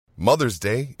Mother's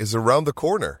Day is around the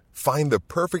corner. Find the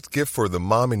perfect gift for the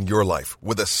mom in your life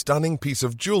with a stunning piece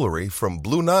of jewelry from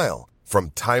Blue Nile.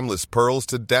 From timeless pearls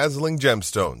to dazzling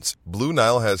gemstones, Blue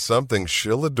Nile has something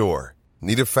she'll adore.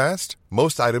 Need it fast?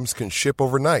 Most items can ship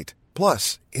overnight.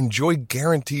 Plus, enjoy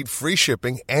guaranteed free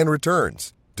shipping and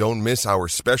returns. Don't miss our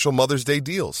special Mother's Day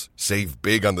deals. Save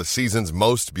big on the season's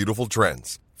most beautiful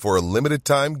trends. For a limited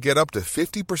time, get up to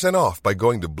 50% off by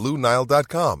going to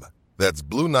BlueNile.com. That's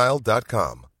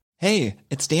BlueNile.com. Hey,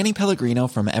 it's Danny Pellegrino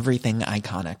from Everything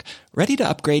Iconic. Ready to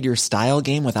upgrade your style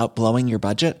game without blowing your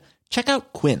budget? Check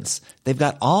out Quince. They've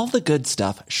got all the good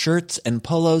stuff, shirts and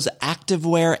polos,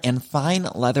 activewear, and fine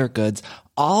leather goods,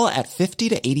 all at 50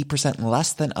 to 80%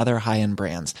 less than other high-end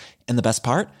brands. And the best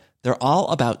part? They're all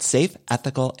about safe,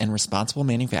 ethical, and responsible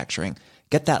manufacturing.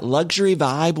 Get that luxury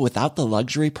vibe without the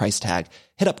luxury price tag.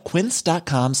 Hit up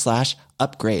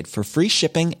quince.com/upgrade for free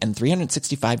shipping and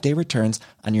 365-day returns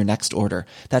on your next order.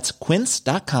 That's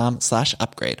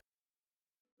quince.com/upgrade.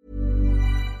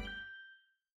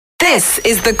 This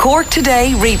is the Cork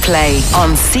Today replay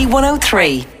on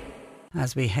C103.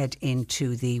 As we head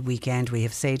into the weekend, we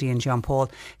have Sadie and John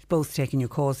Paul both taking your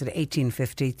calls at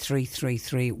 1850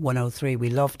 333 103. We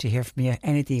love to hear from you.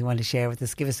 Anything you want to share with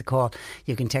us, give us a call.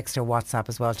 You can text or WhatsApp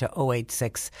as well to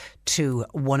 086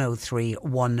 103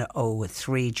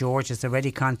 103. George has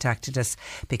already contacted us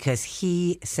because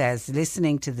he says,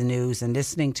 listening to the news and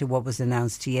listening to what was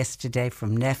announced yesterday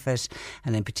from NPHET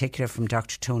and in particular from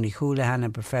Dr. Tony Holohan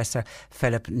and Professor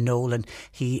Philip Nolan,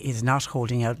 he is not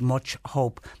holding out much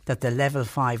hope that the Level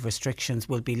 5 restrictions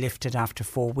will be lifted after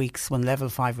 4 weeks. When Level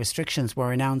 5 restrictions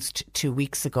were announced 2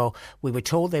 weeks ago, we were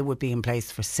told they would be in place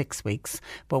for 6 weeks,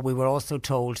 but we were also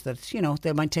told that, you know,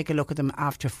 they might take a look at them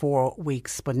after 4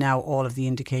 weeks, but now all of the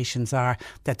indications are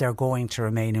that they're going to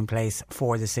remain in place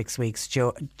for the 6 weeks.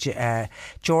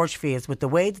 George feels, with the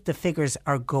way that the figures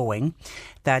are going,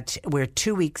 that we're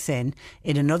 2 weeks in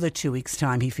another 2 weeks'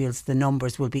 time, he feels the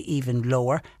numbers will be even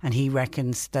lower, and he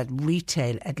reckons that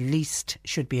retail at least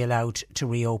should be allowed to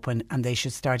reopen and they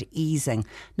should start easing,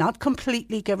 not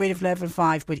completely get rid of Level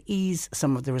 5, but ease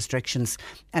some of the restrictions.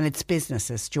 And it's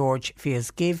businesses, George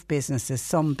feels, give businesses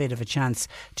some bit of a chance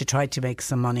to try to make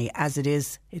some money. As it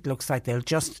is, it looks like they'll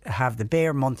just have the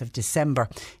bare month of December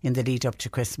in the lead up to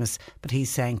Christmas, but he's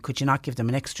saying, could you not give them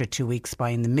an extra 2 weeks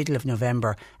by in the middle of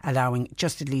November, allowing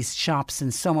just at least shops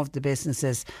and some of the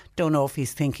businesses. Don't know if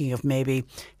he's thinking of maybe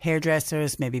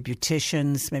hairdressers, maybe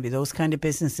beauticians, maybe those kind of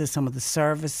businesses, some of the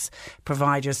service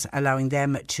providers, allowing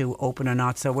them to open or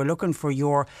not. So we're looking for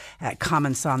your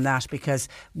comments on that, because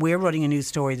we're running a news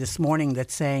story this morning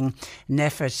that's saying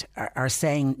NPHET are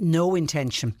saying no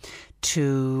intention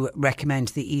to recommend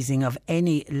the easing of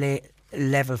any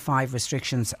Level 5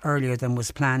 restrictions earlier than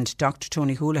was planned. Dr.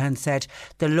 Tony Holohan said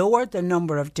the lower the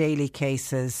number of daily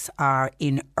cases are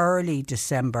in early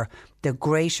December, the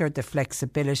greater the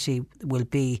flexibility will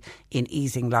be in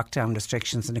easing lockdown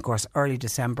restrictions. And of course, early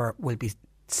December will be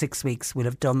 6 weeks. We'll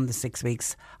have done the 6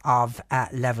 weeks of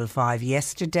Level 5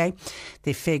 yesterday.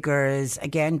 The figures,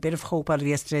 again, bit of hope out of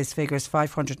yesterday's figures,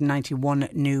 591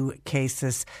 new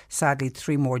cases. Sadly,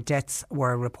 3 more deaths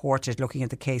were reported. Looking at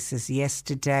the cases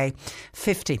yesterday,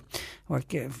 50.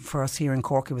 For us here in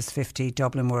Cork, it was 50.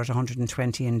 Dublin were at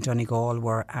 120 and Donegal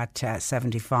were at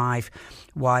 75.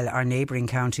 While our neighbouring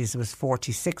counties, there was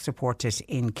 46 reported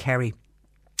in Kerry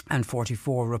and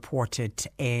 44 reported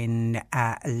in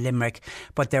Limerick.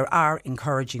 But there are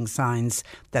encouraging signs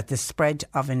that the spread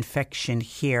of infection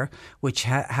here, which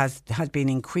has been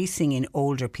increasing in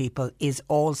older people, is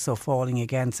also falling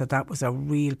again. So that was a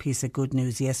real piece of good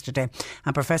news yesterday.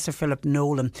 And Professor Philip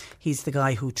Nolan, he's the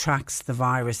guy who tracks the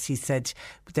virus, he said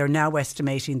they're now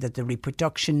estimating that the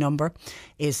reproduction number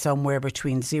is somewhere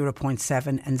between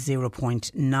 0.7 and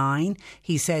 0.9.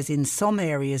 He says in some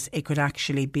areas it could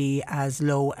actually be as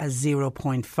low as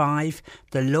 0.5.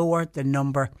 The lower the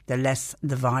number, the less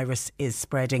the virus is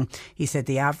spreading. He said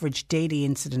the average daily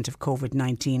incident of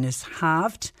COVID-19 is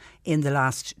halved in the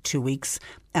last 2 weeks,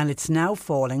 and it's now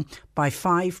falling by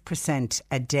 5%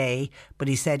 a day, but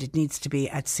he said it needs to be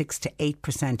at 6 to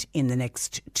 8% in the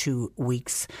next 2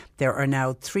 weeks. There are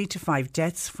now 3 to 5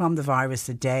 deaths from the virus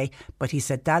a day, but he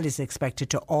said that is expected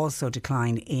to also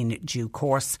decline in due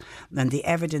course. And the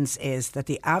evidence is that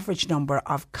the average number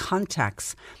of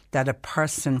contacts that a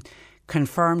person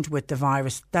confirmed with the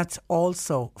virus, that's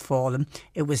also fallen.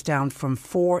 It was down from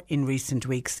 4 in recent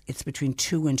weeks. It's between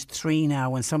 2 and 3 now.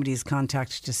 When somebody is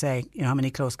contacted to say, how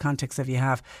many close contacts have you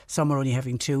have? Some are only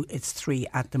having 2. It's 3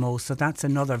 at the most. So that's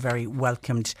another very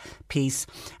welcomed piece.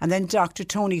 And then Dr.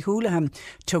 Tony Holohan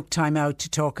took time out to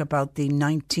talk about the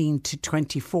 19 to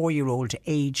 24-year-old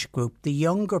age group, the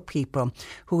younger people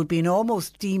who had been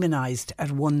almost demonised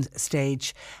at one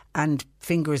stage, and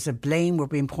fingers of blame were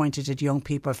being pointed at young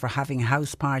people for having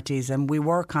house parties. And we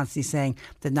were constantly saying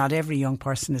that not every young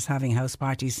person is having house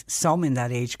parties. Some in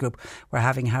that age group were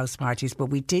having house parties. But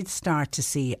we did start to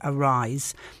see a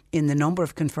rise in the number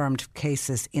of confirmed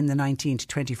cases in the 19 to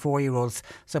 24-year-olds.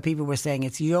 So people were saying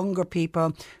it's younger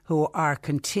people who are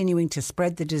continuing to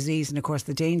spread the disease. And of course,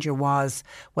 the danger was,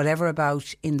 whatever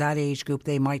about in that age group,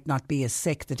 they might not be as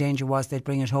sick. The danger was they'd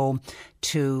bring it home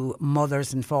to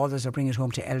mothers and fathers or bring it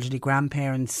home to elderly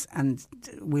grandparents, and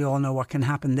we all know what can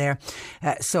happen there.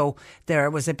 So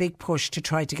there was a big push to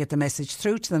try to get the message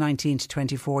through to the 19 to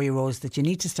 24-year-olds that you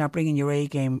need to start bringing your A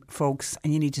game, folks,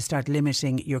 and you need to start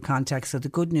limiting your contacts. So the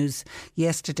good news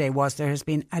yesterday was there has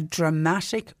been a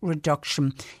dramatic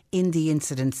reduction in the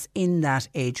incidence in that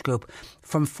age group,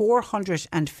 from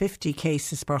 450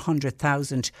 cases per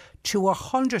 100,000 to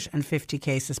 150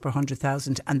 cases per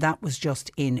 100,000, and that was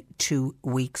just in 2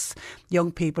 weeks.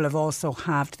 Young people have also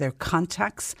halved their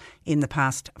contacts in the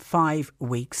past 5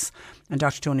 weeks. And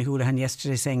Dr. Tony Holohan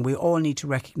yesterday saying we all need to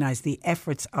recognise the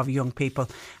efforts of young people.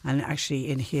 And actually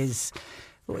in his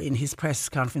press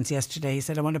conference yesterday, he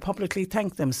said, I want to publicly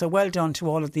thank them. So well done to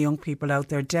all of the young people out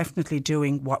there, definitely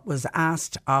doing what was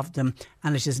asked of them,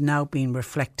 and it is now being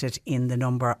reflected in the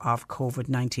number of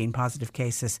COVID-19 positive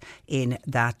cases in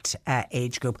that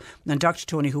age group. And Dr.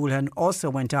 Tony Holohan also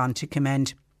went on to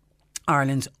commend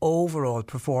Ireland's overall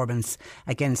performance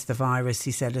against the virus.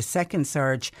 He said a second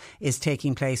surge is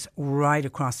taking place right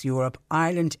across Europe.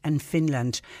 Ireland and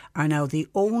Finland are now the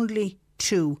only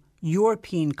 2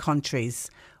 European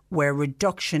countries where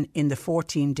reduction in the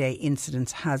 14-day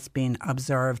incidence has been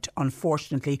observed.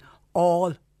 Unfortunately,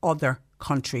 all other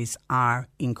countries are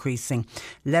increasing.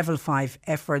 Level 5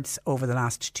 efforts over the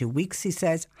last 2 weeks, he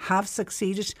says, have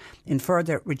succeeded in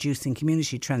further reducing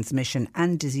community transmission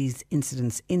and disease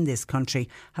incidence in this country.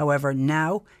 However,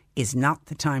 now is not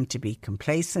the time to be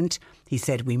complacent. He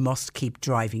said we must keep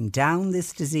driving down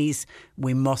this disease.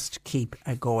 We must keep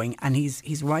going. And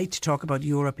he's right to talk about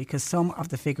Europe, because some of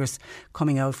the figures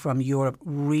coming out from Europe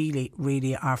really,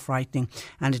 really are frightening.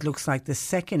 And it looks like the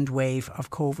second wave of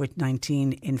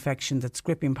COVID-19 infection that's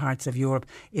gripping parts of Europe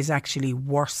is actually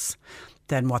worse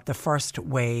than what the first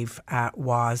wave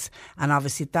was. And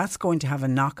obviously that's going to have a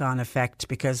knock-on effect,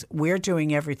 because we're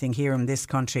doing everything here in this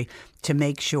country to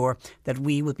make sure that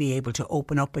we will be able to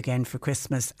open up again for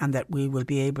Christmas, and that we will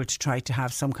be able to try to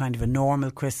have some kind of a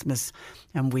normal Christmas.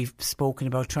 And we've spoken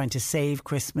about trying to save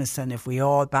Christmas, and if we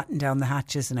all batten down the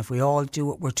hatches and if we all do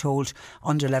what we're told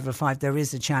under level 5, there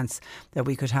is a chance that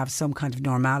we could have some kind of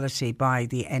normality by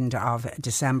the end of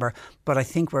December. But I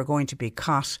think we're going to be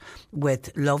caught with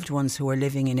loved ones who are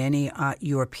living in any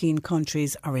European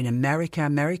countries or in America.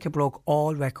 America broke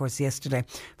all records yesterday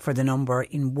for the number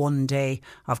in one day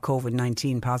of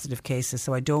COVID-19 positive cases.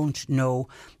 So I don't know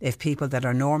if people that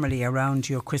are normally around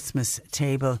your Christmas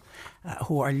table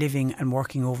who are living and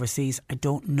working overseas, I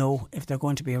don't know if they're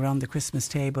going to be around the Christmas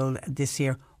table this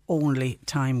year. Only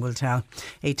time will tell.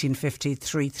 1850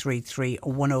 333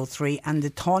 103. And the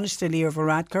Tánaiste Lír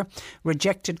Varadkar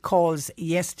rejected calls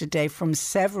yesterday from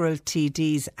several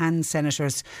TDs and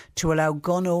senators to allow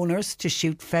gun owners to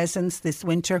shoot pheasants this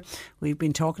winter. We've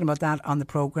been talking about that on the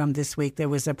programme this week. There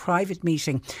was a private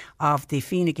meeting of the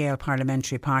Fine Gael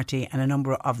Parliamentary Party, and a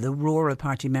number of the rural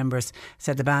party members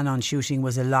said the ban on shooting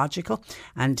was illogical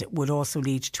and would also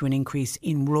lead to an increase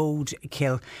in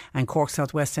roadkill. And Cork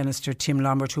South West Senator Tim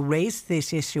Lombard, who raised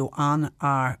this issue on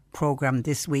our programme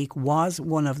this week, was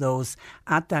one of those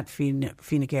at that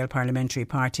Fine Gael Parliamentary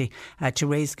Party to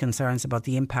raise concerns about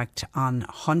the impact on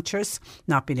hunters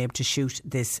not being able to shoot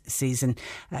this season.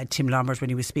 Tim Lombard, when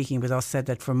he was speaking with us, said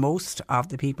that for most of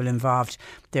the people involved,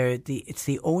 it's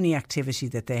the only activity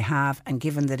that they have, and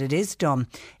given that it is done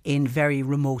in very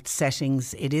remote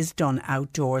settings, it is done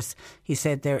outdoors, he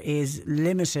said there is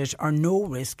limited or no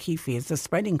risk, he feels, of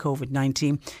spreading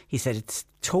COVID-19. He said it's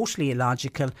totally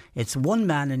illogical. It's one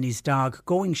man in and his dog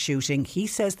going shooting. He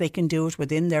says they can do it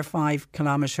within their 5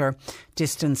 kilometre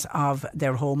distance of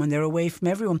their home, and they're away from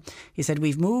everyone. He said,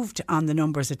 we've moved on the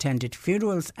numbers attended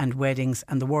funerals and weddings,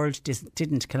 and the world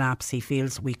didn't collapse. He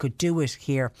feels we could do it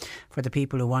here for the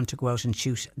people who want to go out and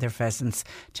shoot their pheasants.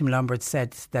 Tim Lombard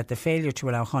said that the failure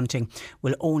to allow hunting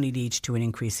will only lead to an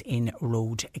increase in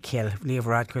roadkill. Leo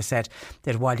Varadkar said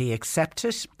that while he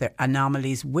accepted that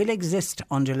anomalies will exist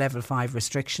under level 5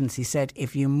 restrictions, he said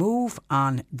if you move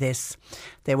on this,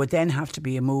 there would then have to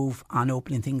be a move on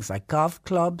opening things like golf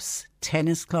clubs,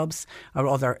 tennis clubs or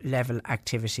other level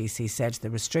activities. He said the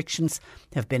restrictions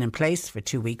have been in place for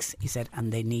 2 weeks, he said,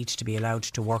 and they need to be allowed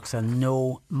to work. So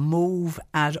no move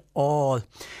at all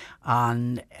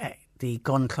on the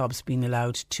gun clubs being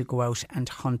allowed to go out and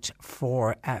hunt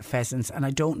for pheasants. And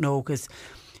I don't know, because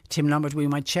Tim Lombard, we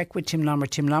might check with Tim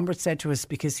Lombard. Tim Lombard said to us,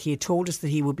 because he had told us that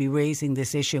he would be raising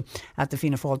this issue at the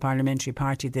Fianna Fáil Parliamentary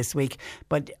Party this week,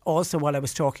 but also while I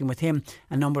was talking with him,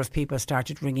 a number of people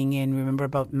started ringing in, remember,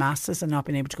 about masses and not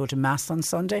being able to go to mass on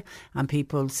Sunday, and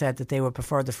people said that they would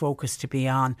prefer the focus to be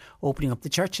on opening up the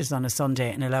churches on a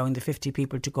Sunday and allowing the 50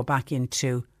 people to go back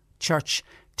into church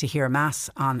to hear Mass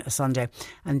on a Sunday.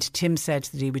 And Tim said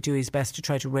that he would do his best to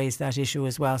try to raise that issue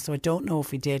as well. So I don't know if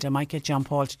he did. I might get John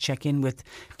Paul to check in with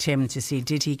Tim to see,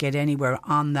 did he get anywhere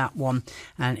on that one,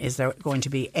 and is there going to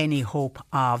be any hope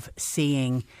of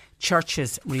seeing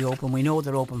churches reopen? We know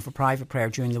they're open for private prayer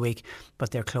during the week, but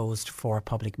they're closed for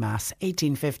public Mass.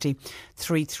 1850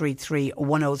 333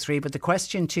 103. But the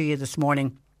question to you this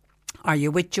morning, are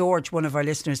you with George, one of our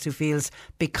listeners, who feels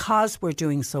because we're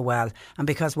doing so well and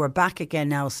because we're back again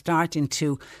now starting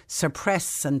to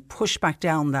suppress and push back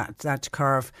down that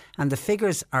curve, and the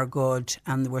figures are good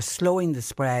and we're slowing the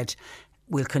spread,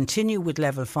 we'll continue with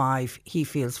level 5, he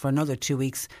feels, for another 2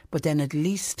 weeks, but then at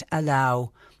least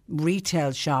allow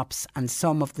retail shops and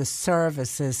some of the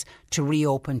services to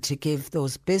reopen, to give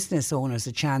those business owners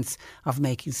a chance of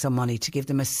making some money, to give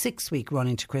them a 6-week run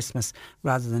into Christmas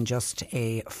rather than just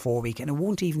a 4-week. And it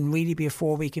won't even really be a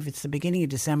 4-week if it's the beginning of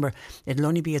December. It'll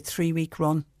only be a 3-week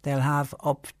run they'll have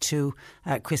up to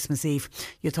Christmas Eve.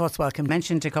 Your thoughts welcome.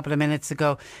 Mentioned a couple of minutes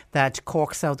ago that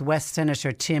Cork South West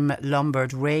Senator Tim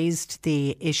Lombard raised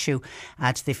the issue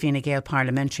at the Fine Gael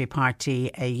Parliamentary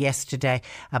Party yesterday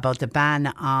about the ban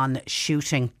on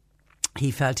shooting. He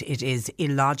felt it is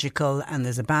illogical, and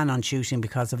there's a ban on shooting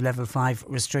because of level 5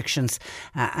 restrictions,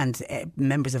 and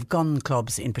members of gun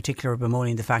clubs in particular are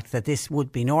bemoaning the fact that this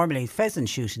would be normally pheasant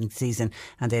shooting season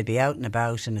and they'd be out and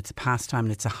about, and it's a pastime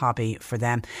and it's a hobby for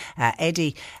them.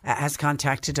 Eddie has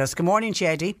contacted us. Good morning to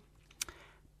you, Eddie.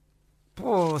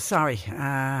 Oh, sorry.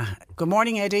 Good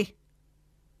morning, Eddie.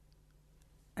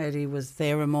 Eddie was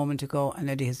there a moment ago and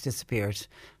Eddie has disappeared.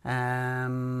 Let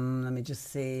me just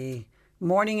see.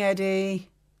 Morning, Eddie.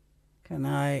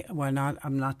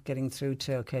 I'm not getting through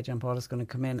to. Okay, John Paul is going to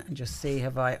come in and just see,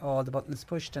 have I all the buttons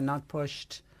pushed and not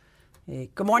pushed?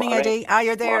 Good morning, Eddie.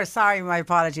 You're there. Sorry, my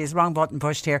apologies. Wrong button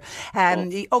pushed here.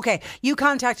 Okay, you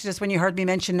contacted us when you heard me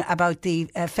mention about the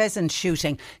pheasant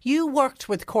shooting. You worked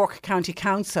with Cork County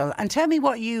Council, and tell me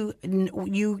what you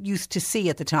used to see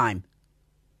at the time.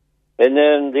 In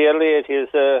the early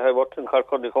 80s, I worked in Cork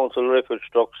County Council refuge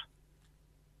trucks.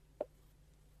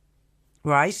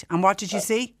 Right, and what did you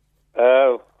see?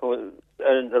 A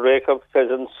rake of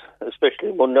pheasants,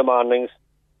 especially Monday mornings.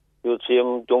 You'd see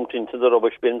them dumped into the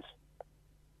rubbish bins.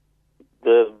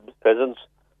 The pheasants,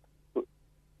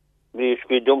 they used to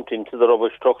be dumped into the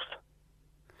rubbish trucks.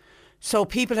 So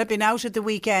people had been out at the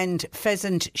weekend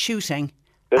pheasant shooting?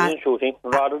 Pheasant shooting,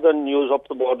 rather than use up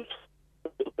the birds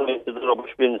into the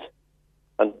rubbish bins.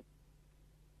 And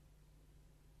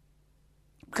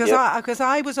Because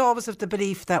I was always of the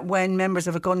belief that when members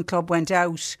of a gun club went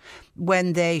out,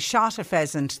 when they shot a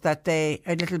pheasant, that they,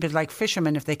 a little bit like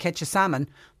fishermen, if they catch a salmon,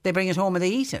 they bring it home and they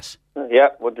eat it. Yeah,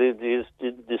 but this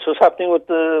was happening with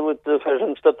the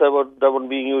pheasants, that they weren't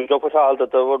being used up at all,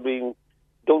 that they were being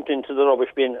dumped into the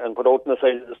rubbish bin and put out on the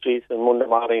side of the street on Monday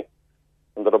morning,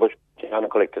 and the rubbish bin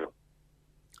collected them.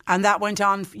 And that went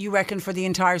on, you reckon, for the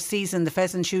entire season, the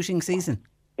pheasant shooting season?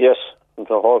 Yes, the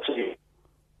whole season.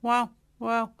 Wow.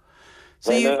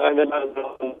 So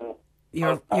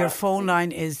your phone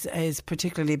line is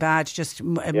particularly bad. Just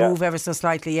move ever so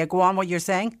slightly. Yeah, go on. What you're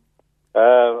saying?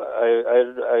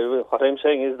 What I'm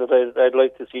saying is that I'd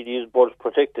like to see these birds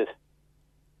protected,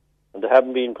 and they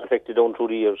haven't been protected down through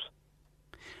the years.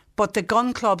 But the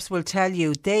gun clubs will tell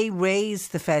you they raise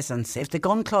the pheasants. If the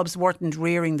gun clubs weren't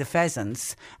rearing the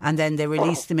pheasants and then they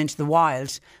released them into the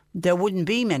wild, there wouldn't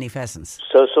be many pheasants.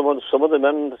 So some of the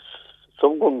men.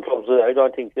 Some gun clubs, I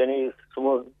don't think some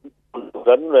of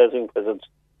them raising pheasants.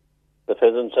 the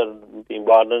pheasants are being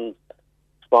born in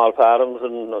small farms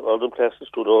and other places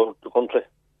to the country.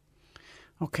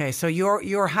 Okay, so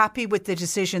you're happy with the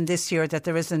decision this year that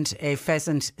there isn't a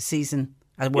pheasant season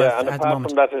at the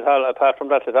moment? Apart from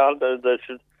that at all,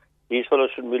 these fellows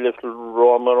shouldn't be left to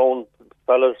roam around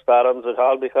fellows' farms at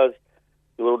all, because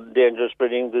they were in danger of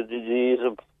spreading the disease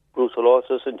of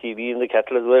brucellosis and TB in the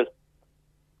cattle as well.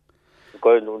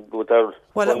 I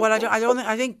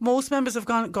think most members of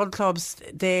gun clubs,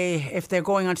 if they're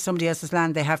going onto somebody else's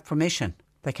land, they have permission.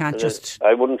 They can't just.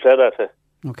 I wouldn't say that.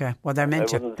 Okay, well, they're meant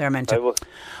to. They're meant to.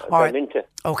 Meant to.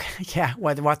 Okay, yeah,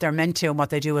 what they're meant to and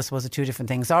what they do, I suppose, are two different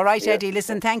things. All right, Eddie,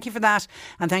 listen, thank you for that,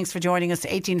 and thanks for joining us.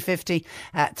 1850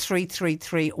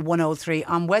 333 103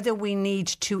 on whether we need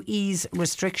to ease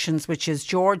restrictions, which is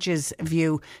George's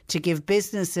view, to give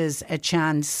businesses a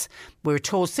chance. We were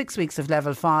told 6 weeks of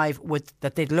level 5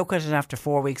 that they'd look at it after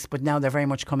 4 weeks, but now they're very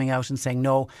much coming out and saying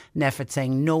no. NPHET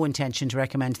saying no intention to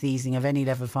recommend the easing of any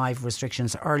level 5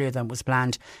 restrictions earlier than was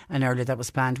planned, and earlier than was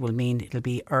planned will mean it'll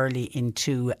be early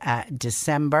into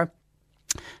December.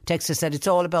 Texter said it's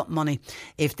all about money.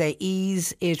 If they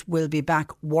ease, it will be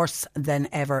back worse than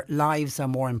ever. Lives are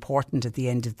more important at the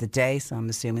end of the day. So I'm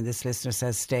assuming this listener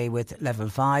says stay with level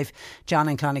 5. John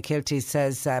in Clonakilty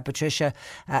says, Patricia,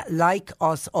 like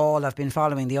us all, I've been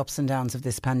following the ups and downs of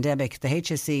this pandemic. The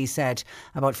HSE said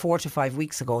about 4 to 5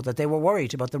 weeks ago that they were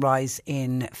worried about the rise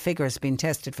in figures being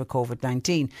tested for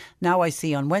COVID-19. Now I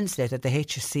see on Wednesday that the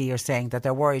HSE are saying that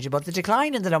they're worried about the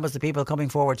decline in the numbers of people coming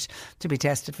forward to be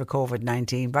tested for COVID-19.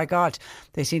 By God,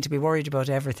 they seem to be worried about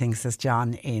everything, says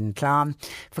John in Clon.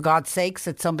 For God's sakes,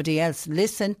 said somebody else,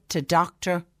 listen to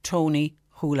Dr. Tony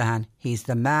Holohan. He's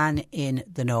the man in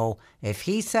the know. If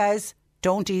he says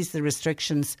don't ease the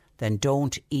restrictions, then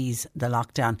don't ease the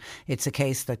lockdown. It's a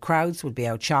case that crowds will be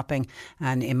out shopping,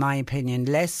 and in my opinion,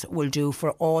 less will do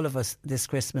for all of us this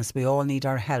Christmas. We all need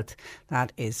our health.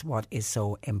 That is what is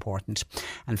so important.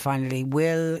 And finally,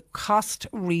 will cost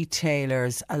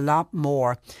retailers a lot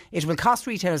more. It will cost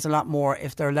retailers a lot more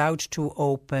if they're allowed to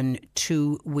open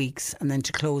 2 weeks and then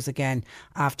to close again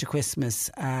after Christmas.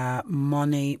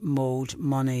 Money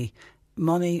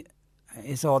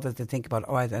is all that they think about.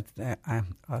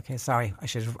 Okay, sorry, I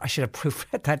should have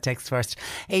proofread that text first.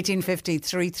 1850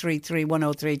 333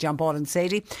 103. John Paul and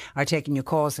Sadie are taking your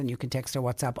calls, and you can text or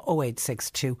WhatsApp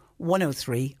 0862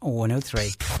 103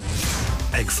 103.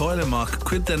 Ag fáil amach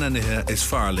cuid den anithe is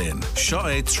fearlín. Seo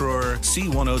é trúr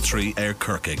C103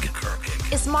 Kirkig.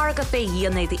 Is marga bé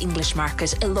dhéana the English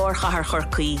market I lorcha haar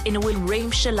chorcaí ina bhfuil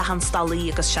réimse le han stalaí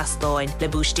agus seastáin le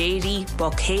bústéirí,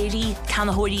 bocéirí,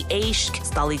 canahóirí éisc,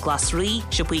 stalaí glasrí,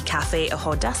 sipuí café a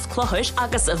hodas clothis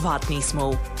agus a bhad níos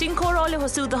mó. Dín córála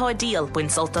hosú de háidíal buin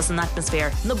soltas an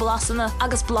atmosfér na blasanna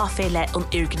agus blafé le an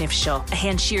irgniv seo a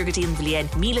hen siirgadín bblion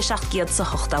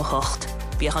 1788.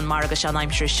 Bíochan marga sean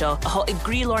aimsir seo a ho I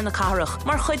grílór na carach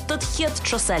mar chuid dod chiad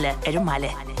troselle meile.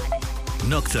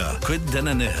 Nukta cuid den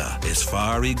anithe is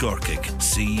fearí Gorkig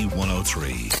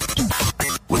C103.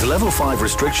 With level 5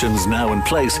 restrictions now in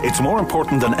place, it's more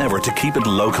important than ever to keep it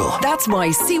local. That's why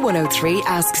C103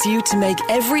 asks you to make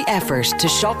every effort to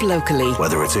shop locally.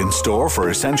 Whether it's in store for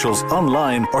essentials,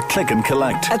 online or click and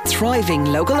collect. A thriving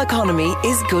local economy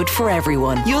is good for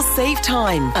everyone. You'll save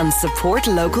time and support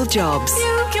local jobs.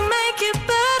 You can make it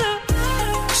better.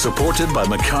 Supported by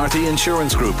McCarthy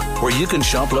Insurance Group, where you can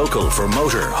shop local for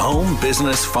motor, home,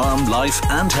 business, farm, life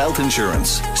and health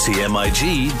insurance.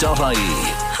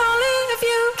 CMIG.ie.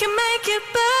 Can make it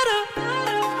better.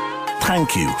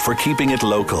 Thank you for keeping it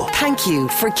local. Thank you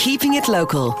for keeping it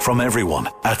local. From everyone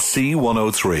at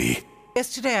C103.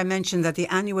 Yesterday I mentioned that the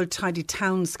annual Tidy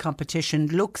Towns competition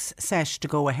looks set to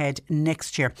go ahead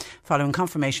next year, following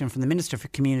confirmation from the Minister for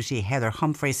Community, Heather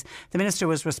Humphreys. The Minister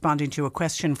was responding to a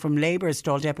question from Labour's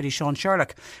Dáil Deputy Sean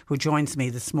Sherlock, who joins me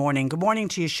this morning. Good morning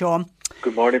to you, Sean.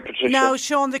 Good morning, Patricia. Now,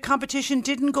 Sean, the competition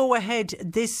didn't go ahead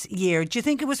this year. Do you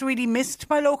think it was really missed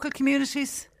by local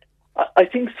communities? I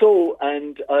think so,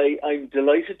 and I'm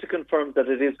delighted to confirm that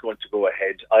it is going to go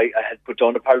ahead. I had put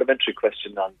down a parliamentary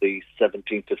question on the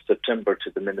 17th of September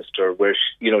to the Minister where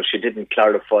she didn't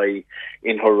clarify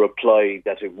in her reply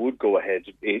that it would go ahead.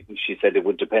 She said it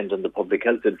would depend on the public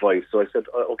health advice. So I said,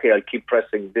 okay, I'll keep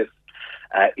pressing this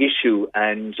issue,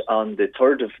 and on the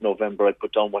 3rd of November I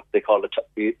put down what they call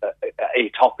a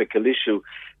topical issue,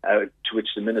 to which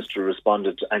the Minister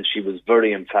responded, and she was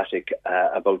very emphatic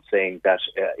about saying that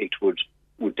it would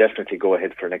definitely go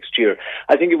ahead for next year.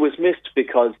 I think it was missed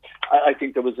because I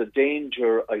think there was a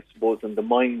danger, I suppose, in the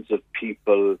minds of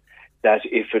people that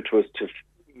if it was to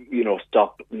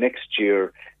stop next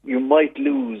year, you might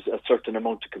lose a certain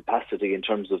amount of capacity in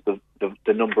terms of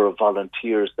the number of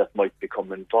volunteers that might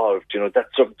become involved.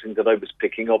 That's something that I was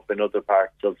picking up in other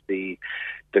parts of the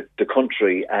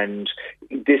country, and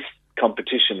this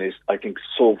competition is, I think,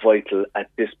 so vital at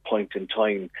this point in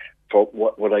time for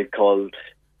what I call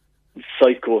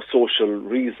psychosocial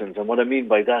reasons. And what I mean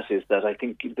by that is that I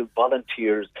think the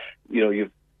volunteers,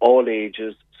 you've all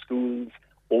ages, schools,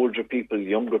 older people,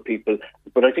 younger people,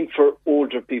 but I think for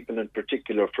older people in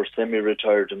particular, for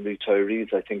semi-retired and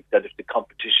retirees, I think that if the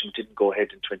competition didn't go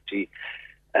ahead in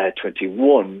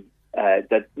 2021,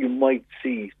 that you might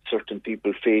see certain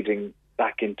people fading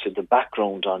back into the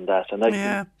background on that. And I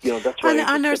think, that's why.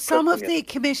 And are some of the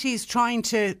committees trying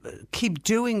to keep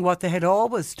doing what they had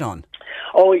always done?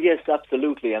 Oh, yes,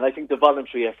 absolutely. And I think the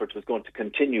voluntary effort was going to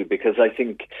continue, because I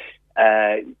think,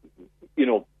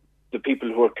 the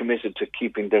people who are committed to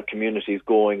keeping their communities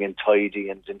going and tidy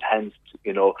and enhanced,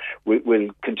 will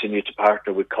continue to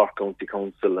partner with Cork County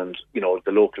Council and,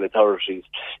 the local authorities.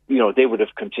 They would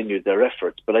have continued their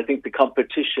efforts. But I think the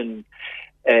competition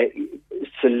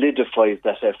solidifies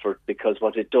that effort, because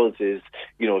what it does is,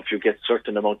 if you get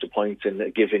certain amount of points in a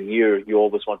given year, you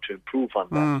always want to improve on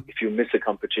that. If you miss a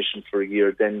competition for a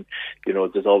year, then,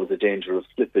 there's always a danger of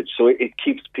slippage. So it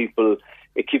keeps people...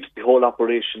 It keeps the whole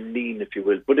operation lean, if you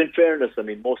will. But in fairness, I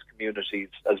mean, most communities,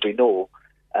 as we know,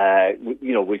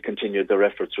 will continue their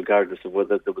efforts regardless of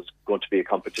whether there was going to be a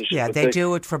competition. Yeah, they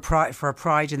do it for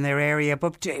pride in their area.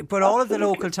 But all of the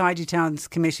local Tidy Towns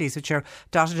committees, which are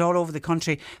dotted all over the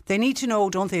country, they need to know,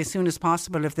 don't they, as soon as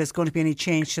possible, if there's going to be any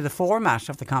change to the format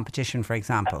of the competition, for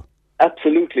example.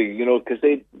 Absolutely, because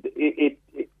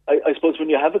I suppose when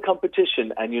you have a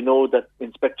competition and you know that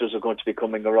inspectors are going to be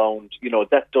coming around,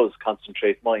 that does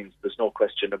concentrate minds. There's no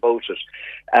question about it.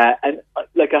 And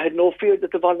I had no fear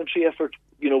that the voluntary effort,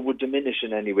 would diminish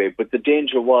in any way. But the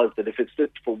danger was that if it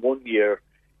slipped for 1 year,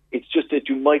 it's just that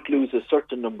you might lose a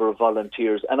certain number of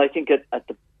volunteers. And I think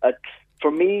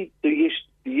for me, the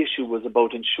issue was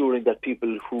about ensuring that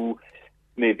people who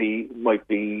maybe might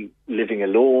be living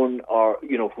alone, or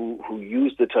who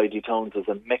use the Tidy Towns as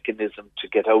a mechanism to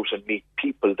get out and meet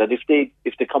people, that if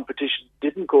the competition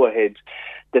didn't go ahead,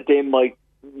 that they might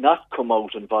not come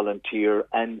out and volunteer,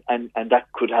 and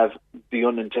that could have the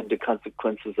unintended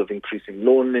consequences of increasing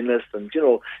loneliness and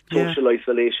social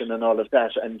isolation and all of that.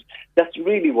 And that's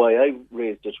really why I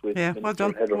raised it with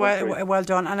Minister Heather Hunter. Well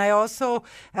done. And I also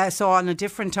saw on a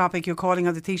different topic, you're calling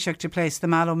on the Taoiseach to place the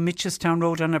Mallow-Mitchelstown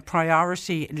Road on a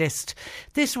priority list.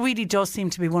 This really does seem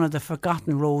to be one of the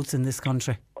forgotten roads in this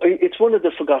country. It's one of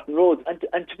the forgotten roads.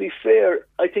 And to be fair,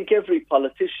 I think every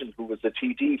politician who was a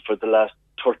TD for the last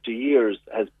 30 years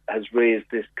has raised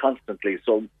this constantly.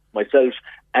 So myself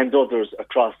and others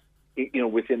across,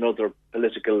 within other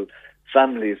political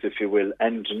families, if you will,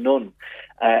 and none.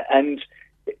 And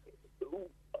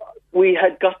we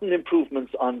had gotten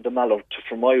improvements on the Mallow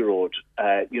to Fermoy Road.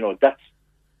 That's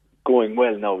going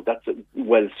well now. That's a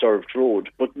well-served road.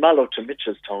 But Mallow to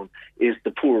Mitchelstown is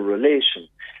the poor relation.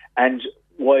 And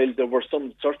while there were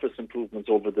some surface improvements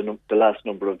over the last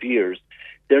number of years,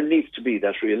 there needs to be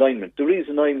that realignment. The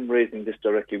reason I'm raising this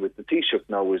directly with the Taoiseach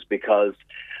now is because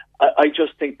I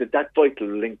just think that vital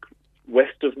link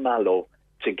west of Mallow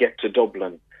to get to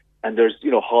Dublin, and there's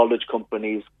haulage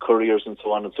companies, couriers and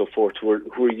so on and so forth who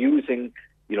are using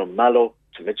Mallow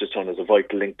to Mitchelstown as a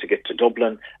vital link to get to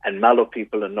Dublin, and Mallow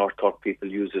people and North Cork people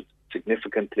use it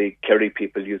significantly. Kerry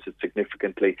people use it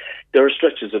significantly. There are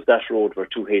stretches of that road where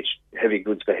two heavy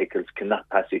goods vehicles cannot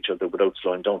pass each other without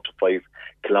slowing down to 5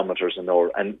 kilometres an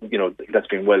hour. And, that's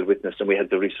been well witnessed. And we had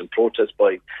the recent protest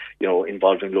by,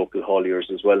 involving local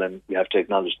hauliers as well. And we have to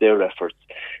acknowledge their efforts.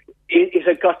 It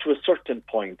had got to a certain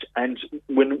point. And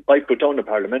when I put down a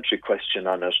parliamentary question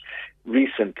on it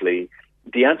recently,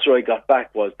 the answer I got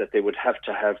back was that they would have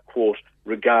to have, quote,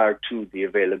 regard to the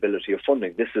availability of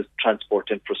funding. This is Transport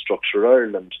Infrastructure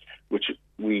Ireland, which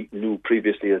we knew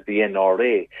previously as the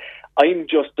NRA. I'm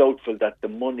just doubtful that the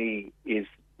money is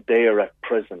there at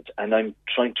present, and I'm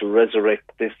trying to resurrect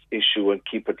this issue and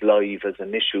keep it live as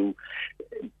an issue,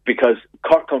 because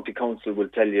Cork County Council will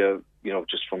tell you,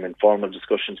 just from informal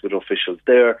discussions with officials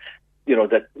there,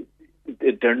 that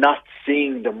they're not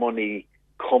seeing the money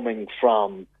coming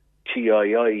from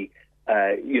TII,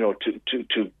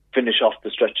 to finish off the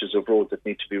stretches of road that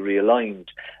need to be realigned.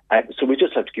 So we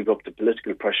just have to keep up the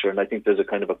political pressure, and I think there's a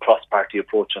kind of a cross-party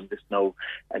approach on this now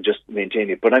and just maintain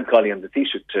it. But I'm calling on the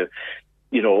Taoiseach to,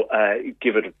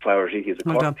 give it a priority. He's a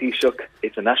Cork Taoiseach.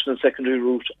 It's a national secondary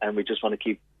route, and we just want to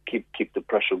keep keep the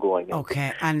pressure going.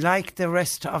 Okay, and like the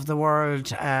rest of the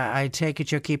world, I take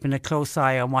it you're keeping a close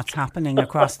eye on what's happening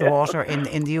across the water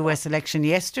in the US election.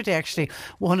 Yesterday, actually,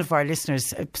 one of our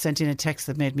listeners sent in a text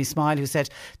that made me smile, who said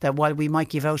that while we might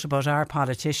give out about our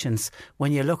politicians,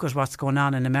 when you look at what's going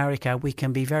on in America, we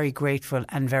can be very grateful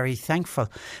and very thankful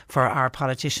for our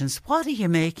politicians. What are you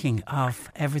making of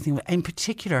everything, in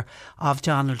particular of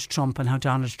Donald Trump and how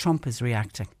Donald Trump is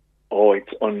reacting? Oh,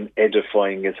 it's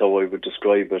unedifying is how I would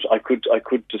describe it. I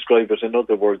could describe it in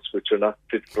other words which are not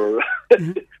fit for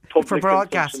public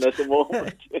broadcast at the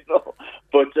moment.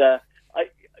 But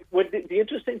the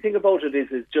interesting thing about it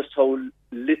is just how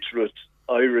literate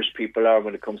Irish people are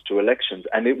when it comes to elections.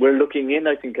 And we're looking in,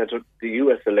 I think, at the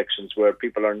US elections where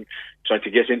people are trying to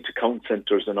get into count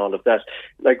centres and all of that.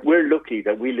 Like, we're lucky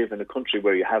that we live in a country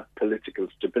where you have political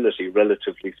stability,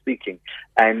 relatively speaking.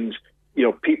 And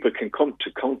people can come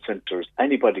to count centres.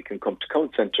 Anybody can come to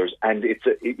count centres, and it's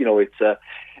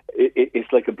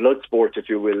like a blood sport, if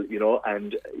you will.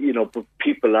 And but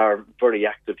people are very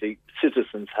actively.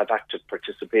 Citizens have active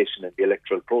participation in the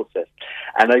electoral process,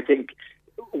 and I think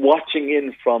watching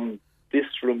in from this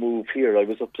remove here, I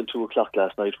was up till 2:00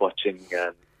 last night watching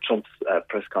Trump's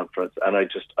press conference, and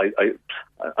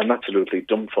I'm absolutely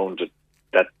dumbfounded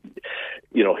that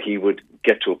he would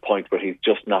get to a point where he's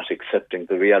just not accepting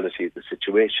the reality of the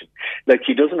situation. Like,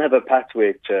 he doesn't have a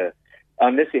pathway to,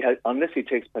 unless he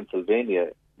takes Pennsylvania,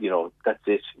 that's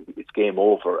it. It's game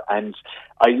over. And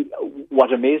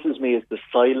what amazes me is the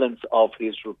silence of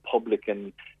his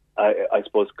Republican, I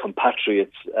suppose,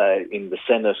 compatriots in the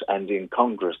Senate and in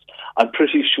Congress. I'm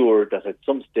pretty sure that at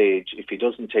some stage, if he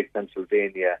doesn't take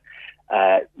Pennsylvania,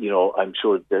 I'm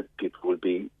sure that people will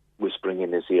be whispering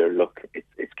in his ear, look,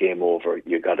 it's game over,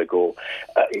 you got to go.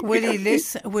 Will he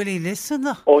listen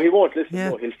though? Oh, he won't listen. Yeah.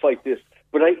 No, he'll fight this.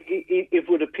 But it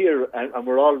would appear, and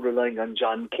we're all relying on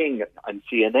John King and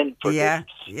CNN for this.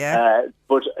 Yeah.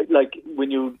 But like, when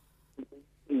you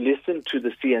listen to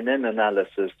the CNN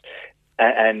analysis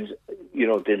and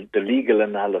the legal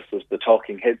analysis, the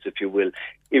talking heads, if you will,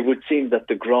 it would seem that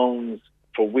the grounds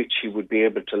for which he would be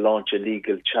able to launch a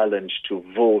legal challenge to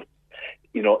vote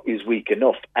is weak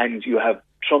enough. And you have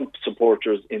Trump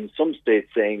supporters in some states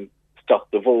saying, stop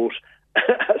the vote,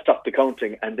 stop the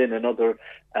counting, and then another,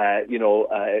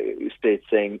 states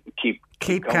saying, keep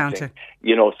counting.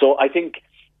 So I think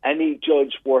any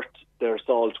judge worth their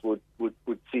salt would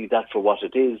see that for what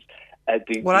it is. I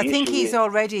think he's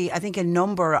already, I think a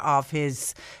number of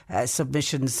his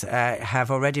submissions have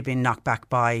already been knocked back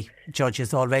by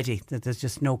judges already. There's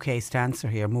just no case to answer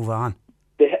here. Move on.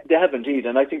 They have indeed,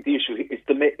 and I think the issue is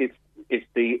it's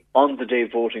the on-the-day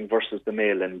voting versus the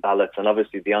mail-in ballots, and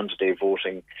obviously the on-the-day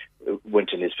voting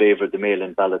went in his favour, the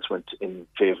mail-in ballots went in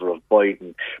favour of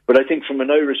Biden. But I think from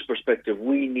an Irish perspective,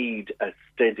 we need a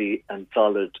steady and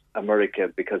solid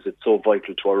America because it's so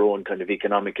vital to our own kind of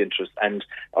economic interests, and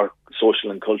our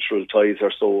social and cultural ties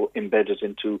are so embedded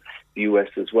into the US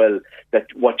as well, that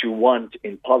what you want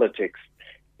in politics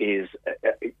is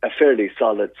a fairly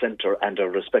solid centre and a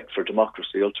respect for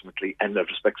democracy ultimately, and a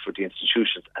respect for the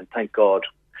institutions. And thank God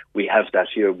we have that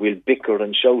here. We'll bicker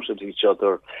and shout at each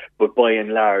other, but by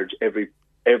and large, every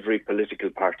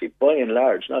political party, by and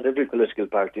large, not every political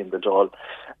party in the Dáil,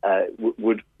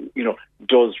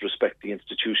 does respect the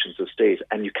institutions of state,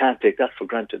 and you can't take that for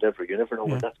granted ever. You never know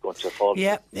where that's going to fall.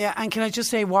 Yeah. And can I just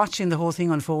say, watching the whole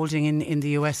thing unfolding in the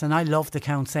US, and I love the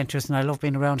count centres, and I love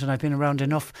being around, and I've been around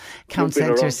enough count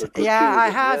centres. Yeah, I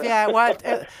have. Yeah, well,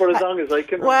 for as long as I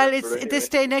can. Well, it's anyway. This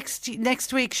day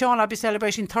next week, Sean. I'll be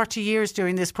celebrating 30 years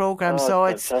doing this programme,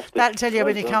 so that'll tell you how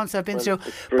many counts I've been through.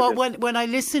 But when I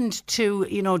listened to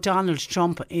Donald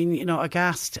Trump,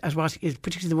 aghast at what is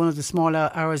particularly one of the smaller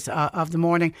hours of the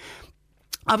morning,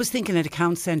 I was thinking at a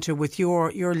count centre with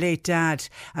your late dad,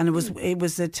 and it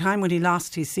was a time when he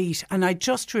lost his seat, and I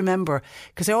just remember,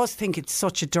 because I always think it's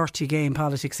such a dirty game,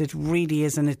 politics. It really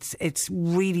is, and it's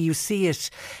really, you see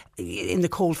it in the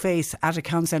cold face at a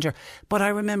count centre. But I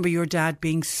remember your dad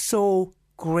being so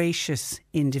gracious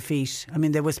in defeat. I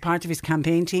mean, there was part of his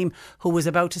campaign team who was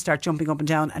about to start jumping up and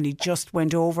down, and he just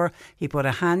went over, he put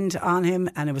a hand on him,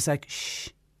 and it was like, shh.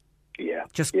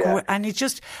 Go, and I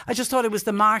just thought it was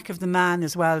the mark of the man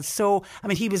as well. So, I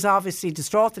mean, he was obviously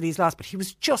distraught that he's lost, but he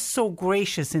was just so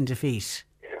gracious in defeat.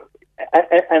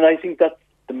 And I think that's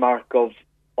the mark of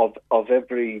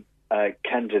every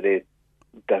candidate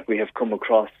that we have come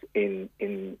across in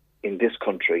this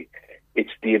country.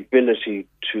 It's the ability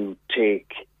to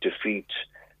take defeat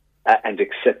and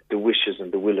accept the wishes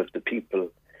and the will of the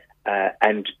people.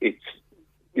 And it's,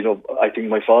 I think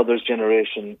my father's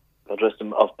generation, the rest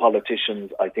of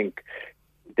politicians, I think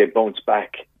they bounced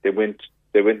back. They went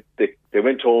They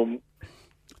went home.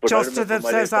 But Just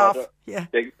themselves off. Yeah.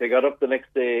 They got up the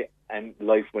next day and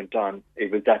life went on.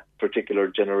 It was that particular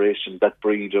generation, that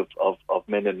breed of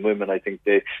men and women. I think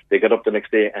they got up the next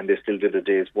day and they still did a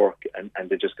day's work and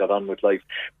they just got on with life.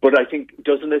 But I think,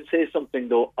 doesn't it say something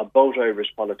though about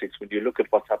Irish politics when you look at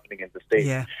what's happening in the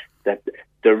States, that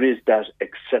there is that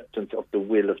acceptance of the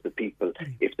will of the people.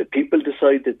 If the people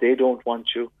decide that they don't want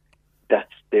you,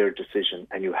 that's their decision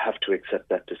and you have to accept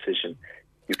that decision.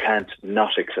 You can't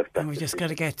not accept that. And we just got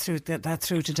to get through that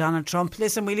through to Donald Trump.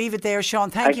 Listen, we leave it there, Sean.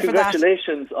 Thank you for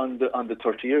congratulations on the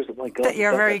 30 years. Oh my God,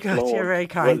 you're very good. Long. You're very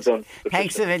kind. Well done.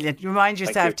 Thanks a million. Remind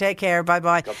yourself. Take care. Bye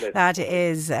bye. That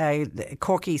is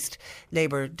Cork East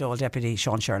Labour Dáil Deputy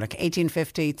Sean Sherlock.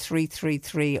 1850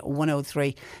 333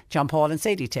 103. John Paul and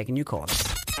Sadie taking your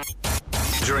calls.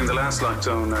 During the last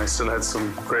lockdown, I still had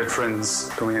some great friends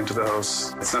going into the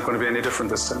house. It's not going to be any different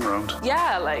this time around.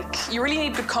 Yeah, you really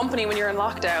need good company when you're in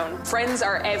lockdown. Friends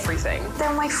are everything.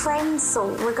 They're my friends, so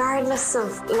regardless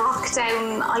of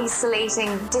lockdown,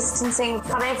 isolating, distancing,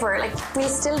 whatever, we'll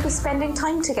still be spending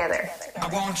time together. I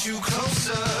want you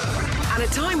closer. At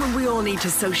a time when we all need to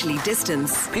socially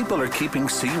distance, people are keeping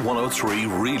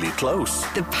C103 really close.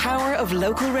 the power of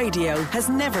local radio has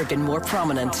never been more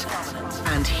prominent.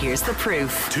 And here's the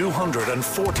proof.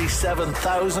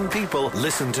 247,000 people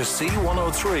listen to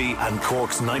C103 and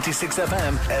Cork's 96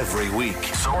 FM every week.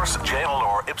 Source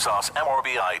JLR Ipsos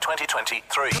MRBI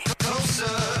 2023.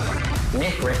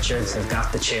 Nick Richards have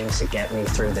got the tunes to get me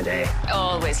through the day. I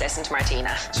always listen to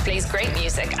Martina. She plays great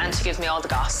music and she gives me all the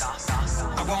goss.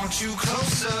 I want you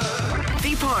closer.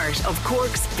 Be part of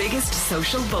Cork's biggest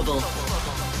social bubble.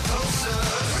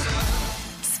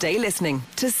 Stay listening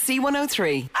to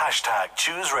C103. Hashtag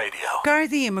Choose Radio.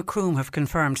 Gardaí and Macroom have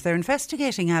confirmed they're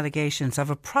investigating allegations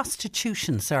of a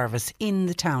prostitution service in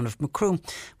the town of Macroom.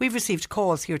 We've received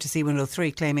calls here to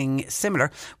C103 claiming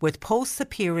similar, with posts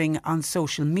appearing on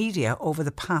social media over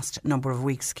the past number of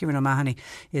weeks. Kieran O'Mahony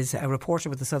is a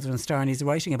reporter with the Southern Star and he's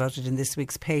writing about it in this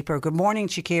week's paper. Good morning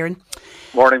to you, Kieran.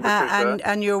 Morning, Patricia.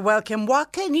 And you're welcome.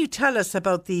 What can you tell us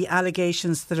about the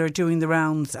allegations that are doing the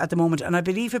rounds at the moment, and I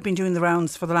believe have been doing the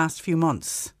rounds for the last few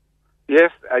months? Yes,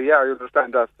 I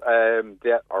understand that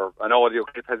an audio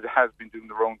clip has been doing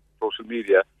the rounds on social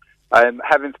media.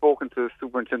 Having spoken to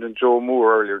Superintendent Joe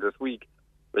Moore earlier this week,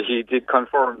 he did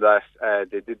confirm that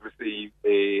they did receive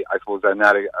an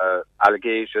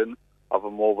allegation of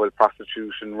a mobile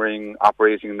prostitution ring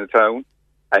operating in the town,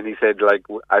 and he said,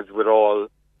 as with all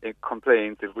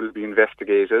complaints, it will be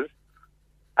investigated,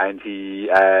 and he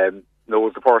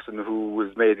knows the person who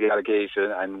was made the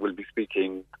allegation and will be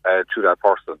speaking to that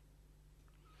person.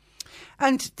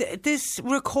 And this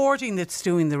recording that's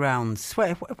doing the rounds,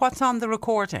 what's on the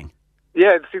recording?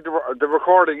 Yeah, see, the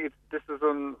recording, this is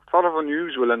sort of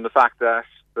unusual in the fact that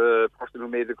the person who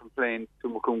made the complaint to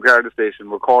Macroom Garda Station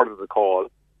recorded the call,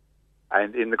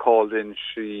 and in the call then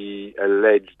she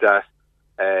alleged that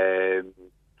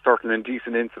certain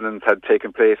indecent incidents had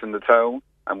taken place in the town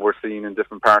and were seen in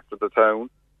different parts of the town.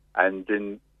 And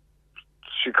then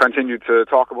she continued to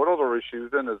talk about other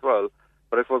issues then as well.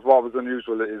 But I suppose what was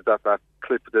unusual is that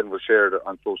clip then was shared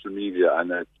on social media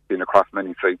and it's been across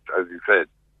many sites, as you said.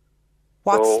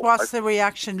 What's the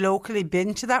reaction locally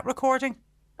been to that recording?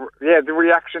 Yeah, the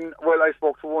reaction, well, I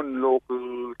spoke to one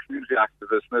local community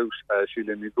activist now,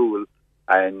 Sheila Nigoul,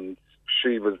 and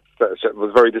she was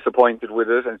very disappointed with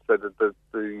it and said that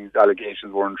these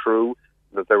allegations weren't true,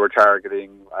 that they were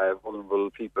targeting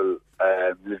vulnerable people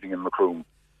living in Macroom.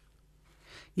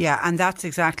 Yeah, and that's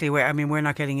exactly where, we're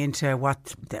not getting into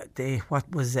what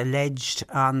was alleged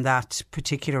on that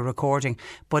particular recording,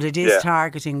 but it is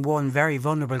targeting one very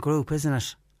vulnerable group, isn't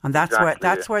it? And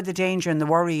that's where the danger and the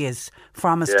worry is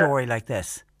from a story like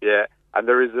this. Yeah, and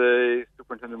there is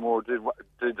Superintendent Moore did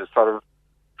just sort of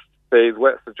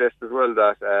suggest as well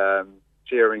that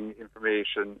sharing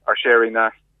information or sharing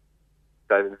that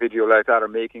a video like that or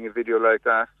making a video like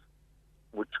that,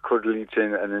 which could lead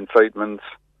to an incitement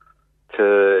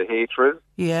to hatred.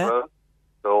 Yeah. Well.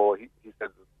 So he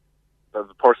said that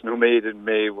the person who made it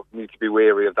may need to be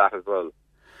wary of that as well.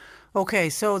 Okay,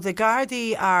 so the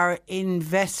Gardaí are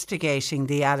investigating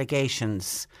the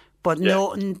allegations, but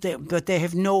but they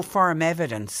have no firm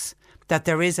evidence that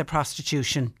there is a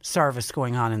prostitution service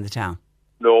going on in the town.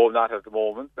 No, not at the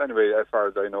moment. Anyway, as far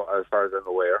as I'm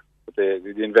aware.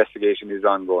 The investigation is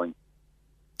ongoing.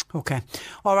 Okay.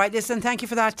 All right, listen, thank you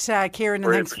for that, Kieran,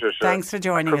 and thanks for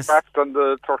joining us. Congrats on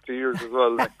the 30 years as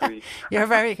well next week. You're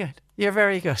very good. You're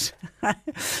very good.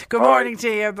 Good morning to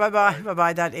you. Bye-bye.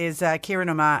 Bye-bye. That is Kieran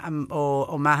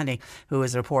O'Mahony, who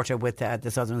is a reporter with the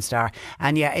Southern Star.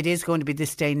 And yeah, it is going to be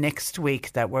this day next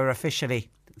week that we're officially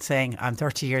saying I'm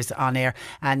 30 years on air.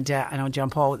 And I know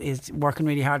John Paul is working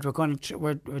really hard.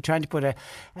 We're trying to put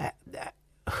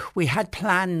we had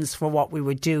plans for what we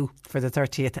would do for the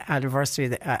 30th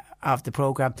anniversary of the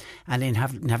programme, and in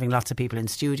having lots of people in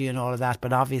studio and all of that.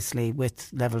 But obviously with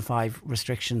level 5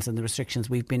 restrictions and the restrictions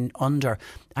we've been under,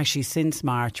 actually since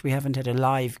March, we haven't had a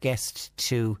live guest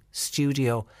to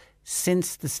studio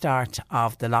since the start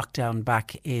of the lockdown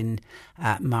back in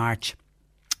March.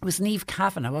 It was Niamh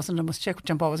Kavanagh, wasn't it? I must check with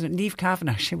John Paul. Wasn't it Niamh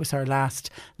Kavanagh? She was our last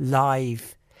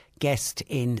live guest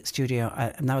in studio,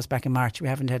 and that was back in March. We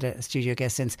haven't had a studio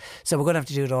guest since, so we're going to have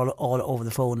to do it all over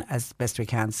the phone as best we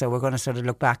can. So we're going to sort of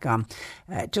look back on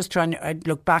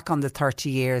look back on the 30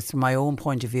 years from my own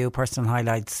point of view, personal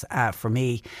highlights for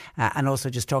me, and also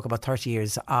just talk about 30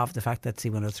 years of the fact that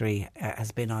C103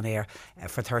 has been on air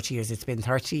for 30 years. It's been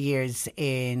 30 years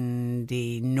in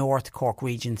the North Cork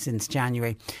region since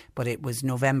January, but it was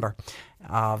November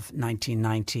of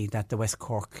 1990 that the West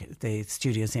Cork, the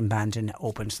studios in Bandon,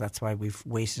 opened. So that's why we've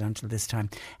waited until this time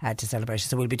to celebrate.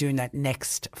 So we'll be doing that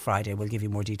next Friday. We'll give you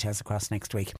more details across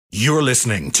next week. You're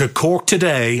listening to Cork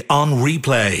Today on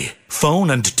replay. Phone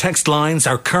and text lines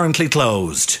are currently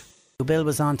closed. Bill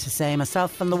was on to say,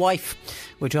 myself and the wife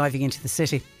were driving into the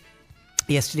city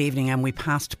yesterday evening, and we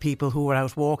passed people who were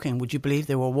out walking. Would you believe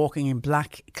they were walking in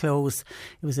black clothes?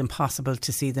 It was impossible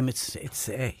to see them.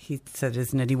 He said,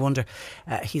 isn't it? He wonder.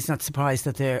 He's not surprised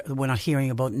that we're not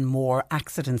hearing about more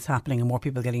accidents happening and more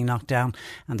people getting knocked down,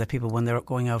 and that people, when they're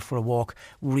going out for a walk,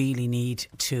 really need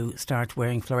to start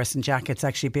wearing fluorescent jackets.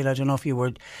 Actually, Bill, I don't know if you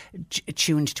were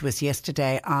tuned to us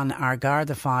yesterday on our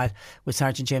Garda file with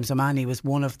Sergeant James O'Mahony. Was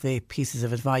one of the pieces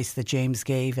of advice that James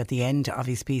gave at the end of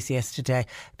his piece yesterday,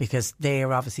 because they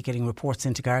are obviously getting reports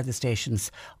into Garda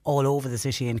stations all over the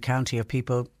city and county of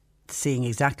people seeing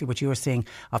exactly what you're seeing,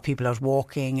 of people out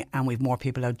walking, and we've more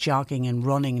people out jogging and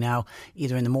running now,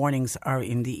 either in the mornings or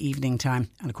in the evening time,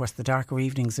 and of course the darker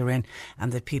evenings are in,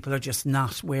 and that people are just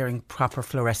not wearing proper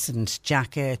fluorescent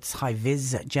jackets,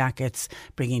 high-vis jackets,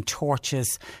 bringing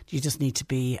torches. You just need to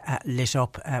be lit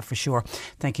up for sure.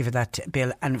 Thank you for that,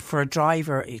 Bill. And for a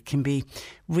driver, it can be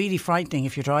really frightening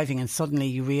if you're driving and suddenly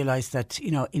you realise that,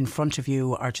 you know, in front of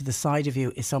you or to the side of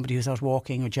you is somebody who's out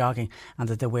walking or jogging, and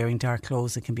that they're wearing dark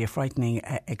clothes. It can be a frightening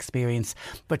experience.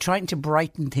 But trying to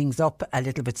brighten things up a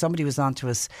little bit, somebody was on to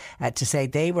us to say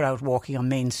they were out walking on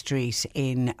Main Street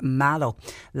in Mallow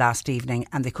last evening,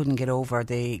 and they couldn't get over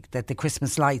that the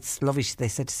Christmas lights, lovely, they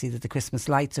said, to see that the Christmas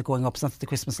lights are going up. It's not that the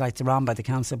Christmas lights are on by the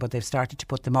council, but they've started to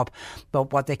put them up.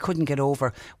 But what they couldn't get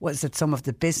over was that some of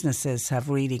the businesses have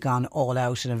really gone all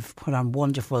out and have put on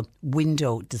wonderful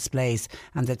window displays,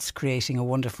 and that's creating a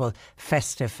wonderful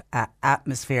festive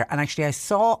atmosphere. And actually, I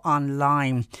saw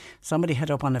online, somebody had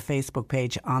up on a Facebook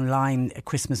page online,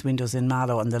 Christmas windows in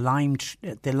Mallow, and the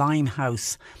Lime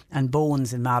House and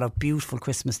Bones in Mallow, beautiful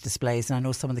Christmas displays. And I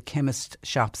know some of the chemist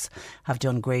shops have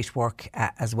done great work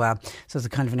as well. So it's a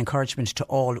kind of an encouragement to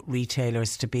all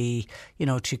retailers to be, you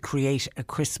know, to create a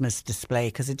Christmas display,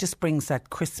 because it just brings that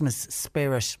Christmas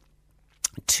spirit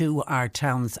to our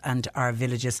towns and our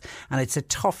villages. And it's a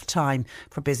tough time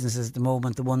for businesses at the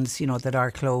moment, the ones, you know, that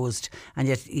are closed, and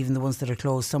yet even the ones that are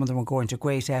closed, some of them are going to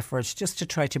great efforts just to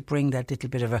try to bring that little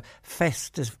bit of a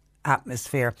festive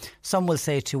atmosphere. Some will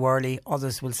say too early,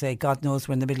 others will say, God knows,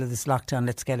 we're in the middle of this lockdown,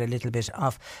 let's get a little bit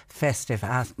of festive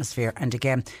atmosphere. And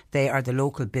again, they are the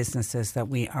local businesses that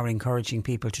we are encouraging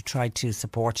people to try to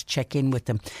support. Check in with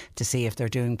them to see if they're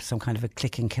doing some kind of a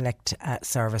click and collect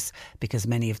service, because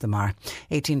many of them are.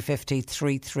 1850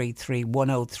 333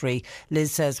 103.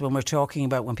 Liz says, when we're talking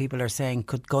about, when people are saying,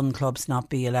 could gun clubs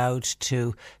not be allowed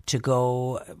to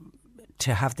go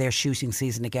to have their shooting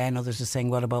season again? Others are saying,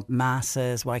 what about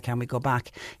masses? Why can't we go back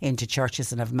into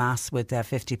churches and have mass with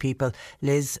 50 people?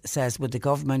 Liz says, would the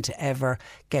government ever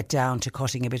get down to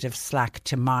cutting a bit of slack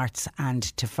to marts and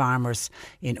to farmers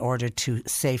in order to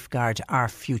safeguard our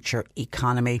future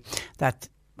economy? That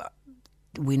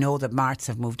we know that marts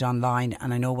have moved online,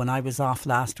 and I know when I was off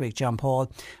last week, John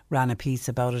Paul ran a piece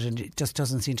about it, and it just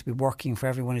doesn't seem to be working for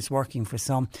everyone. It's working for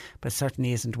some, but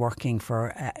certainly isn't working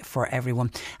for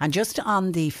everyone. And just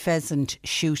on the pheasant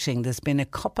shooting, there's been a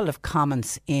couple of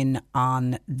comments in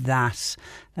on that.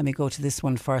 Let me go to this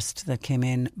one first that came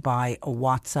in by a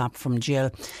WhatsApp from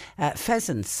Jill.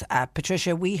 Pheasants,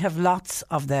 Patricia, we have lots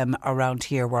of them around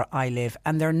here where I live,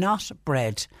 and they're not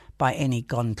bred by any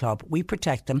gun club. We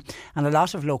protect them, and a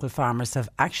lot of local farmers have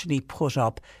actually put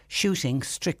up shooting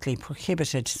strictly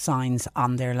prohibited signs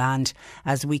on their land,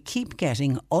 as we keep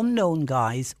getting unknown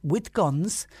guys with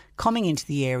guns coming into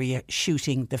the area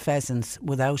shooting the pheasants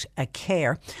without a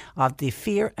care of the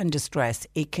fear and distress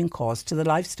it can cause to the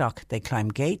livestock. They climb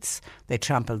gates, they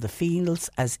trample the fields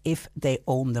as if they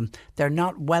own them. They're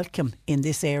not welcome in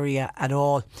this area at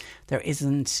all. There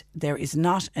is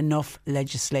not enough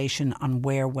legislation on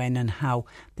where, when and how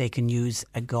they can use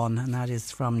a gun. And that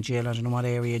is from Jill. I don't know what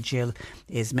area Jill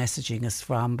is messaging us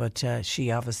from, but she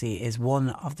obviously is one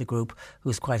of the group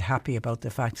who's quite happy about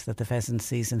the fact that the pheasant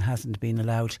season hasn't been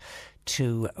allowed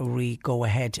to go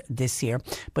ahead this year.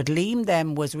 But Liam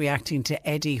then was reacting to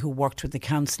Eddie, who worked with the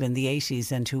council in the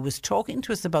 80s and who was talking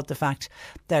to us about the fact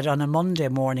that on a Monday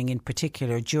morning in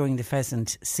particular during the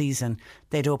pheasant season,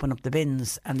 they'd open up the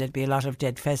bins and there'd be a lot of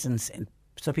dead pheasants.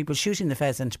 So people shooting the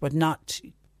pheasant but not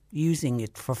using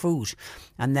it for food,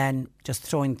 and then just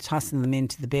tossing them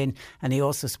into the bin. And he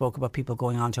also spoke about people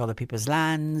going onto other people's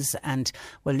lands. And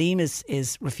well, Liam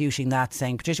is refuting that,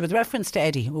 saying, Patricia, with reference to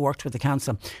Eddie, who worked with the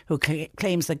council, who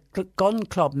claims that gun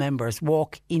club members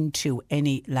walk into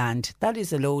any land, that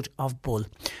is a load of bull.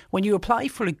 When you apply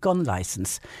for a gun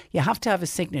licence, you have to have a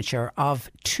signature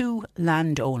of 2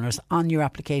 landowners on your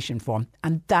application form,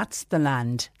 and that's the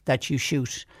land that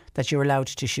you're allowed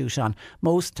to shoot on.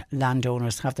 Most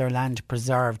landowners have their land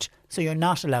preserved, so you're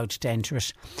not allowed to enter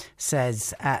it,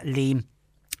 says Liam.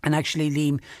 And actually,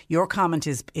 Liam, your comment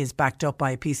is backed up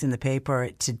by a piece in the paper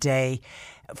today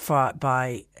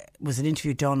was an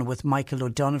interview done with Michael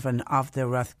O'Donovan of the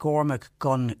Rathgormack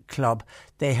Gun Club.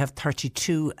 They have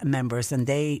 32 members, and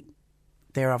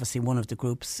they're obviously one of the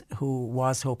groups who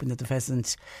was hoping that the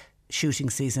pheasant shooting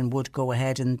season would go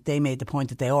ahead, and they made the point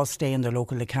that they all stay in their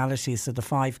local localities, so the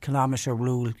 5 kilometre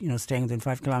rule, staying within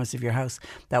 5 kilometres of your house,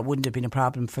 that wouldn't have been a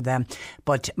problem for them.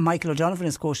 But Michael O'Donovan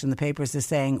is quoted in the papers as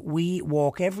saying, we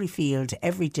walk every field,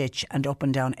 every ditch and up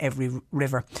and down every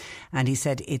river, and he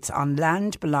said it's on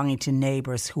land belonging to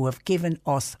neighbours who have given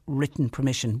us written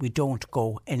permission. We don't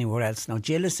go anywhere else. Now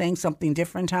Jill is saying something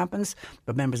different happens,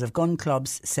 but members of gun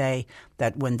clubs say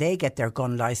that when they get their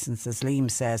gun licence, as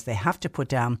Liam says, they have to put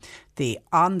down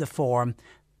on the form,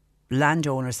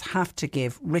 landowners have to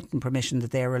give written permission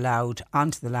that they're allowed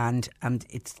onto the land, and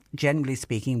it's generally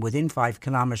speaking within 5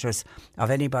 kilometres of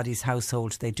anybody's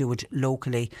household. They do it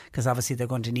locally because obviously they're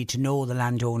going to need to know the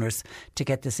landowners to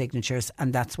get the signatures,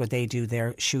 and that's where they do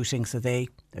their shooting. So they,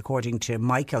 according to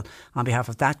Michael, on behalf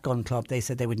of that gun club, they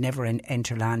said they would never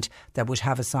enter land that would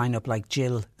have a sign up like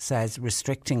Jill says,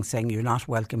 restricting, saying you're not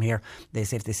welcome here. They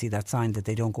say if they see that sign that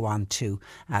they don't go on to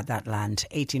that land.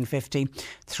 1850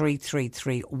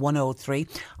 333 103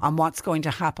 on what's going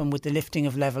to happen with the lifting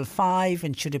of level 5,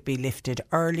 and should it be lifted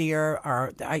earlier?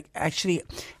 Or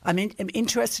I'm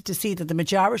interested to see that the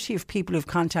majority of people who've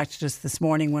contacted us this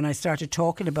morning when I started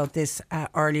talking about this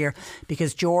earlier,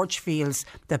 because George feels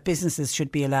that businesses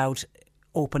should be allowed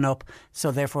open up,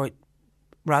 so therefore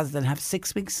rather than have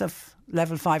 6 weeks of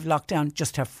level 5 lockdown,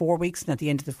 just have 4 weeks, and at the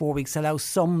end of the 4 weeks allow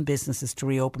some businesses to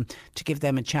reopen to give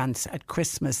them a chance at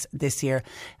Christmas this year.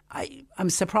 I'm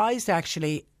surprised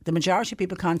actually. The majority of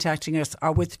people contacting us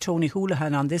are with Tony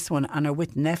Houlihan on this one and are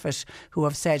with Neffet, who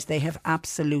have said they have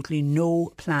absolutely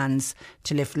no plans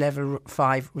to lift level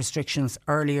 5 restrictions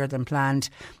earlier than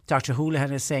planned. Dr.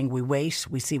 Houlihan is saying we wait,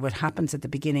 we see what happens at the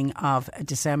beginning of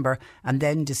December and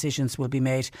then decisions will be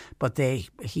made. But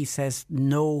he says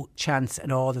no chance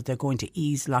at all that they're going to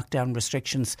ease lockdown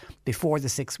restrictions before the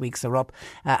 6 weeks are up.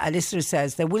 A listener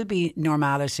says there will be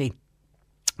normality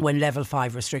when level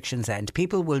 5 restrictions end.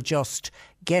 People will just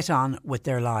get on with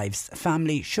their lives.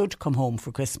 Family should come home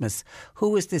for Christmas.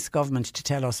 Who is this government to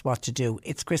tell us what to do?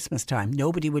 It's Christmas time.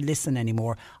 Nobody will listen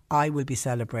anymore. I will be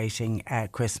celebrating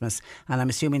Christmas. And I'm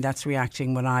assuming that's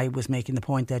reacting when I was making the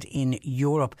point that in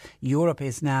Europe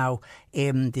is now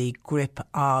in the grip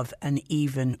of an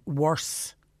even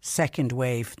worse second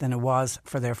wave than it was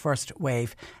for their first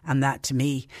wave, and that to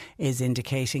me is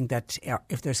indicating that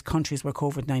if there's countries where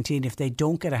COVID-19, if they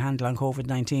don't get a handle on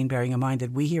COVID-19, bearing in mind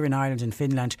that we here in Ireland and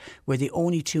Finland were the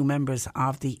only 2 members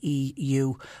of the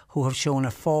EU who have shown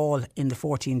a fall in the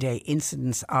 14-day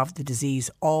incidence of the disease,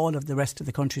 all of the rest of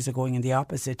the countries are going in the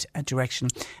opposite direction.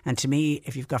 And to me,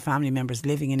 if you've got family members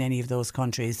living in any of those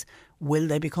countries, Will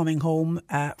they be coming home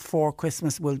for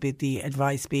Christmas? Will the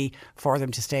advice be for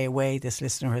them to stay away? This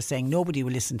listener is saying nobody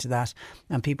will listen to that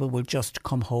and people will just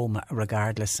come home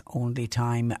regardless. Only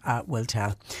time will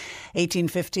tell.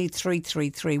 1850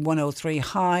 333 103.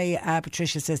 Hi,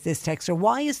 Patricia says this texter,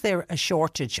 why is there a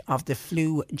shortage of the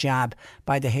flu jab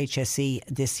by the HSE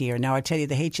this year? Now, I tell you,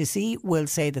 the HSE will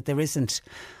say that there isn't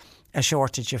a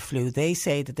shortage of flu. They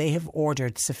say that they have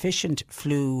ordered sufficient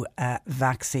flu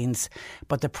vaccines,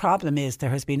 but the problem is there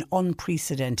has been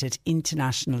unprecedented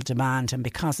international demand, and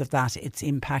because of that it's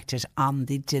impacted on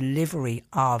the delivery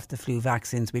of the flu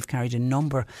vaccines. We've carried a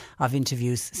number of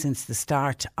interviews since the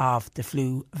start of the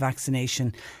flu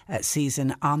vaccination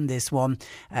season on this one.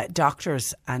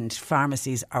 Doctors and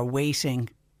pharmacies are waiting.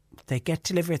 They get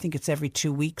delivery, I think it's every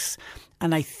 2 weeks,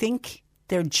 and I think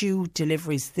they're due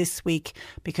deliveries this week,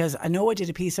 because I know I did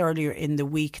a piece earlier in the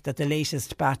week that the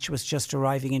latest batch was just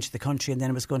arriving into the country and then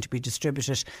it was going to be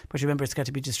distributed. But remember, it's got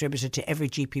to be distributed to every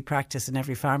GP practice and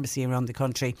every pharmacy around the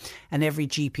country, and every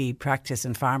GP practice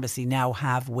and pharmacy now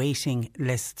have waiting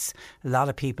lists. A lot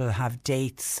of people have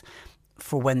dates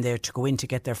for when they're to go in to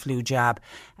get their flu jab,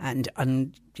 and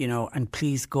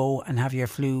please go and have your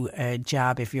flu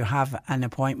jab if you have an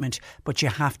appointment, but you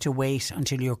have to wait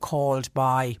until you're called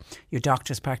by your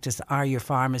doctor's practice or your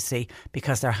pharmacy,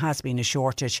 because there has been a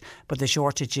shortage. But the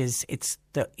shortage it's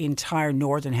the entire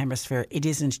Northern Hemisphere. It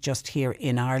isn't just here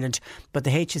in Ireland, but the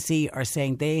HSE are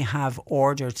saying they have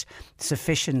ordered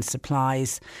sufficient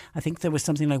supplies. I think there was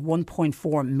something like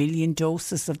 1.4 million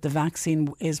doses of the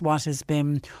vaccine is what has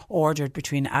been ordered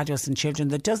between adults and children.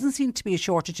 There doesn't seem to be a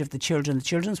shortage of the children. The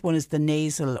children's one is the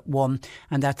nasal one,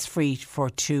 and that's free for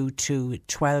 2 to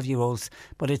 12-year-olds.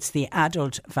 But it's the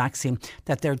adult vaccine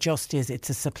that there just is. It's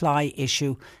a supply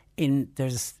issue.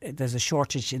 There's a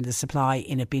shortage in the supply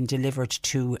in it being delivered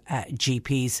to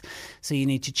GPs. So you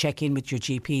need to check in with your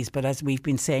GPs. But as we've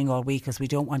been saying all week, as we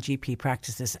don't want GP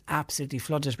practices absolutely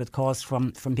flooded with calls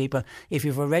from people, if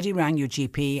you've already rang your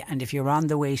GP and if you're on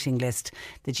the waiting list,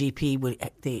 the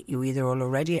GP you either will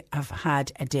already have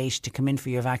had a date to come in for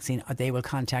your vaccine, or they will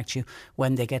contact you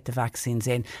when they get the vaccines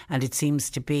in. And it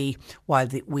seems to be, while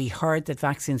we heard that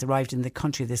vaccines arrived in the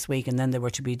country this week and then they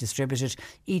were to be distributed,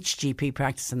 each GP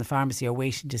practice and the pharmacy are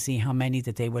waiting to see how many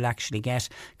that they will actually get.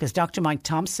 Because Dr. Mike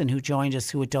Thompson, who joined us,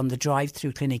 who had done the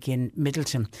drive-through clinic in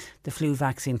Middleton, the flu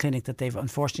vaccine clinic that they've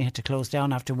unfortunately had to close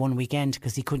down after one weekend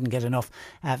because he couldn't get enough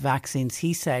vaccines,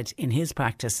 he said in his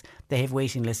practice they have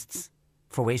waiting lists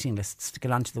to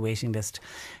get onto the waiting list.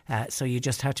 So you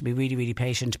just have to be really, really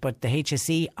patient. But the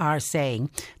HSE are saying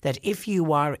that if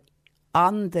you are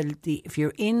if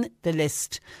you're in the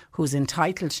list who's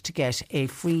entitled to get a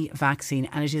free vaccine,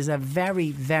 and it is a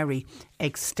very, very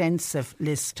extensive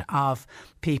list of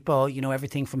people,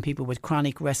 everything from people with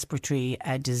chronic respiratory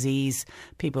disease,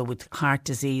 people with heart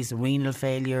disease, renal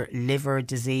failure, liver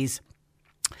disease.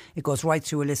 It goes right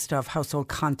through a list of household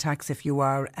contacts if you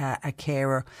are a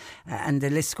carer, and the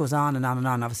list goes on and on and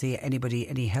on. Obviously, any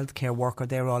healthcare worker,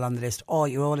 they're all on the list.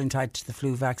 You're all entitled to the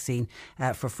flu vaccine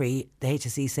for free. The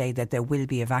HSE say that there will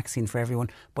be a vaccine for everyone,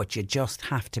 but you just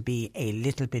have to be a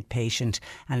little bit patient,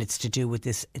 and it's to do with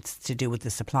this. It's to do with the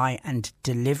supply and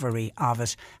delivery of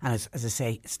it. And as I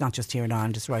say, it's not just here in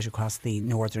Ireland; it's right across the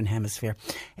Northern Hemisphere.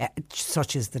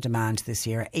 Such is the demand this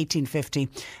year. 1850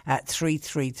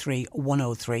 333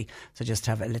 103. So just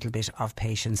have a little bit of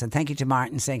patience. And thank you to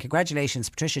Martin saying congratulations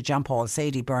Patricia, John Paul,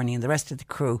 Sadie, Bernie and the rest of the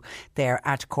crew there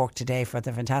at Cork today for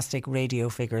the fantastic radio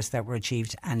figures that were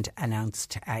achieved and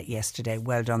announced yesterday.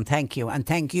 Well done. Thank you. And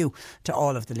thank you to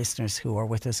all of the listeners who are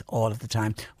with us all of the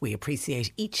time. We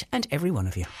appreciate each and every one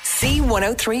of you.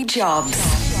 C103 Jobs.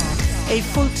 A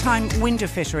full-time window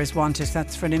fitter is wanted.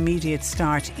 That's for an immediate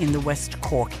start in the West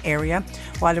Cork area.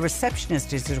 While a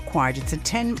receptionist is required, it's a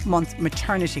 10-month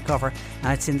maternity cover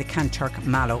and it's in the Kanturk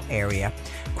Mallow area.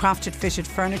 Crafted Fitted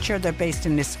Furniture, they're based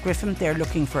in Lisgriffin. They're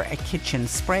looking for a kitchen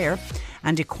sprayer.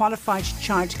 And a qualified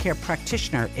childcare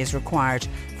practitioner is required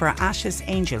for Ashes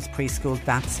Angels Preschool.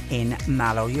 That's in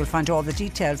Mallow. You'll find all the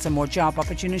details and more job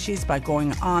opportunities by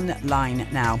going online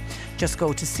now. Just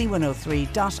go to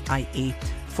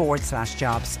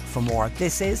c103.ie/jobs for more.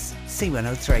 This is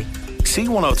C103.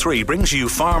 C103 brings you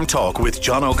Farm Talk with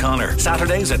John O'Connor,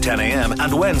 Saturdays at 10 a.m.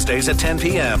 and Wednesdays at 10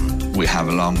 p.m. We have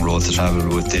a long road to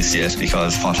travel with this yet,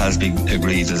 because what has been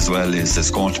agreed as well is there's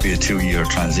going to be a 2-year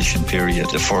transition period.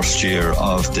 The first year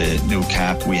of the new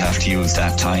cap, we have to use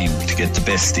that time to get the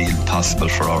best deal possible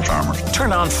for our farmers.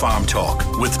 Turn on Farm Talk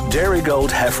with Dairy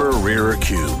Gold Heifer Rearer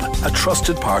Cube, a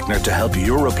trusted partner to help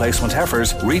your replacement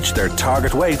heifers reach their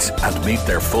target weights and meet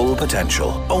their full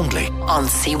potential. Only on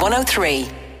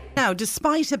C103. Now,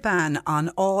 despite a ban on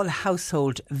all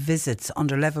household visits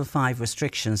under level 5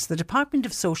 restrictions, the Department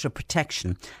of Social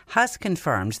Protection has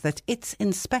confirmed that its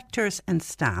inspectors and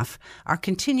staff are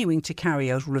continuing to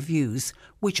carry out reviews,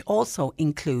 which also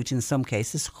include, in some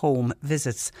cases, home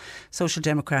visits. Social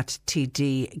Democrat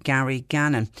TD Gary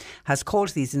Gannon has called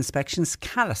these inspections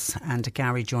callous, and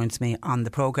Gary joins me on the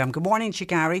programme. Good morning to you,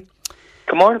 Gary.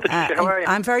 Good morning, Patricia. How are you?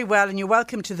 I'm very well, and you're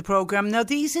welcome to the programme. Now,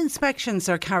 these inspections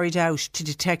are carried out to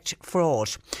detect fraud.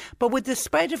 But with the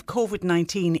spread of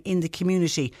COVID-19 in the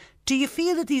community, do you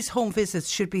feel that these home visits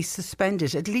should be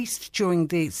suspended, at least during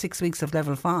the 6 weeks of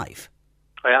level 5?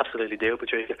 I absolutely do,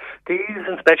 Patricia. These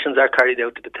inspections are carried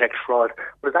out to detect fraud,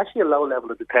 but it's actually a low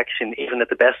level of detection, even at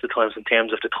the best of times, in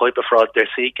terms of the type of fraud they're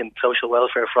seeking, social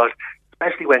welfare fraud,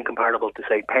 especially when comparable to,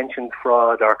 say, pensions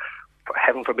fraud or, for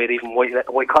heaven forbid, even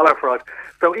white-collar fraud.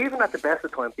 So even at the best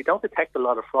of times, you don't detect a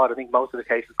lot of fraud. I think most of the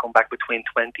cases come back between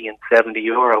 20 and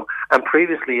 €70. And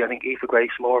previously, I think Aoife Grace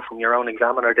Moore from your own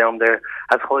examiner down there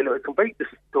has highlighted some very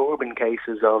disturbing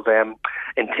cases of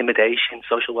intimidation,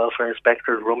 social welfare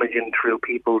inspectors rummaging through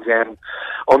people's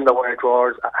underwear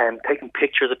drawers, taking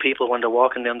pictures of people when they're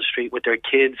walking down the street with their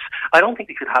kids. I don't think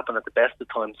these should happen at the best of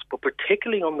times, but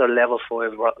particularly under level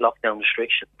 5 lockdown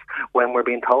restrictions, when we're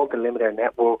being told to limit our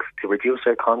networks, to reduce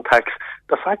their contacts,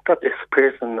 the fact that this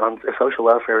person, a social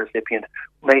welfare recipient,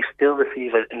 may still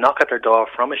receive a knock at their door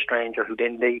from a stranger who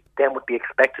they would be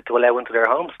expected to allow into their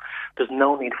homes, there's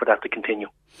no need for that to continue.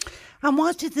 And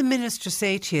what did the Minister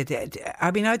say to you?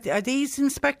 I mean, are these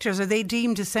inspectors, are they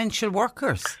deemed essential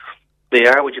workers? They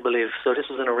are, would you believe? So this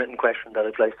was in a written question that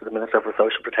I placed to the Minister for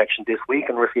Social Protection this week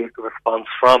and received a response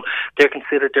from. Their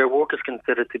work is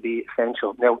considered to be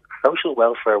essential. Now, social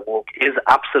welfare work is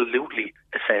absolutely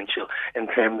essential in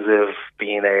terms of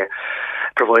being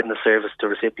providing a service to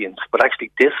recipients. But actually,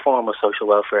 this form of social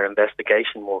welfare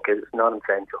investigation work is not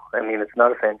essential. I mean, it's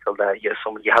not essential that you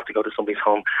have to go to somebody's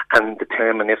home and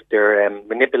determine if they're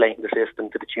manipulating the system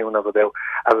to the tune of about,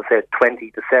 as I said,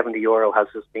 20 to €70 has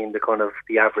just been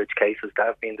the average cases that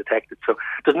have been detected. So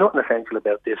there's nothing essential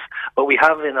about this. But we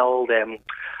have an old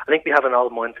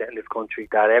mindset in this country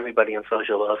that everybody in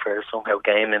social welfare is somehow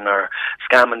gaming or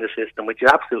scamming the system, which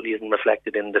absolutely isn't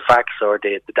reflected in the facts or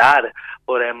the data.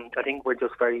 But I think we're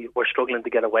struggling to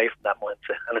get away from that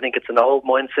mindset, and I think it's an old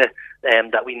mindset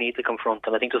that we need to confront.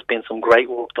 And I think there's been some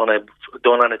great work done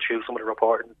on it through some of the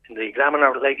reporting in the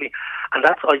Examiner lately, and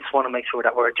I just want to make sure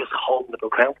that we're just holding the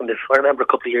ground on this. I remember a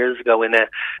couple of years ago in the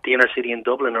inner city in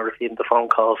Dublin, I received a phone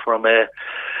call from a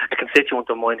constituent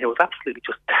of mine who was absolutely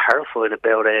just terrified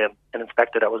about an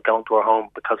inspector that was going to her home,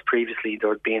 because previously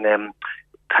there had been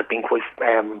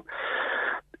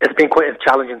quite a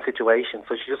challenging situation.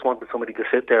 So she just wanted somebody to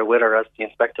sit there with her as the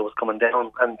inspector was coming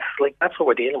down. And that's what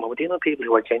we're dealing with. We're dealing with people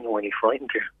who are genuinely frightened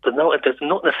here. There's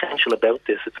nothing essential about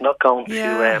this. It's not going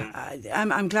to...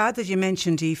 I'm glad that you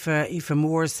mentioned Aoife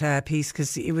Moore's piece,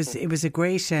 because it was a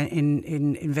great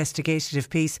investigative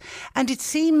piece. And it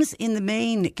seems in the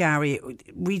main, Gary,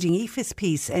 reading Aoife's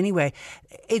piece anyway,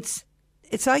 it's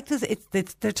like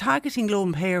they're targeting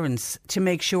lone parents to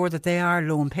make sure that they are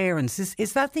lone parents.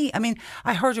 Is that I mean,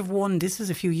 I heard of one, this was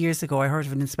a few years ago, I heard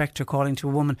of an inspector calling to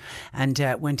a woman and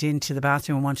went into the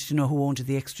bathroom and wanted to know who owned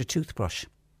the extra toothbrush.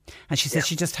 And she said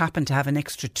she just happened to have an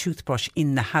extra toothbrush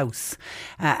in the house,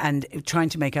 and trying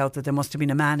to make out that there must have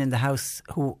been a man in the house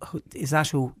who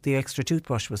the extra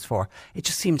toothbrush was for. It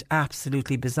just seemed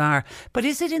absolutely bizarre. But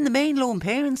is it in the main lone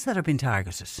parents that are being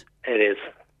targeted? It is.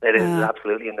 It is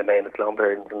absolutely in the main. It's lone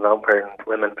parents and lone parent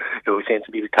women who seem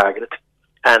to be targeted.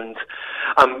 And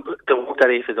the work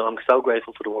that Aoife is doing, I'm so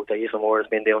grateful for the work that Aoife Moore has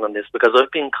been doing on this, because I've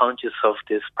been conscious of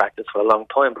this practice for a long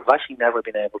time, but I've actually never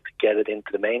been able to get it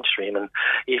into the mainstream. And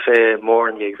Aoife Moore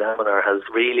in the Examiner has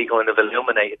really kind of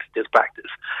illuminated this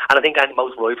practice. And I think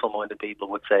most rifle-minded people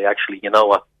would say, actually, you know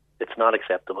what? It's not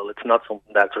acceptable. It's not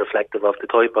something that's reflective of the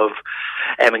type of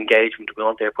engagement we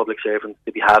want their public servants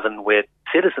to be having with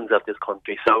citizens of this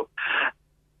country. So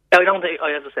I don't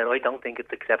think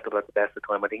it's acceptable at the best of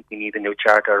time. I think we need a new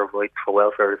charter of rights for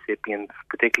welfare recipients,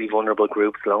 particularly vulnerable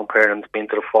groups, lone parents, being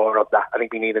to the fore of that. I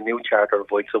think we need a new charter of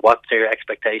rights of what their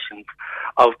expectations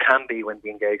can be when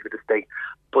we engage with the state,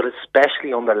 but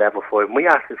especially under level 5. And we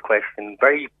asked this question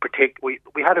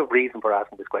we had a reason for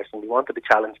asking this question. We wanted to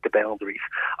challenge the boundaries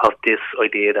of this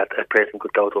idea that a person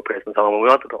could go to a person's home, and we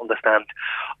wanted to understand,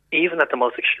 even at the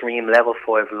most extreme level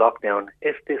 5 lockdown,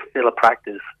 is this still a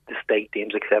practice the state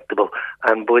deems acceptable?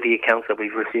 And by the accounts that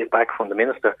we've received back from the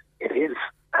Minister, it is.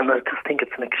 And I just think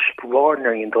it's an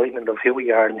extraordinary indictment of who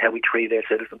we are and how we treat our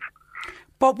citizens.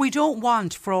 But we don't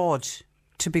want fraud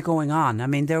to be going on? I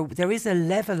mean, there is a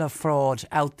level of fraud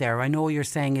out there. I know you're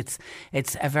saying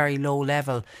it's a very low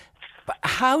level. But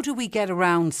how do we get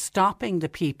around stopping the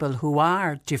people who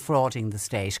are defrauding the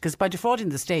state? Because by defrauding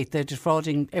the state, they're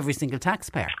defrauding every single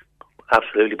taxpayer.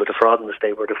 Absolutely, but defrauding the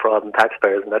state, we're defrauding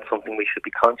taxpayers, and that's something we should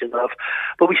be conscious of.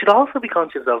 But we should also be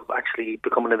conscious of actually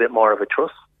becoming a bit more of a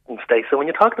trust in state. So when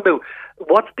you're talking about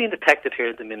what's being detected here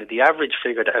at the minute, the average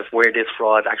figure of where this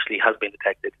fraud actually has been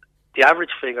detected, the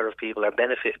average figure of people are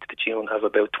benefited to the tune of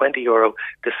about €20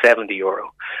 to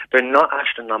 €70. They're not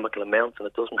astronomical amounts, and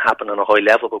it doesn't happen on a high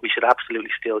level, but we should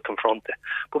absolutely still confront it.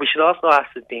 But we should also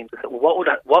ask the team to say, what would,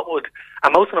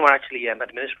 and most of them are actually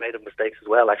administrative mistakes as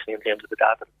well, actually, in terms of the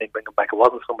data that they bring them back. It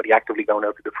wasn't somebody actively going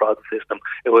out to defraud the system.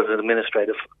 It was an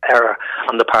administrative error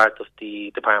on the part of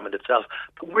the department itself.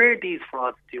 But where these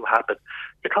frauds do happen,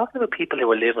 you're talking about people who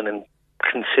are living in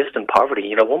consistent poverty.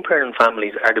 You know, one-parent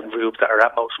families are the group that are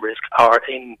at most risk, are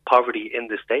in poverty in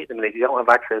the state. I mean, they don't have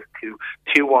access to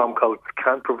 2 warm coats,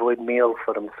 can't provide meals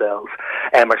for themselves,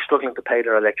 are struggling to pay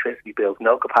their electricity bills,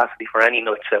 no capacity for any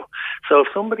nuts out. So if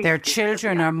somebody... Their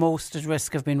children are most at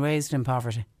risk of being raised in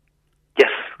poverty. Yes,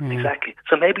 exactly.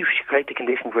 So maybe we should create the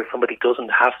conditions where somebody doesn't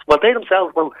have... Well, they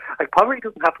themselves... Well, like, poverty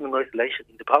doesn't happen in isolation.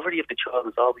 The poverty of the child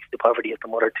is always the poverty of the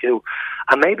mother too.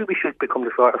 And maybe we should become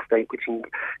the sort of state which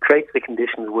creates the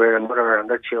conditions where a mother and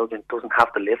their children doesn't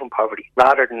have to live in poverty,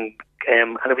 rather than...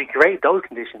 and if we create those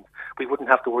conditions, we wouldn't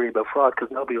have to worry about fraud,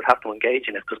 because nobody would have to engage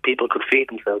in it, because people could feed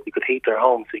themselves, you could heat their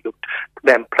homes, you could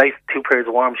then place 2 pairs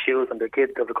of warm shoes on their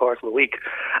kids over the course of a week.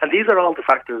 And these are all the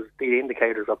factors, the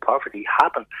indicators of poverty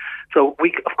happen. So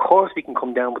of course we can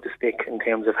come down with the stick in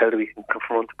terms of how do we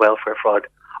confront welfare fraud,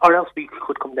 or else we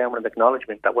could come down with an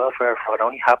acknowledgement that welfare fraud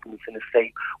only happens in a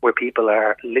state where people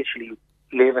are literally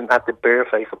living at the bare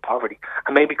face of poverty,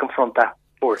 and maybe confront that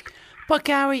first. But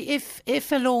Gary,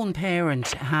 if a lone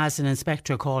parent has an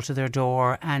inspector call to their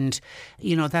door, and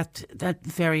you know that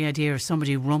very idea of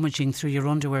somebody rummaging through your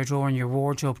underwear drawer in your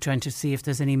wardrobe trying to see if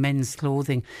there's any men's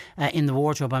clothing in the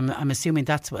wardrobe, I'm assuming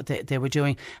that's what they were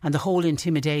doing, and the whole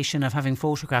intimidation of having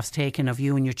photographs taken of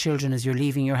you and your children as you're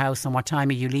leaving your house, and what time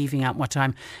are you leaving at, what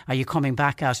time are you coming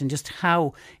back at, and just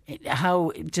how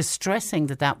distressing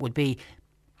that would be.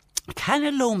 Can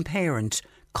a lone parent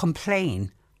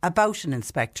complain about an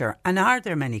inspector, and are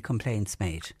there many complaints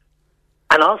made?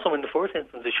 And also, in the first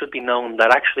instance, it should be known that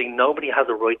actually nobody has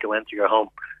a right to enter your home.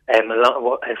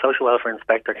 A social welfare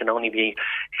inspector can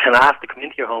ask to come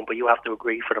into your home, but you have to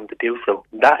agree for them to do so.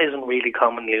 That isn't really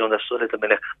commonly understood at the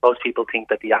minute. Most people think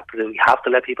that they absolutely have to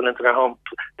let people into their home.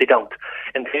 They don't.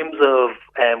 In terms of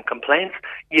complaints,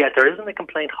 there isn't a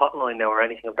complaint hotline now or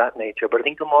anything of that nature, but I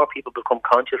think the more people become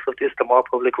conscious of this, the more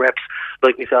public reps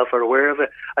like myself are aware of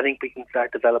it, I think we can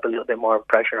start to develop a little bit more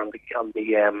pressure on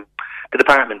the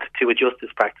department to adjust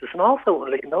this practice. And also,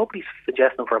 like, nobody's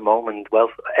suggesting for a moment, well,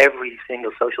 every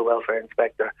single social welfare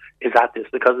inspector is at this,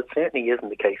 because it certainly isn't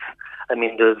the case. I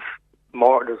mean, there's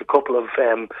more than a couple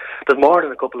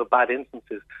of bad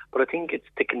instances, but I think it's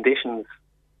the conditions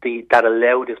that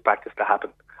allow this practice to happen.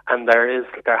 And there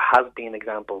has been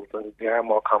examples, and they are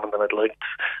more common than I'd like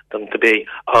them to be,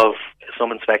 of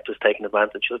some inspectors taking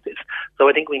advantage of this. So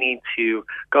I think we need to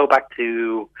go back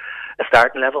to a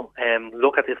starting level,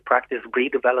 look at this practice,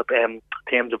 redevelop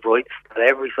terms of rights that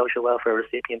every social welfare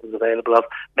recipient is available of.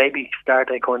 Maybe start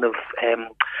a kind of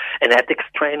an ethics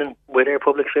training with our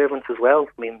public servants as well.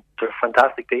 I mean, they're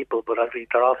fantastic people, but obviously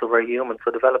they're also very human.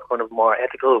 So develop kind of more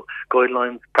ethical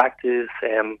guidelines, practice,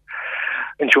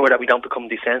 ensure that we don't become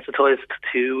desensitized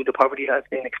to the poverty that's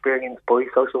being experienced by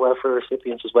social welfare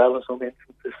recipients as well in some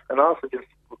instances, and also just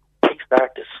kickstart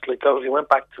this. Like, if we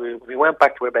went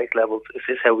back to our base levels, is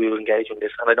this how we will engage in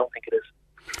this? And I don't think it is.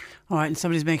 All right, and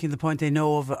somebody's making the point they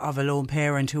know of a lone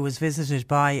parent who was visited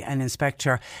by an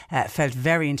inspector, felt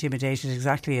very intimidated,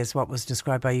 exactly as what was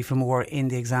described by Aoife Moore in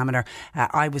the Examiner.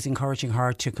 I was encouraging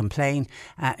her to complain.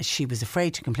 She was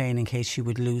afraid to complain in case she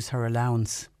would lose her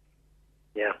allowance.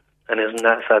 Yeah, and isn't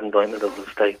that a sad indictment of the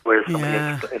state? Where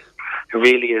it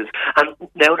really is. And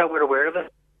now that we're aware of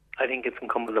it, I think it's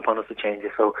incumbent upon us to change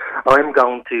it. So I'm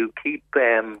going to keep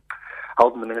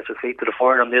holding the Minister's feet to the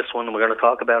fire on this one, and we're going to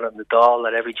talk about it in the Dáil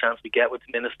at every chance we get with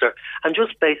the Minister. And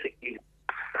just basically,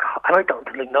 and I don't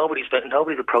think nobody's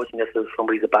approaching this as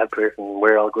somebody's a bad person.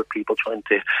 We're all good people trying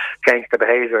to change their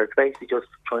behaviour. It's basically just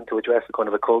trying to address a kind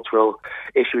of a cultural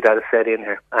issue that is set in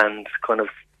here, and kind of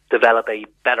develop a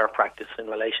better practice in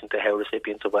relation to how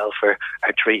recipients of welfare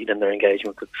are treated in their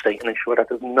engagement with the state, and ensure that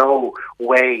there's no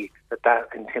way that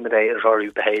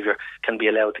intimidatory behaviour can be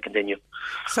allowed to continue.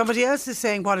 Somebody else is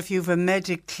saying, what if you have a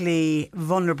medically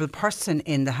vulnerable person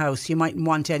in the house? You mightn't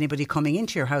want anybody coming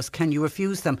into your house. Can you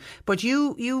refuse them? But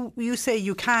you say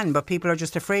you can, but people are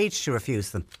just afraid to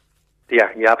refuse them. Yeah,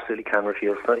 you absolutely can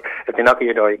refuse. If they knock at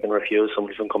your door, you can refuse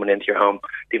somebody from coming into your home.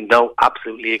 They have no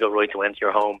absolute legal right to enter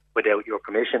your home without your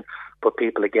permission. But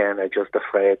people, again, are just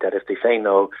afraid that if they say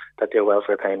no, that their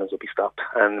welfare payments will be stopped.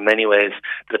 And in many ways,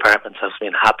 the department has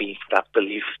been happy for that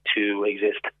belief to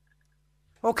exist.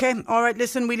 OK, all right,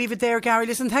 listen, we leave it there, Gary.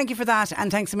 Listen, thank you for that, and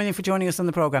thanks a million for joining us on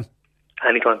the programme.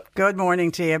 Anytime. Good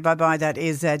morning to you. Bye-bye. That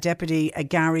is Deputy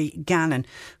Gary Gannon,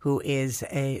 who is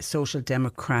a Social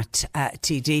Democrat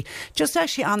TD. Just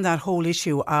actually on that whole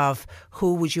issue of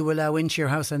who would you allow into your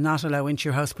house and not allow into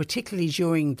your house, particularly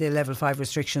during the level 5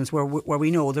 restrictions where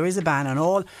we know there is a ban on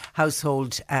all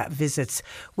household visits.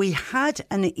 We had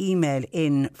an email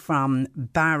in from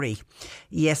Barry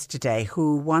yesterday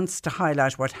who wants to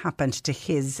highlight what happened to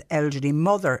his elderly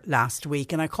mother last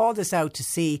week. And I called this out to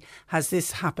see, has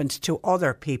this happened to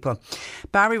other people?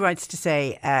 Barry writes to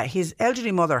say his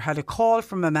elderly mother had a call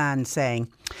from a man saying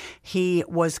he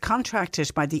was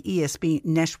contracted by the ESB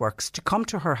networks to come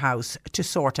to her house to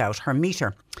sort out her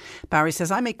meter. Barry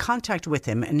says, I made contact with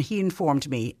him and he informed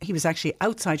me he was actually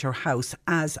outside her house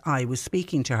as I was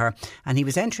speaking to her, and he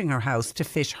was entering her house to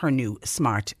fit her new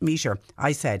smart meter.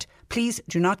 I said, please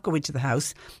do not go into the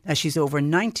house as she's over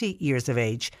 90 years of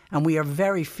age and we are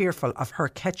very fearful of her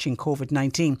catching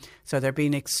COVID-19. So they're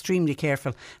being extremely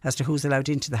careful as to who's allowed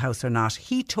into the house or not.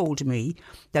 He told me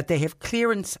that they have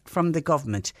clearance from the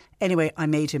government. Anyway, I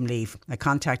made him leave. I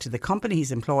contacted the company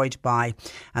he's employed by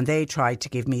and they tried to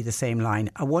give me the same line.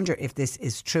 I wonder if this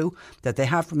is true, that they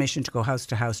have permission to go house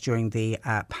to house during the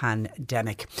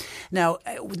pandemic. Now,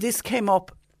 this came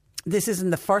up. This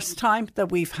isn't the first time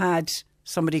that we've had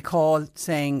somebody call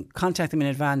saying, contact them in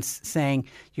advance saying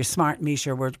your smart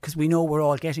meter, because we know we're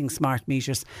all getting smart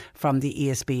meters from the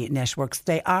ESB networks.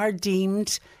 They are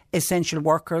deemed essential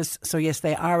workers, so yes,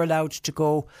 they are allowed to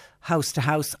go house to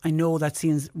house. I know that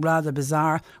seems rather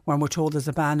bizarre when we're told there's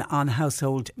a ban on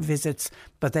household visits,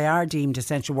 but they are deemed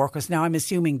essential workers. Now, I'm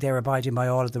assuming they're abiding by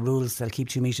all of the rules. They'll keep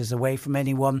 2 metres away from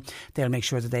anyone. They'll make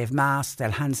sure that they have masks.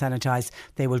 They'll hand sanitise.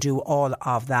 They will do all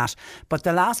of that. But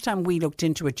the last time we looked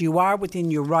into it, you are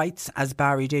within your rights, as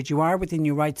Barry did, you are within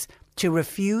your rights to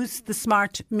refuse the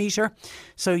smart meter.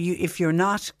 So if you're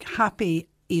not happy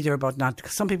either about not,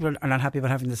 some people are not happy about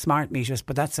having the smart meters,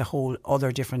 but that's a whole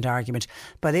other different argument.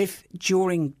 But if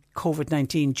during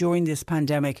COVID-19, during this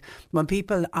pandemic, when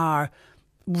people are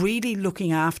really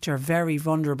looking after very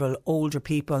vulnerable older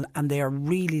people and they are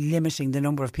really limiting the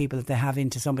number of people that they have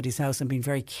into somebody's house and being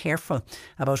very careful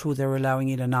about who they're allowing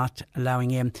in and not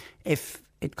allowing in, if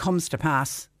it comes to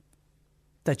pass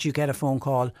that you get a phone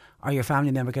call or your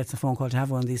family member gets a phone call to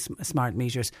have one of these smart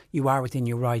meters, you are within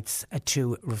your rights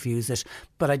to refuse it.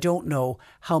 But I don't know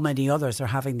how many others are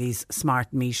having these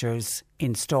smart meters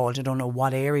installed. I don't know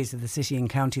what areas of the city and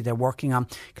county they're working on,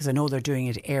 because I know they're doing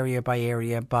it area by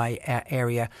area by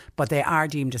area. But they are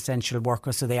deemed essential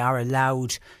workers, so they are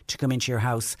allowed to come into your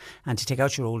house and to take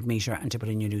out your old meter and to put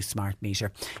in your new smart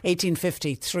meter.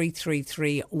 1850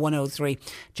 333 103.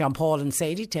 John Paul and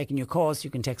Sadie taking your calls.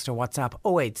 You can text or WhatsApp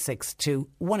 0862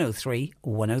 103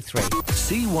 103.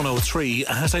 C103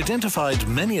 has identified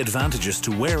many advantages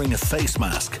to wearing a face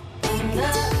mask.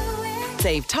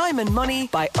 Save time and money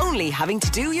by only having to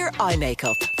do your eye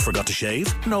makeup. Forgot to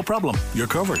shave? No problem. You're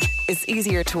covered. It's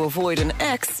easier to avoid an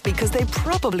ex because they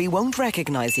probably won't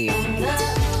recognise you.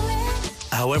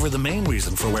 However, the main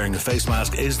reason for wearing a face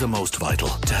mask is the most vital,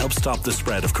 to help stop the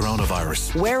spread of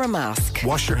coronavirus. Wear a mask.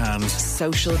 Wash your hands.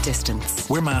 Social distance.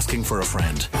 We're masking for a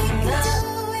friend.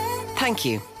 Thank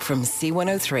you from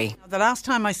C103. The last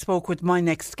time I spoke with my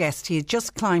next guest, he had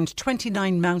just climbed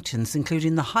 29 mountains,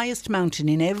 including the highest mountain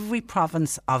in every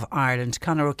province of Ireland.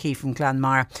 Conor O'Keefe from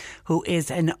Glanmire, who is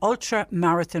an ultra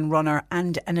marathon runner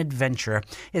and an adventurer,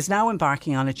 is now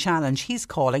embarking on a challenge he's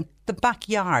calling the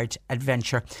Backyard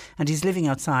Adventure, and he's living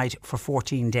outside for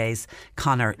 14 days.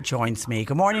 Conor joins me.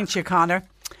 Good morning to you, Conor.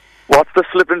 What's the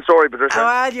flipping story, Patricia?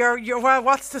 Well,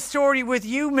 what's the story with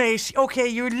you, mate? Okay,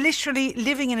 you're literally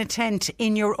living in a tent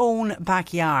in your own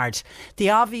backyard. The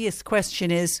obvious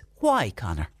question is, why,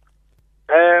 Conor?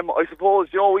 I suppose,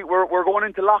 we're going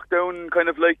into lockdown, kind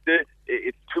of like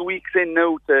it's 2 weeks in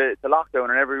now to lockdown,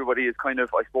 and everybody is kind of,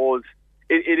 I suppose,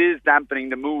 it is dampening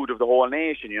the mood of the whole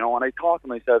nation, and I thought to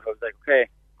myself, I was like, okay,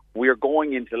 we're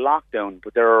going into lockdown,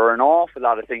 but there are an awful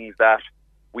lot of things that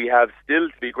we have still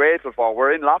to be grateful for.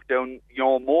 We're in lockdown, you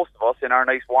know, most of us in our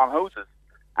nice warm houses,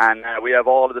 and we have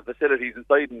all of the facilities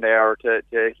inside in there to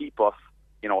keep us,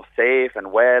 you know, safe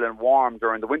and well and warm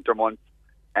during the winter months.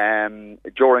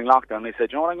 During lockdown, they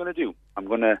said, you know what I'm going to do? I'm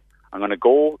going to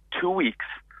go 2 weeks.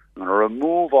 I'm going to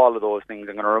remove all of those things.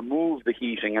 I'm going to remove the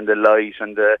heating and the light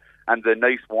and the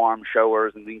nice warm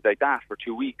showers and things like that for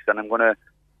 2 weeks, and I'm going to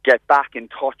get back in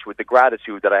touch with the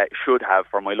gratitude that I should have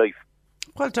for my life.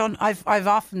 Well done. I've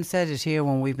often said it here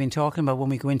when we've been talking about when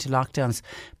we go into lockdowns.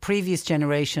 Previous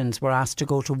generations were asked to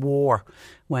go to war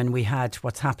when we had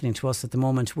what's happening to us at the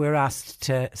moment. We're asked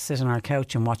to sit on our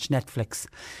couch and watch Netflix.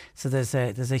 So there's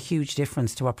a huge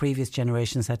difference to what previous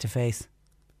generations had to face.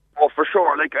 Oh, for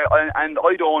sure. Like,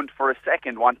 I don't for a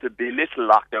second want to belittle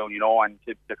lockdown, you know, and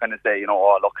to kind of say, you know,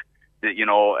 oh look, you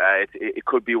know, it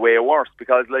could be way worse,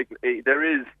 because like there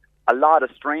is a lot of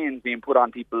strains being put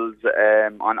on people's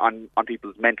on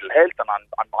people's mental health and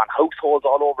on households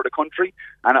all over the country,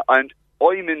 and I'm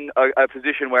in a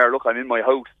position where, look, I'm in my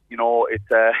house, you know,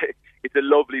 it's a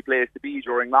lovely place to be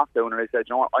during lockdown, and I said,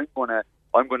 you know what,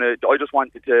 I just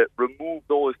wanted to remove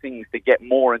those things to get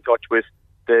more in touch with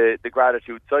the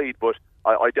gratitude side. But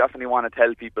I definitely want to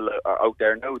tell people out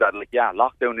there now that, like, yeah,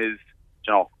 lockdown is,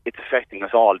 you know, it's affecting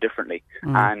us all differently,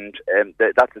 and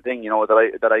that's the thing, you know,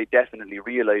 that I definitely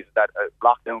realise that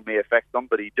lockdown may affect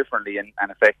somebody differently and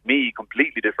affect me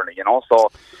completely differently, you know. So,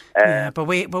 but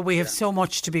we have so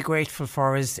much to be grateful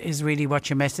for. Is really what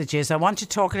your message is. I want to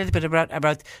talk a little bit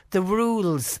about the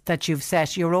rules that you've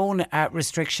set, your own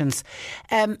restrictions.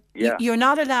 You're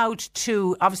not allowed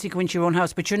to obviously go into your own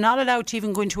house, but you're not allowed to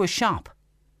even go into a shop.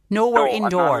 Nowhere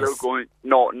indoors.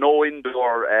 No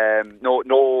indoor,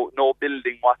 no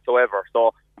building whatsoever.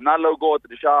 So I'm not allowed to go to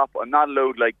the shop. I'm not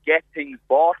allowed to get things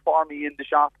bought for me in the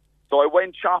shop. So I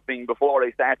went shopping before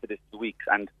I started this 2 weeks,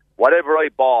 and whatever I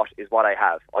bought is what I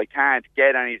have. I can't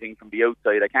get anything from the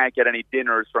outside. I can't get any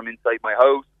dinners from inside my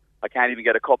house. I can't even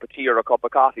get a cup of tea or a cup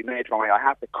of coffee made for me. I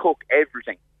have to cook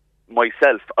everything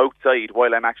myself outside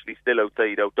while I'm actually still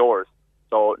outside outdoors.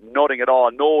 So nothing at all,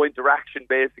 no interaction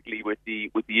basically with the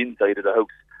inside of the house,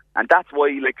 and that's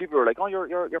why people are like, oh,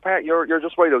 you're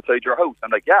just right outside your house.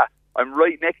 I'm like, yeah, I'm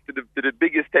right next to the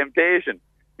biggest temptation.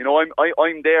 You know,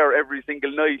 I'm there every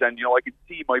single night, and you know, I can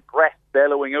see my breath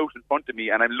bellowing out in front of me,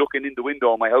 and I'm looking in the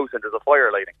window of my house, and there's a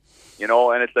fire lighting. You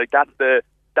know, and it's like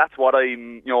that's what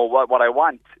I'm, you know, what I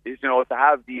want is, you know, to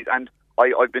have these. And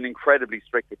I've been incredibly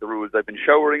strict with the rules. I've been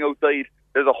showering outside.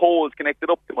 There's a hose connected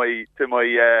up to my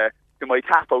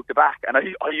tap out the back, and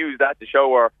I use that to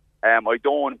shower. I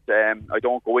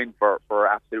don't go in for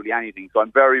absolutely anything. So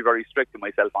I'm very, very strict with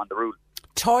myself on the rules.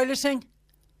 Toileting?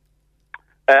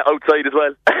 Outside as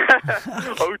well.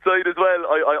 Outside as well.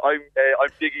 I'm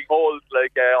digging holes,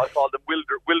 I call them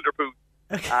wilder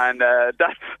poos, and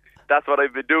that's what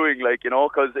I've been doing, you know,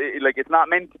 because it's not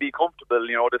meant to be comfortable,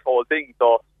 you know, this whole thing.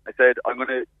 So I said I'm going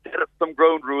to set up some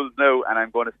ground rules now, and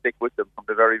I'm going to stick with them from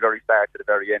the very, very start to the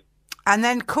very end. And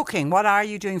then cooking. What are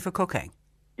you doing for cooking?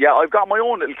 Yeah, I've got my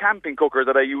own little camping cooker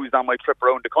that I used on my trip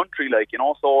around the country, you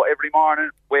know. So every morning,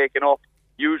 waking up,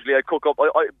 usually I cook up.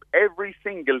 Every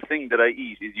single thing that I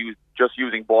eat is just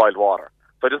using boiled water.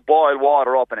 So I just boil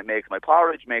water up, and it makes my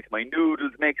porridge, makes my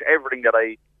noodles, makes everything that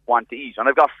I want to eat. And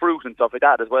I've got fruit and stuff like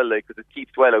that as well, because it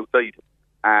keeps well outside.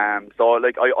 So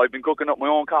I've been cooking up my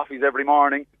own coffees every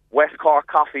morning. West Cork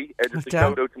Coffee. Just a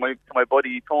shout out to my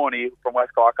buddy Tony from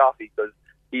West Cork Coffee, because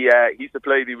he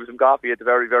supplied me with some coffee at the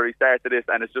very, very start of this,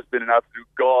 and it's just been an absolute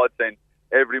godsend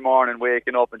every morning,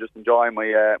 waking up and just enjoying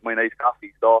my nice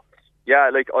coffee. So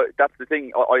yeah, that's the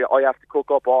thing. I have to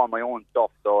cook up all my own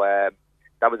stuff. So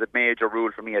that was a major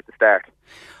rule for me at the start.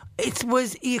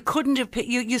 You couldn't have picked.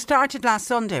 You started last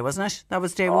Sunday, wasn't it? That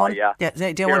was day one. Yeah,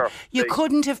 day one. You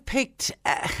couldn't have picked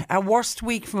a worst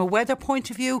week from a weather point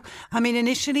of view. I mean,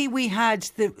 initially we had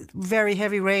the very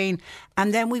heavy rain,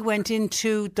 and then we went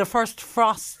into the first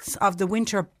frosts of the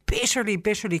winter. Bitterly,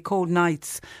 bitterly cold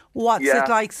nights. What's it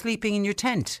like sleeping in your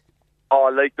tent? Oh,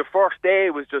 the first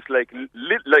day was just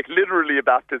literally a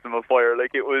baptism of fire.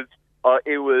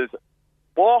 It was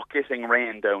bucketing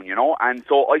rain down, you know, and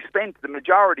so I spent the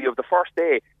majority of the first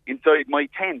day inside my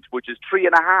tent, which is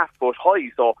 3.5 foot high,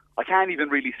 so I can't even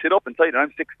really sit up inside, and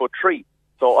I'm 6'3",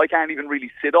 so I can't even really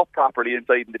sit up properly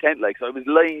inside in the tent, so I was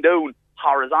lying down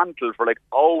horizontal for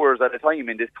hours at a time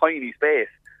in this tiny space,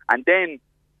 and then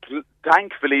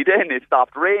thankfully then it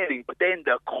stopped raining, but then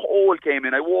the cold came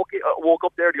in. I woke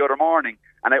up there the other morning,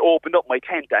 and I opened up my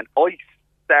tent, and ice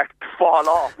started to fall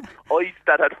off. Ice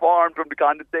that had formed from the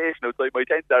condensation outside my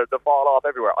tent started to fall off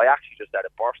everywhere. I actually just started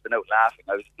bursting out laughing.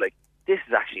 I was like, this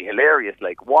is actually hilarious.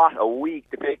 What a week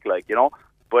to pick, you know.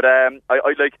 But I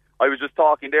was just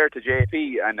talking there to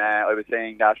JP, and I was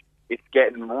saying that it's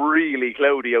getting really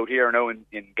cloudy out here now in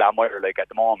Glanmire, like, at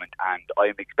the moment, and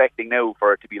I'm expecting now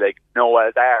for it to be like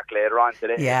Noah's Ark later on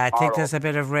today. Yeah, I think there's a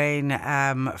bit of rain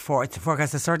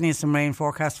forecast. There certainly is some rain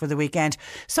forecast for the weekend.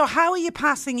 So how are you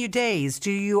passing your days?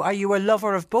 Are you a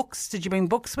lover of books? Did you bring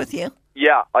books with you?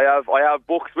 Yeah, I have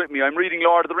books with me. I'm reading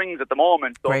Lord of the Rings at the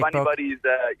moment. So Great if anybody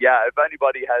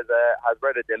has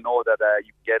read it, they'll know that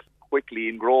you can get quickly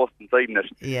engrossed inside in it.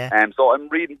 Yeah. So I'm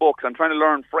reading books. I'm trying to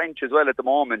learn French as well at the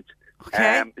moment.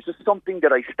 Okay. It's just something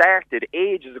that I started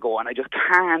ages ago, and I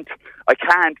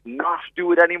can't not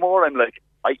do it anymore. I'm like,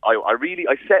 I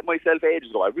set myself ages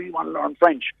ago. I really want to learn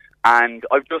French, and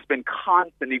I've just been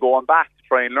constantly going back to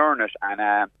try and learn it,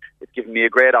 and it's given me a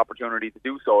great opportunity to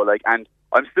do so. Like, and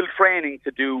I'm still training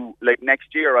to do, like,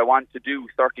 next year I want to do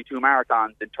 32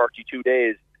 marathons in 32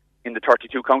 days in the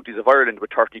 32 counties of Ireland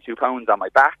with 32 pounds on my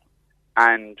back,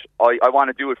 and I want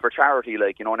to do it for charity,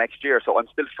 like, you know, next year. So I'm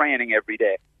still training every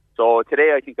day. So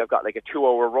today I think I've got like a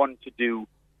 2-hour run to do,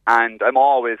 and I'm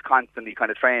always constantly kind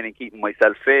of training, keeping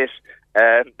myself fit.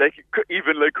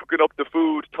 Even like cooking up the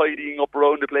food, tidying up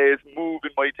around the place,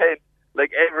 moving my tent,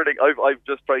 like everything. I've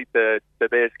just tried to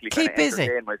basically keep busy.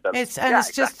 Entertain myself.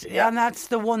 And that's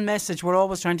the one message we're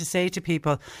always trying to say to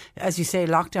people. As you say,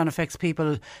 lockdown affects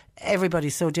people.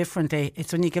 Everybody's so differently.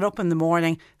 It's when you get up in the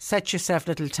morning, set yourself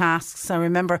little tasks. I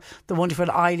remember the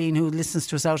wonderful Eileen, who listens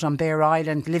to us out on Bear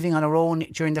Island, living on her own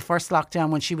during the first lockdown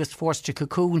when she was forced to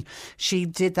cocoon. She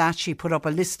did that. She put up a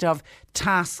list of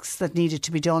tasks that needed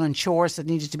to be done and chores that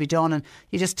needed to be done, and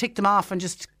you just tick them off and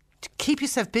just keep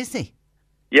yourself busy.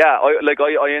 Yeah,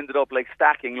 I ended up like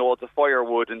stacking loads of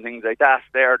firewood and things like that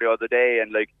there the other day,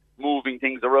 and like moving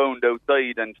things around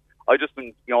outside. And I just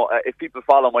been, you know, if people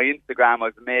follow my Instagram,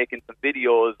 I've been making some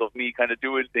videos of me kind of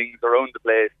doing things around the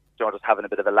place, you know, just having a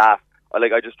bit of a laugh.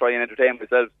 I just try and entertain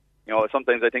myself. You know,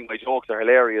 sometimes I think my jokes are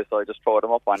hilarious, so I just throw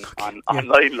them up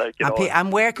online, like, you know.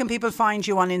 And where can people find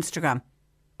you on Instagram?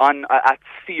 At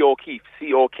C O'Keeffe,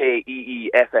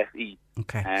 COKEEFFE.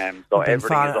 Okay. So everything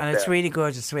is up and it's there. really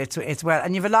good. It's well,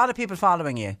 and you've a lot of people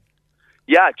following you.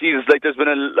 Yeah, Jesus, like there's been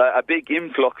a big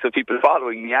influx of people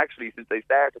following me actually since I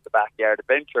started the Backyard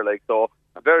Adventure. Like, so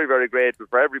I'm very, very grateful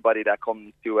for everybody that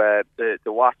comes to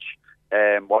watch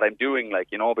what I'm doing. Like,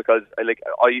 you know, because I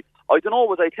don't know,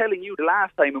 was I telling you the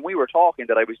last time when we were talking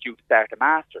that I was due to start a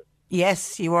Masters?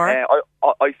 Yes, you were.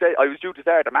 I said I was due to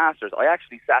start a Masters. I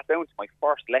actually sat down to my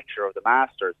first lecture of the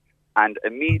Masters, and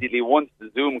immediately once the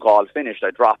Zoom call finished,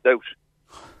 I dropped out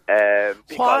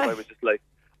because Why? I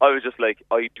was just like,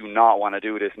 I do not want to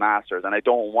do this Masters, and I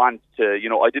don't want to, you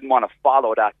know, I didn't want to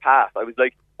follow that path. I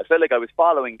felt like I was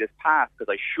following this path because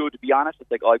I should be honest.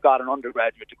 It's like, I've got an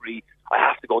undergraduate degree, I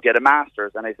have to go get a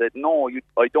Masters, and I said, no,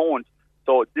 I don't.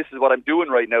 So this is what I'm doing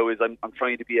right now, is I'm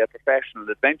trying to be a professional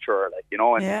adventurer, like, you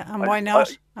know. And why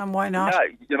not? Yeah,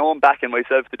 you know, I'm backing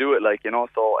myself to do it, like, you know.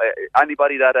 So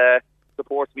anybody that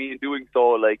supports me in doing so,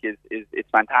 like, it's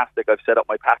fantastic. I've set up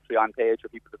my Patreon page for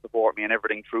people to support me and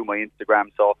everything through my Instagram.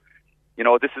 So, you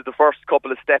know, this is the first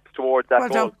couple of steps towards that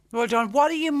goal. Well done. What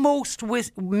are you most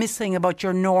missing about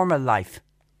your normal life?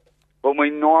 Well, my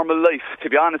normal life, to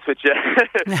be honest with you,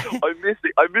 I'm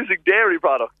missing dairy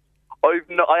products. I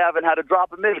haven't had a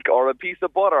drop of milk or a piece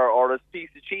of butter or a piece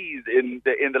of cheese in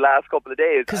the last couple of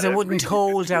days. Because it wouldn't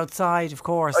hold outside, of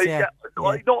course. It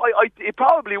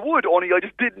probably would, only I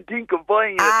just didn't think of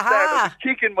buying it at the start. I was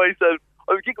kicking myself,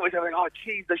 like, oh,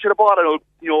 jeez, I should have bought 2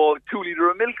 litre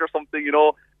of milk or something, you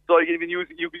know. So I can even use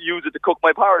it to cook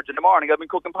my porridge in the morning. I've been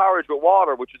cooking porridge with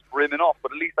water, which is brimming up,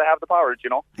 but at least I have the porridge, you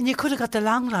know. And you could have got the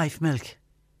long life milk.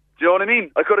 Do you know what I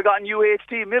mean? I could have gotten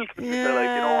UHT milk, something like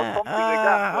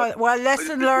that. Well,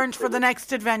 lesson learned for the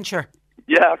next adventure.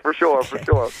 Yeah, for sure.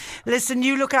 Listen,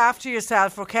 you look after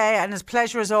yourself, okay? And it's a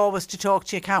pleasure as always to talk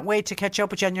to you. Can't wait to catch up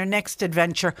with you on your next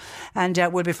adventure. And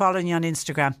we'll be following you on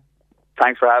Instagram.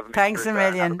 Thanks for having me. Thanks a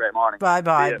million. Have a great morning.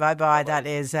 Bye-bye. That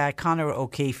is Conor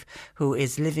O'Keeffe, who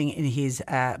is living in his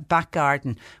back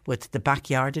garden with the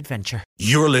Backyard Adventure.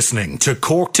 You're listening to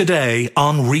Cork Today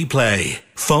on replay.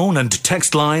 Phone and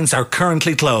text lines are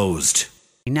currently closed.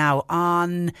 Now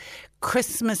on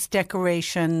Christmas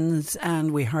decorations,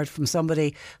 and we heard from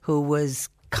somebody who was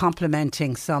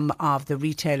complimenting some of the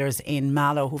retailers in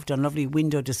Mallow who've done lovely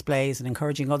window displays and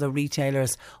encouraging other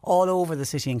retailers all over the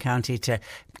city and county to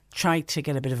try to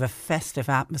get a bit of a festive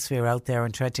atmosphere out there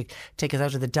and try to take us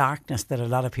out of the darkness that a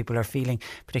lot of people are feeling,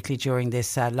 particularly during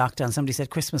this lockdown. Somebody said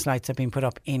Christmas lights have been put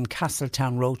up in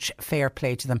Castletown Roach. Fair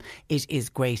play to them. It is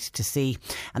great to see.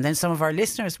 And then some of our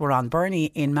listeners were on.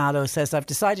 Bernie in Mallow says, I've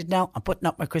decided now I'm putting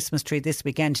up my Christmas tree this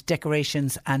weekend,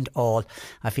 decorations and all.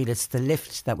 I feel it's the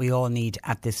lift that we all need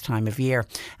at this time of year.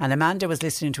 And Amanda was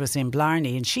listening to us in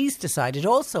Blarney, and she's decided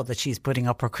also that she's putting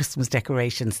up her Christmas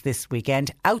decorations this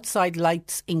weekend, outside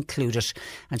lights included,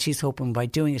 and she's hoping by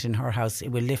doing it in her house it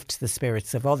will lift the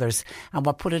spirits of others. And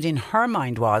what put it in her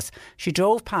mind was she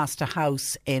drove past a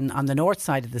house on the north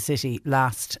side of the city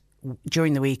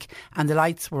during the week, and the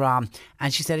lights were on,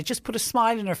 and she said it just put a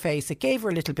smile on her face. It gave her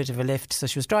a little bit of a lift. So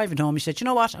she was driving home. She said, you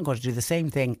know what, I'm going to do the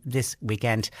same thing this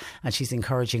weekend, and she's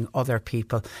encouraging other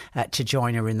people to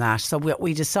join her in that. So what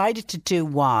we decided to do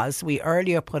was, we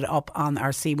earlier put up on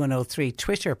our C103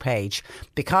 Twitter page,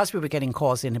 because we were getting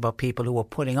calls in about people who were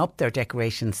putting up their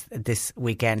decorations this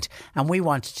weekend, and we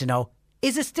wanted to know,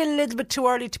 is it still a little bit too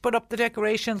early to put up the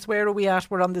decorations? Where are we at?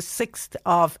 We're on the 6th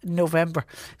of November.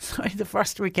 Sorry, the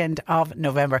first weekend of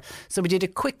November. So we did a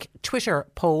quick Twitter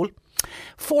poll.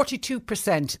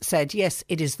 42% said yes,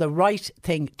 it is the right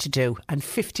thing to do, and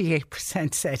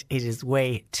 58% said it is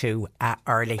way too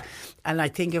early. And I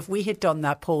think if we had done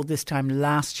that poll this time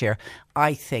last year,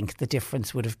 I think the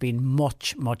difference would have been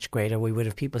much, much greater. We would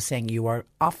have people saying you are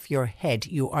off your head,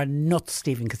 you are nuts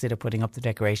to even consider putting up the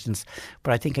decorations.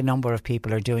 But I think a number of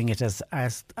people are doing it, as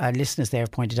our listeners there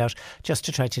have pointed out, just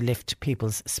to try to lift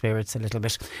people's spirits a little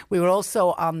bit. We were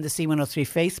also on the C103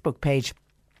 Facebook page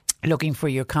looking for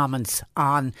your comments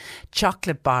on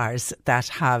chocolate bars that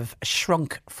have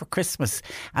shrunk for Christmas.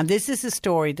 And this is a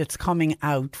story that's coming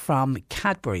out from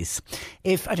Cadbury's.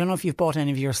 I don't know if you've bought any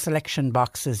of your selection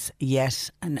boxes yet,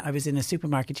 and I was in a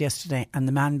supermarket yesterday and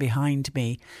the man behind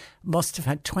me must have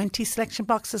had 20 selection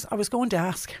boxes. I was going to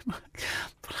ask him,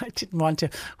 but I didn't want to.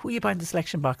 Who are you buying the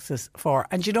selection boxes for?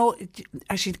 And you know,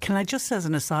 actually, can I just, as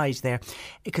an aside there,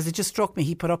 because it just struck me,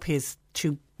 he put up his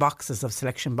 2 boxes of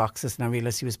selection boxes, and I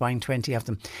realised he was buying 20 of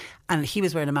them, and he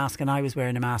was wearing a mask and I was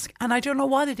wearing a mask, and I don't know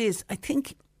what it is. I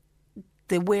think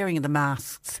the wearing of the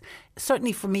masks,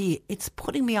 certainly for me, it's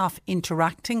putting me off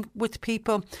interacting with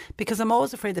people, because I'm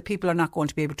always afraid that people are not going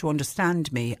to be able to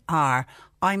understand me, or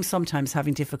I'm sometimes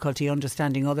having difficulty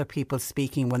understanding other people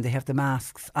speaking when they have the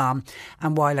masks on.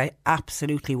 And while I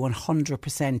absolutely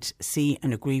 100% see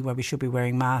and agree where we should be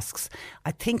wearing masks,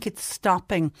 I think it's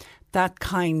stopping that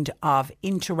kind of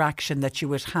interaction that you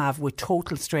would have with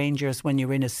total strangers when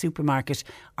you're in a supermarket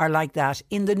or like that.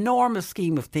 In the normal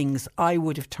scheme of things, I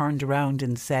would have turned around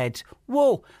and said,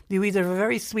 whoa, you either have a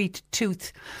very sweet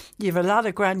tooth, you have a lot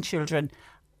of grandchildren,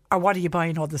 or what are you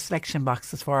buying all the selection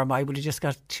boxes for? I would have just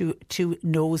got too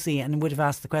nosy and would have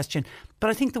asked the question. But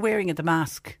I think the wearing of the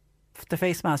mask, the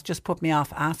face mask, just put me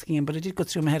off asking him. But it did go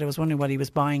through my head. I was wondering what he was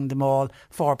buying them all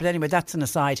for. But anyway, that's an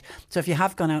aside. So if you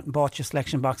have gone out and bought your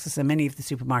selection boxes, and many of the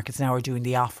supermarkets now are doing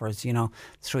the offers,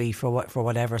 3 for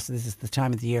whatever. So this is the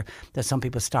time of the year that some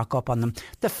people stock up on them.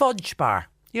 The fudge bar.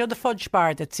 The fudge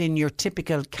bar that's in your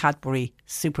typical Cadbury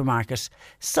supermarket.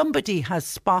 Somebody has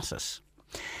spotted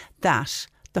that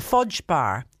the fudge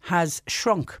bar has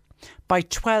shrunk by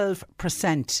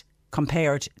 12%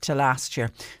 compared to last year.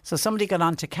 So somebody got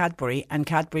on to Cadbury, and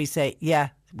Cadbury say, yeah,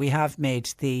 we have made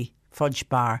the fudge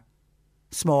bar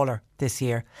smaller this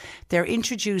year. They're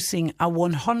introducing a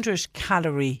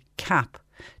 100-calorie cap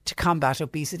to combat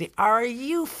obesity. Are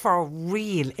you for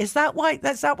real? Is that why?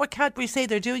 That's not what Cadbury say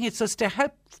they're doing it? So it's to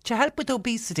help with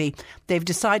obesity, they've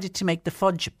decided to make the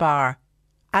fudge bar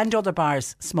and other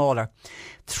bars smaller.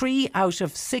 3 out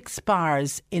of 6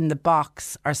 bars in the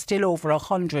box are still over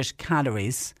 100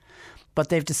 calories, but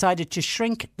they've decided to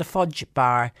shrink the fudge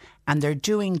bar, and they're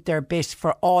doing their bit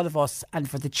for all of us and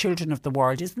for the children of the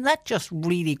world. Isn't that just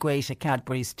really great at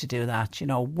Cadbury's to do that?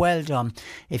 Well done.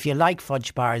 If you like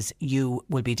fudge bars, you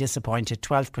will be disappointed.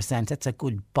 12%, that's a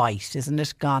good bite, isn't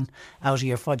it? Gone out of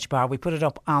your fudge bar. We put it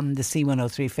up on the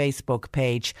C103 Facebook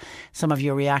page. Some of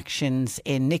your reactions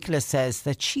in. Nicola says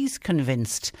that she's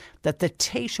convinced that the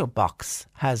Tato box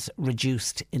has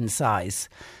reduced in size.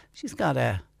 She's got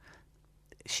a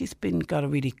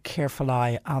really careful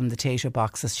eye on the Tato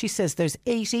boxes. She says there's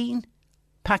 18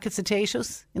 packets of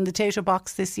Tatos in the Tato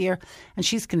box this year, and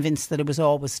she's convinced that it was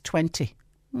always 20.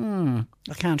 I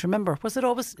can't remember. Was it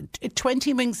always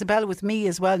 20? Rings a bell with me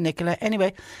as well, Nicola.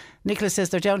 Anyway, Nicola says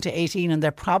they're down to 18 and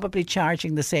they're probably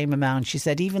charging the same amount. She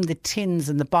said even the tins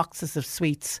and the boxes of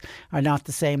sweets are not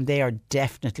the same. They are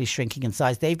definitely shrinking in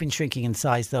size. They've been shrinking in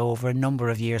size though over a number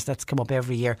of years. That's come up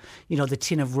every year. The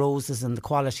tin of roses and the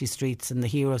Quality Streets and the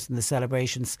Heroes and the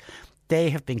Celebrations, they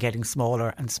have been getting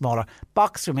smaller and smaller.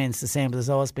 Box remains the same, but there's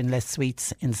always been less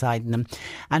sweets inside them.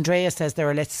 Andrea says there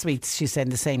are less sweets. She's saying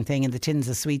the same thing in the tins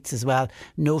of sweets as well,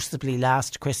 noticeably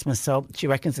last Christmas. So she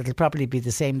reckons it'll probably be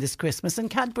the same this Christmas. And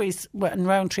Cadbury's and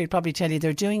Roundtree will probably tell you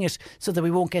they're doing it so that we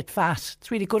won't get fat.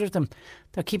 It's really good of them.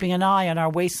 They're keeping an eye on our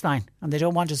waistline and they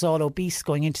don't want us all obese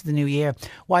going into the new year.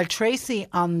 While Tracy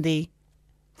on the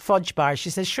fudge bar, she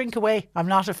says, shrink away. I'm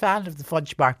not a fan of the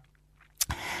fudge bar.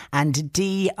 And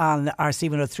Dee on our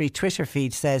C103 Twitter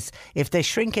feed says, if they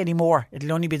shrink anymore,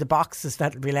 it'll only be the boxes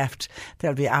that'll be left.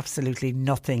 There'll be absolutely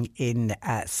nothing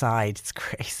inside. It's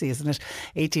crazy, isn't it?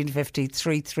 1850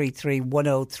 333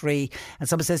 103. And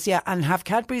someone says, yeah, and have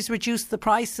Cadbury's reduced the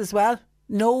price as well?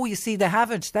 No, you see, they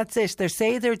haven't. That's it. They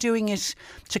say they're doing it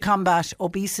to combat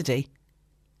obesity.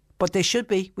 But they should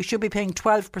be. We should be paying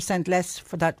 12% less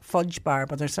for that fudge bar,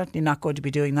 but they're certainly not going to be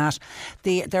doing that.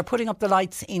 They're putting up the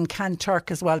lights in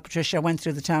Kanturk as well. Patricia, I went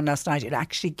through the town last night. It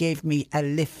actually gave me a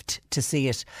lift to see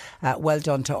it. Well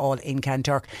done to all in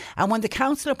Kanturk. And when the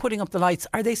council are putting up the lights,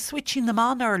 are they switching them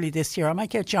on early this year? I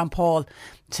might get John Paul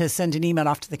to send an email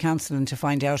off to the council and to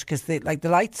find out, because the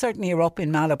lights certainly are up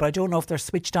in Mallow, but I don't know if they're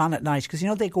switched on at night, because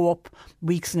they go up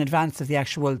weeks in advance of the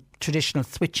actual traditional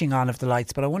switching on of the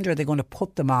lights. But I wonder, are they going to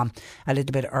put them on a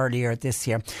little bit earlier this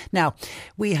year? Now,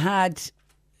 we had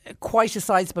quite a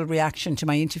sizable reaction to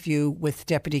my interview with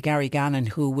Deputy Gary Gannon,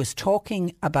 who was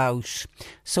talking about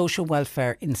social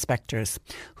welfare inspectors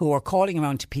who are calling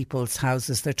around to people's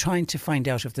houses. They're trying to find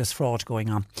out if there's fraud going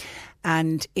on.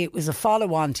 And it was a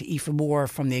follow-on to Aoife Moore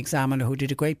from the Examiner, who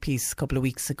did a great piece a couple of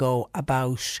weeks ago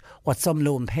about what some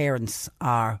lone parents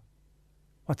are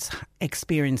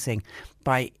experiencing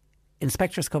by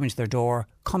inspectors coming to their door,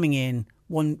 coming in,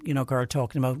 one girl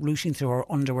talking about rooting through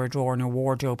her underwear drawer and her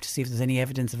wardrobe to see if there's any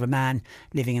evidence of a man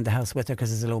living in the house with her,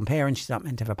 because as a lone parent she's not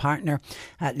meant to have a partner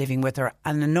living with her,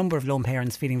 and a number of lone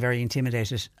parents feeling very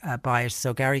intimidated by it.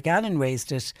 So Gary Gannon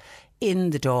raised it in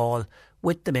the Dáil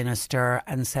with the Minister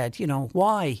and said,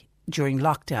 why during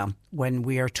lockdown, when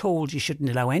we are told you shouldn't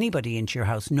allow anybody into your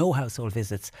house, no household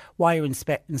visits, why are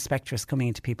inspectors coming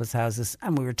into people's houses?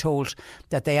 And we were told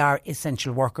that they are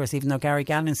essential workers, even though Gary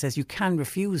Gannon says you can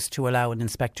refuse to allow an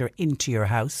inspector into your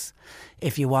house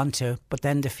if you want to. But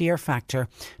then the fear factor,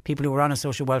 people who are on a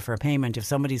social welfare payment, if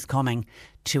somebody's coming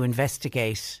to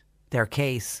investigate their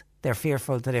case, they're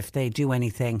fearful that if they do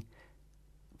anything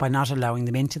by not allowing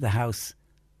them into the house,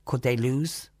 could they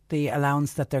lose the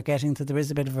allowance that they're getting? So there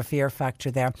is a bit of a fear factor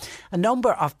there. A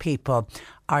number of people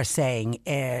are saying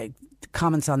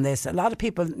comments on this. A lot of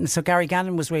people, so Gary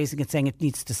Gannon was raising it, saying it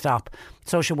needs to stop.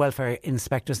 Social welfare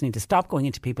inspectors need to stop going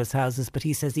into people's houses. But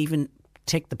he says, even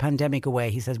take the pandemic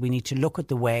away, he says we need to look at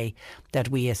the way that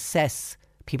we assess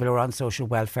people who are on social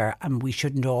welfare, and we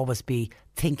shouldn't always be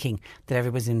thinking that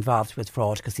everybody's involved with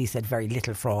fraud, because he said very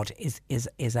little fraud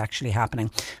is actually happening.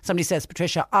 Somebody says,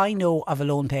 Patricia, I know of a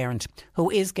lone parent who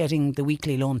is getting the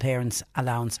weekly lone parents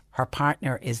allowance. Her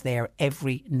partner is there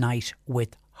every night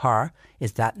with her.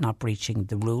 Is that not breaching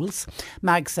the rules?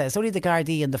 Mag says only the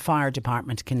Gardaí and the fire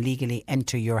department can legally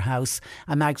enter your house.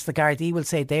 And Mags, the Gardaí will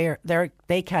say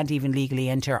they can't even legally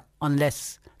enter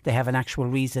unless they have an actual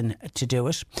reason to do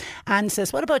it. And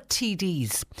says, what about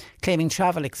TDs claiming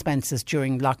travel expenses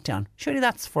during lockdown? Surely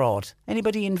that's fraud.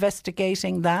 Anybody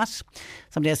investigating that?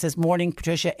 Somebody else says, morning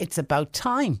Patricia, it's about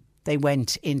time they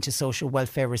went into social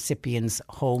welfare recipients'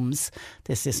 homes.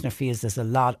 This listener feels there's a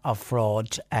lot of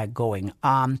fraud going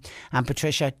on. And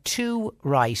Patricia, too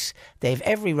right. They have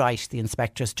every right, the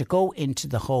inspectors, to go into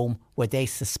the home where they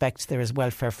suspect there is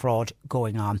welfare fraud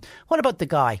going on. What about the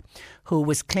guy who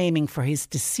was claiming for his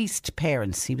deceased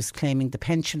parents? He was claiming the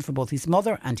pension for both his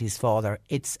mother and his father.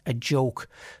 It's a joke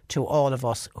to all of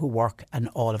us who work and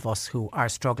all of us who are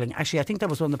struggling. Actually, I think that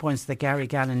was one of the points that Gary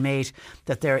Gannon made,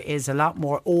 that there is a lot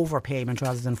more overpayment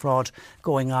rather than fraud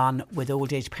going on with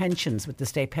old age pensions, with the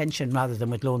state pension rather than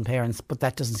with lone parents. But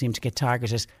that doesn't seem to get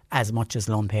targeted as much as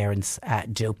lone parents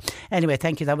do. Anyway,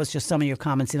 thank you. That was just some of your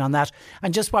comments in on that.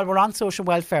 And just while we're on social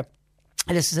welfare,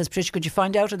 Alyssa says, Patricia, could you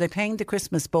find out, are they paying the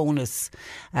Christmas bonus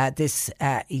this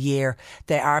year?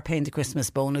 They are paying the Christmas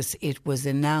bonus. It was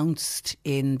announced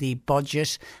in the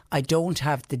budget. I don't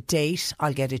have the date.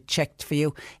 I'll get it checked for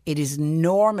you. It is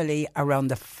normally around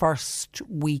the first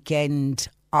weekend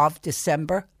of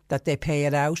December that they pay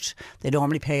it out. They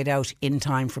normally pay it out in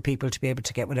time for people to be able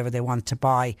to get whatever they want to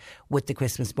buy with the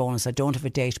Christmas bonus. I don't have a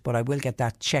date, but I will get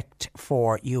that checked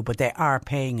for you. But they are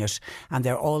paying it, and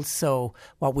they're also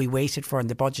what we waited for in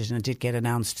the budget, and it did get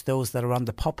announced. Those that are on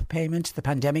the PUP payment, the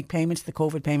pandemic payment, the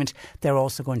COVID payment, they're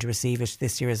also going to receive it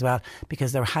this year as well,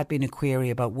 because there had been a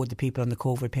query about would the people on the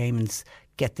COVID payments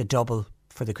get the double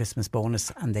for the Christmas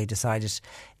bonus, and they decided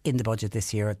in the budget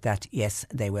this year that yes,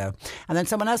 they will. And then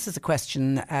someone else has a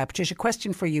question. Patricia,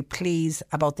 question for you please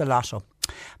about the lotto.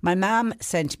 My mum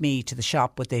sent me to the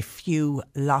shop with a few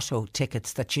lotto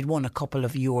tickets that she'd won a couple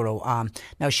of euro on.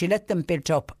 Now, she let them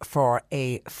build up for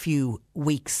a few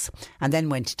weeks and then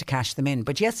went to cash them in.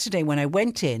 But yesterday when I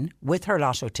went in with her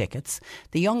lotto tickets,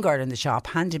 the young girl in the shop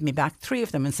handed me back 3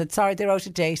 of them and said, sorry, they're out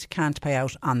of date, can't pay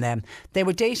out on them. They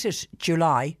were dated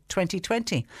July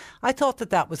 2020. I thought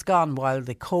that was gone while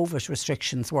the COVID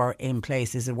restrictions were in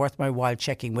place. Is it worth my while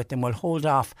checking with them? We'll hold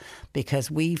off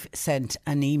because we've sent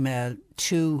an email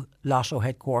to Lotto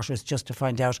headquarters just to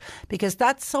find out, because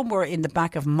that's somewhere in the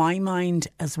back of my mind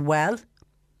as well,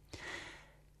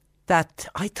 that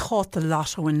I thought the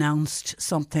Lotto announced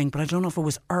something, but I don't know if it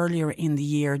was earlier in the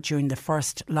year during the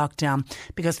first lockdown,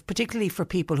 because particularly for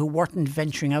people who weren't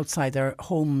venturing outside their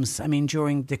homes, I mean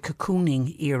during the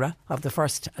cocooning era of the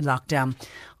first lockdown,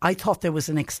 I thought there was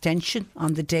an extension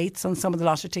on the dates on some of the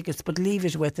Lotto tickets, but leave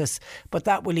it with us. But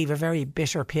that will leave a very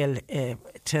bitter pill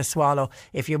to swallow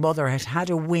if your mother had had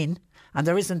a win, and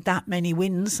there isn't that many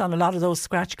wins on a lot of those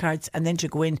scratch cards, and then to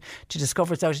go in to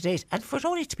discover it's out of date, and for it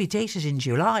only to be dated in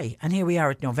July, and here we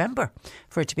are at November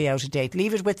for it to be out of date.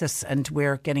 Leave it with us and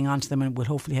we're getting on to them, and we'll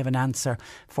hopefully have an answer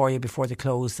for you before the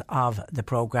close of the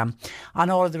programme. On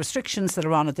all of the restrictions that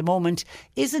are on at the moment,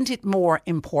 isn't it more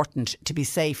important to be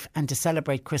safe and to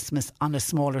celebrate Christmas on a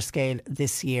smaller scale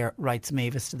this year, writes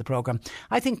Mavis to the programme.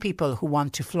 I think people who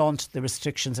want to flaunt the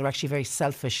restrictions are actually very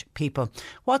selfish people.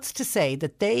 What's to say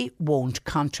that they won't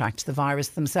contract the virus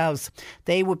themselves?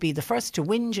 They would be the first to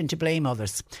whinge and to blame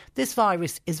others. This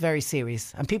virus is very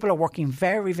serious and people are working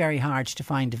very, very hard to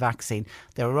find a vaccine.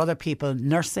 There are other people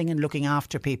nursing and looking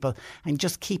after people and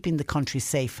just keeping the country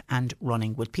safe and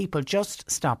running. Would people just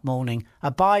stop moaning,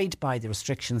 abide by the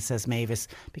restrictions, says Mavis,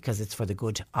 because it's for the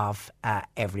good of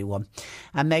everyone.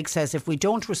 And Meg says, if we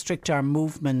don't restrict our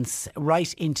movements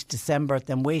right into December,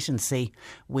 then wait and see.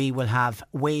 We will have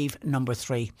wave number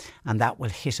 3 and that will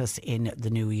hit us in the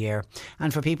new year.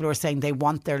 And for people who are saying they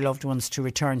want their loved ones to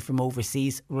return from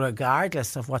overseas,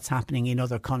 regardless of what's happening in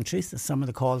other countries, as some of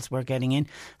the calls we're getting in,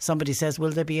 somebody says,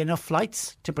 will there be enough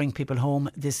flights to bring people home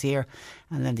this year?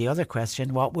 And then the other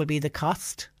question, what will be the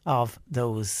cost of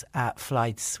those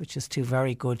flights? Which is 2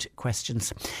 very good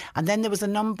questions. And then there was a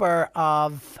number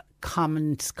of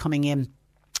comments coming in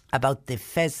about the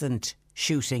pheasant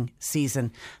shooting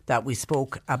season that we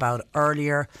spoke about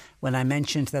earlier, when I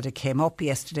mentioned that it came up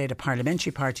yesterday at a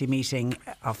parliamentary party meeting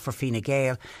for Fine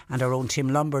Gael, and our own Tim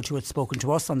Lombard, who had spoken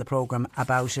to us on the programme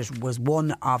about it, was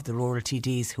one of the rural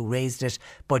TDs who raised it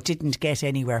but didn't get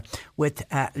anywhere with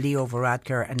Leo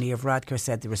Varadkar. And Leo Varadkar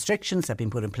said the restrictions have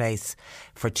been put in place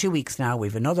for 2 weeks now.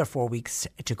 We've another 4 weeks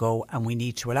to go and we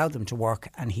need to allow them to work,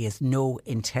 and he has no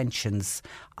intentions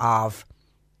of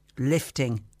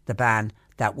lifting the ban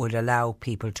that would allow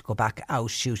people to go back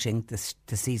out shooting.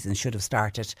 The season should have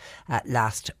started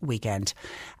last weekend.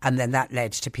 And then that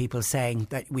led to people saying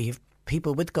that we have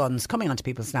people with guns coming onto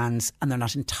people's lands and they're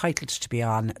not entitled to be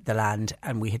on the land.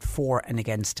 And we had for and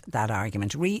against that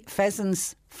argument.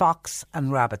 Pheasants, fox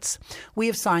and rabbits. We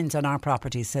have signs on our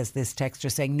properties, says this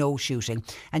texter, saying no shooting.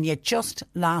 And yet just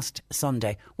last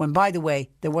Sunday, when, by the way,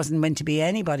 there wasn't meant to be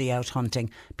anybody out hunting,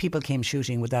 people came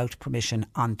shooting without permission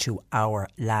onto our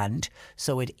land.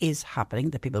 So it is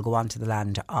happening that people go onto the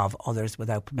land of others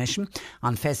without permission.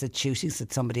 On pheasant shooting,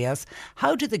 said somebody else.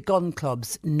 How do the gun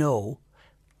clubs know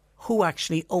who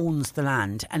actually owns the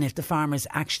land, and if the farmers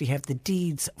actually have the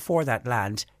deeds for that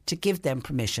land to give them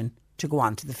permission to go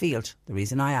onto the field? The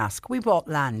reason I ask, we bought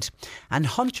land and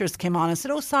hunters came on and said,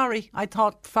 oh sorry, I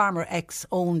thought Farmer X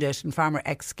owned it and Farmer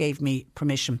X gave me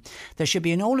permission. There should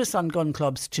be an onus on gun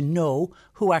clubs to know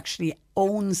who actually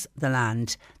owns the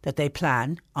land that they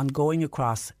plan on going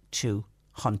across to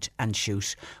hunt and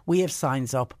shoot. We have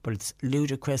signs up, but it's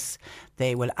ludicrous.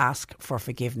 They will ask for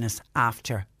forgiveness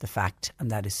after the fact, and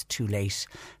that is too late,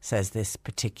 says this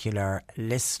particular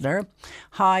listener.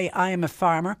 Hi, I am a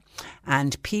farmer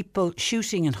and people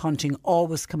shooting and hunting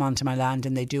always come onto my land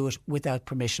and they do it without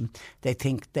permission. They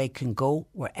think they can go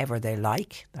wherever they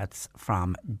like. That's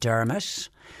from Dermot.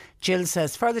 Jill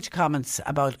says, further to comments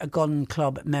about a gun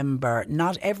club member,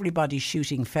 not everybody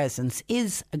shooting pheasants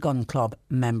is a gun club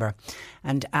member.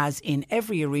 And as in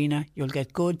every arena, you'll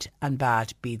get good and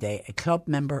bad, be they a club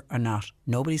member or not.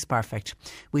 Nobody's perfect.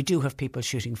 We do have people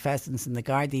shooting pheasants and the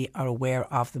Gardaí are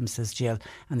aware of them, says Jill,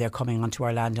 and they're coming onto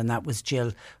our land. And that was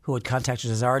Jill who had contacted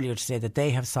us earlier to say that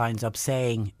they have signs up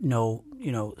saying no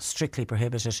strictly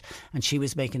prohibited. And she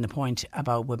was making the point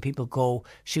about when people go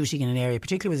shooting in an area,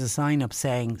 particularly with a sign up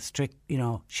saying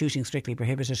shooting strictly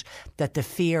prohibited, that the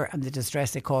fear and the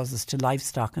distress it causes to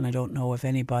livestock. And I don't know if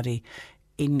anybody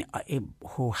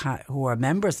who are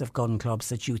members of gun clubs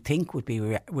that you think would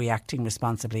be reacting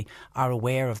responsibly are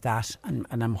aware of that, and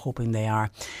I'm hoping they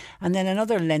are. And then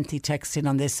another lengthy text in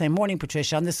on this, saying, morning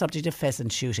Patricia, on the subject of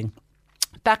pheasant shooting.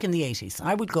 Back in the 80s,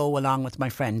 I would go along with my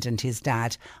friend and his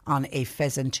dad on a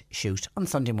pheasant shoot on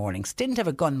Sunday mornings. Didn't have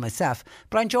a gun myself,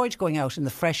 but I enjoyed going out in the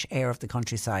fresh air of the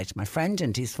countryside. My friend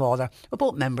and his father were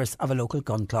both members of a local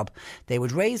gun club. They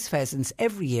would raise pheasants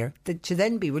every year to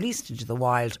then be released into the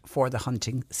wild for the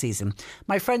hunting season.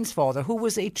 My friend's father, who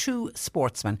was a true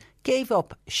sportsman, gave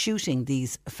up shooting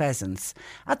these pheasants.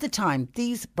 At the time,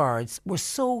 these birds were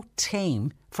so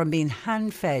tame from being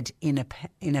hand-fed in a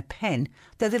pen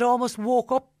that they'd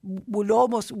would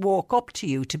almost walk up to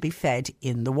you to be fed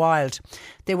in the wild.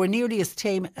 They were nearly as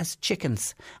tame as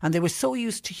chickens, and they were so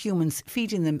used to humans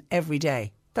feeding them every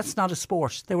day. That's not a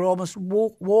sport. They were almost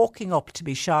walking up to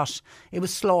be shot. It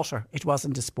was slaughter. It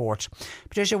wasn't a sport.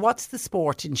 Patricia, what's the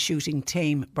sport in shooting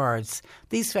tame birds?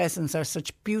 These pheasants are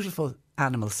such beautiful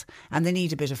animals, and they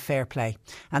need a bit of fair play,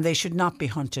 and they should not be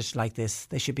hunted like this.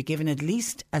 They should be given at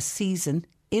least a season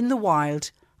in the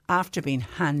wild after being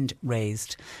hand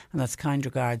raised. And that's kind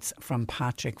regards from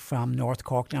Patrick from North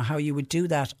Cork. Now, how you would do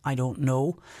that, I don't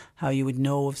know. How you would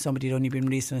know if somebody had only been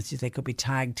released and they could be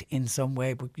tagged in some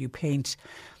way, but you paint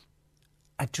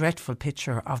a dreadful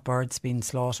picture of birds being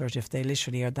slaughtered if they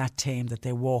literally are that tame that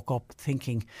they walk up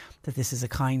thinking that this is a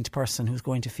kind person who's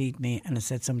going to feed me, and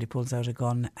instead somebody pulls out a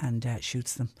gun and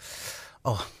shoots them.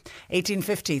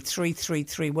 1850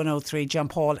 333 103. John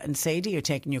Paul and Sadie are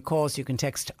taking your calls. You can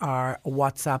text our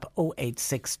WhatsApp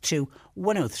 0862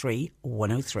 103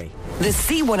 103. The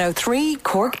C103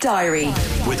 Cork Diary.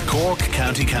 With Cork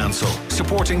County Council,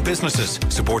 supporting businesses,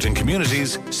 supporting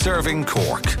communities, serving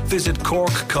Cork. Visit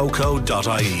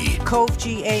corkcoco.ie. Cove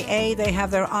GAA, they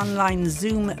have their online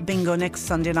Zoom bingo next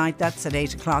Sunday night. That's at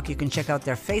 8 o'clock. You can check out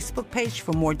their Facebook page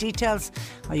for more details,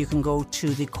 or you can go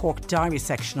to the Cork Diary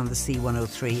section on the C103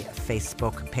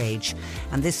 Facebook page.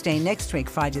 And this day next week,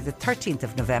 Friday the 13th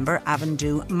of November,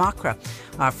 Avondhu Macra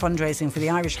are fundraising for the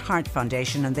Irish Heart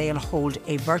Foundation, and they'll hold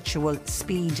a virtual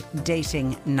speed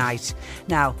dating night.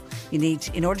 Now,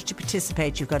 in order to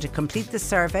participate, you've got to complete the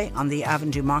survey on the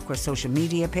Avondhu Macra social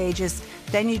media pages.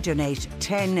 Then you donate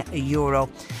 €10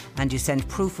 and you send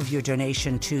proof of your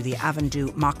donation to the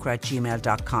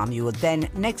avondhumacra@gmail.com. You will then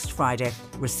next Friday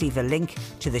receive a link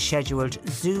to the scheduled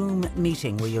Zoom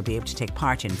meeting where you'll be able to take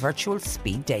part in virtual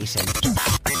speed dating.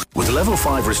 With level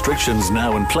 5 restrictions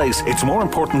now in place, it's more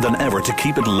important than ever to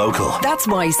keep it local. That's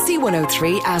why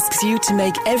C103 asks you to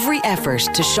make every effort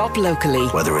to shop locally.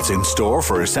 Whether it's in store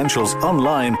for essentials,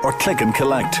 online or click and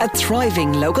collect. A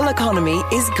thriving local economy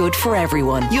is good for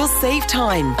everyone. You'll save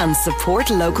time and support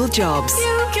local jobs.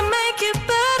 You can make it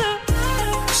better.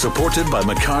 Supported by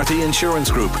McCarthy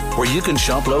Insurance Group, where you can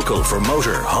shop local for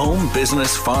motor, home,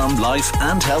 business, farm, life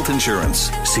and health insurance.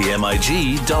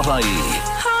 CMIG.ie.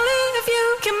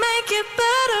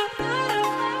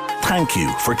 Thank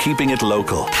you for keeping it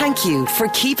local. Thank you for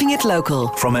keeping it local.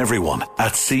 From everyone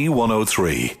at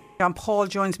C103. John Paul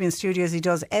joins me in studio as he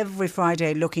does every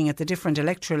Friday, looking at the different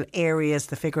electoral areas.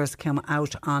 The figures come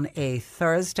out on a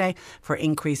Thursday for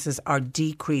increases or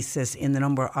decreases in the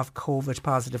number of COVID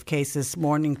positive cases.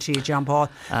 Morning to you, John Paul.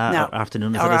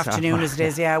 Afternoon as it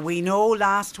is. Yeah. We know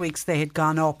last week's they had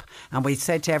gone up, and we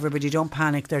said to everybody, don't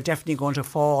panic, they're definitely going to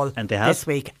fall and they have. This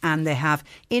week. And they have.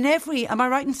 In every, am I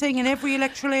right in saying in every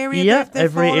electoral area? Yeah,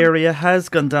 every area has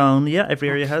gone down. Yeah, every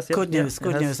area has. Yeah, good news.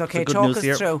 Okay, talk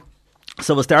us through.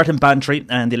 So we'll start in Bantry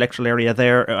and the electoral area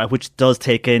there, which does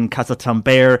take in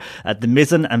Castletownbere, the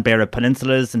Mizzen and Beara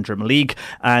Peninsulas and Drimoleague.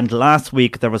 And last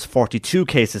week there was 42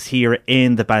 cases here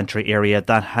in the Bantry area.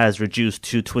 That has reduced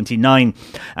to 29.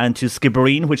 And to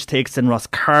Skibbereen, which takes in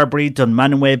Rosscarbery,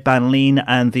 Dunmanway, Banleen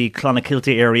and the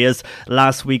Clonakilty areas.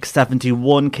 Last week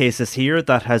 71 cases here.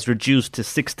 That has reduced to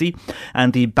 60.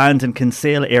 And the Bandon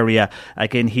Kinsale area,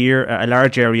 again here, a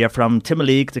large area from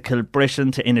Timoleague to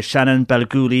Kilbrishan to Inishannon,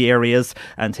 Balgooley areas,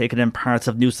 and taken in parts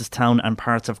of Newcestown and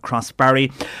parts of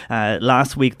Crossbarry.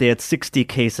 Last week they had 60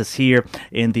 cases here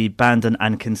in the Bandon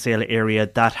and Kinsale area.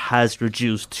 That has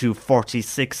reduced to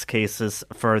 46 cases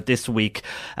for this week.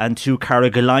 And to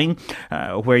Carrigaline,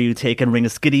 where you take in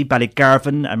Ringaskiddy,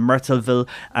 Ballygarvan and Myrtleville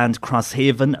and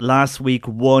Crosshaven. Last week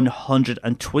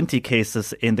 120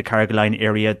 cases in the Carrigaline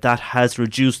area. That has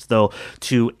reduced though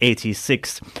to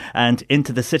 86. And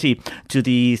into the city, to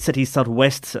the city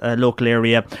southwest local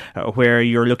area, where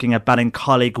you're looking at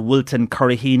Ballincollig, Wilton,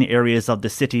 Curraheen areas of the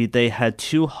city. They had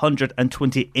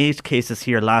 228 cases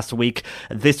here last week.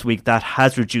 This week that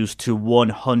has reduced to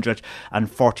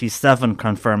 147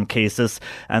 confirmed cases.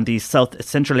 And the south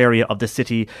central area of the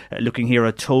city, looking here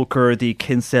at Toker, the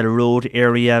Kinsale Road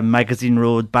area, Magazine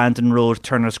Road, Bandon Road,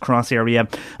 Turner's Cross area,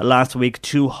 last week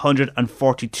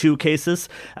 242 cases,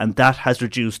 and that has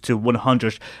reduced to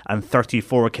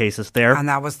 134 cases there. And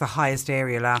that was the highest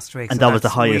area last week. And so that was the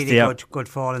highest, really good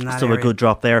fall in that so area. A good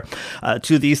drop there.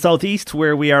 To the southeast,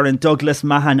 where we are in Douglas,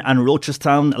 Mahon and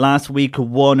Rochestown, last week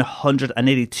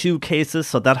 182 cases,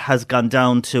 so that has gone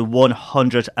down to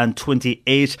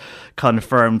 128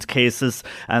 confirmed cases.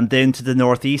 And then to the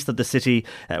northeast of the city,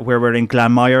 where we're in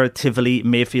Glanmire, Tivoli,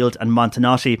 Mayfield and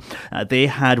Montenotte, they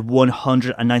had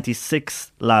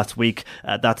 196 last week.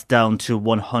 That's down to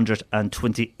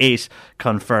 128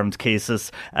 confirmed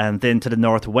cases. And then to the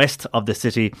northwest of the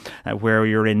city, where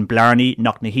you're in Blarney,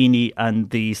 Knocknaheeny and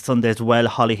the Sunday's Well,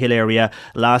 Hollyhill area,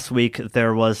 last week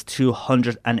there was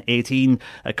 218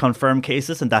 confirmed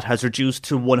cases, and that has reduced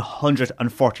to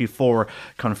 144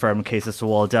 confirmed cases, so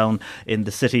all down in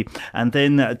the city. And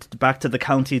then back to the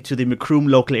county, to the Macroom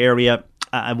local area.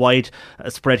 A wide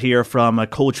spread here from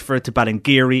Coachford to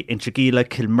Ballingeary, Inchigeela,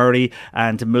 Kilmurray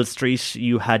and Mill Street.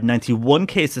 You had 91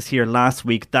 cases here last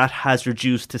week. That has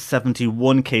reduced to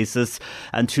 71 cases.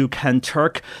 And to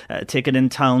Kanturk, taken in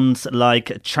towns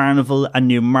like Charneville and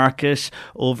Newmarket,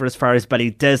 over as far as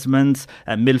Ballydesmond,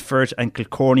 Milford and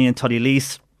Kilcorny and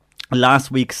Tullylease.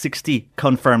 Last week, 60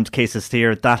 confirmed cases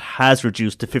here. That has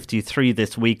reduced to 53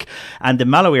 this week. And the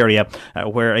Mallow area,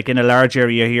 where again a large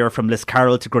area here from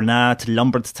Liscarroll to Granada to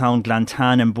Lombardstown,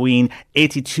 Glantan and Buin,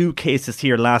 82 cases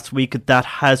here last week. That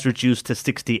has reduced to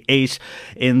 68.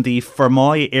 In the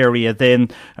Fermoy area then,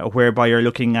 whereby you're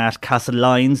looking at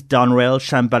Castlelyons, Donrell,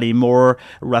 Shanballymore,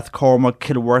 Rathcormac,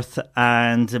 Kilworth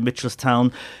and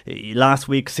Mitchelstown, last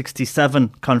week 67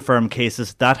 confirmed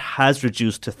cases. That has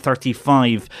reduced to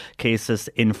 35 cases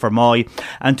in Fermoy.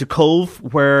 And to Cove,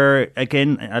 where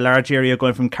again a large area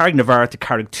going from Carricknavar to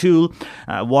Carricktool,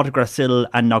 Watergrassill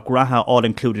and Knockgraha all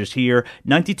included here,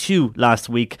 92 last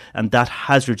week, and that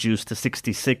has reduced to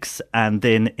 66. And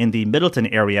then in the Middleton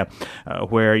area,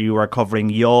 where you are covering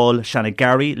Youghal,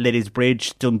 Shanagarry, Ladies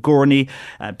Bridge, Dungorney,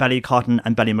 Ballycotton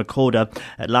and Ballymacoda,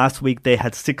 last week they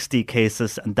had 60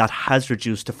 cases, and that has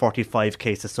reduced to 45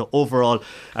 cases. So overall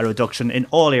a reduction in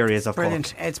all areas of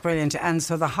Cork. It's brilliant. And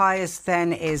so the highest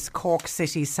then is Cork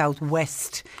City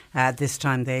Southwest. This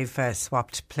time they've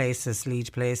swapped places,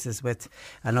 lead places with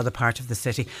another part of the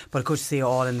city. But good to see you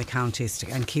all in the counties.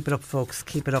 And keep it up, folks.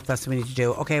 Keep it up. That's what we need to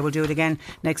do. OK, we'll do it again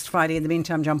next Friday. In the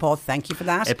meantime, John Paul, thank you for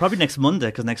that. Probably next Monday,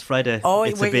 because next Friday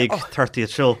it's a big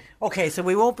 30th show. OK, so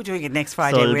we won't be doing it next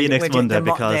Friday. So it'll be next Monday,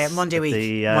 because the Monday week.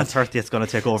 The 30th is going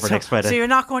to take over next Friday. So you're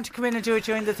not going to come in and do it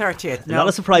during the 30th? No? A lot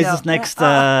of surprises next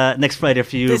Friday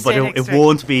for you, but it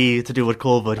won't be to do with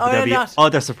COVID. There'll be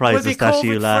other surprises that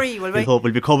you'll hope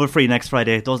will be COVID free next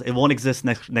Friday. It won't exist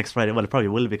next Friday. Well, it probably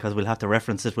will, because we'll have to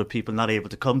reference it with people not able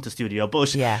to come to studio.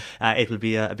 But it will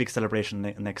be a big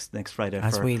celebration next Friday.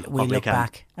 As we look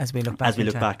back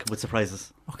with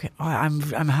surprises. Okay,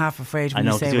 I'm half afraid when I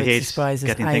know, you say you with hate surprises.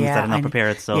 getting things that are not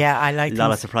prepared. So I like a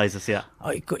lot of surprises. Yeah.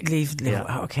 Leave.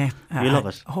 Okay. You love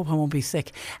it. I hope I won't be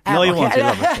sick. No, you won't. You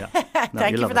love it. Yeah.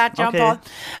 Thank you for that, John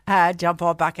Paul. John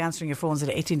Paul back answering your phones at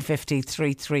 1850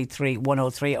 333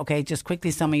 103. Okay, just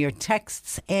quickly some of your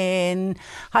texts in.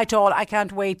 Hi to all. I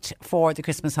can't wait for the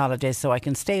Christmas holidays so I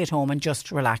can stay at home and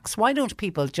just relax. Why don't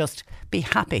people just be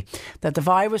happy that the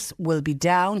virus will be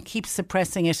down, keep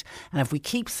suppressing it, and if we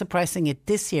keep suppressing it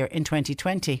this year in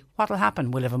 2020, what will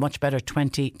happen? We'll have a much better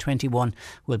 2021.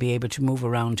 We'll be able to move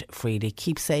around freely.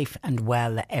 Keep safe and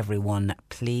well, everyone,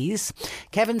 please.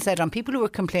 Kevin said on people who are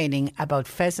complaining about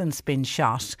pheasants being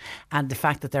shot and the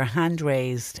fact that they're hand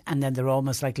raised and then they're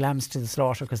almost like lambs to the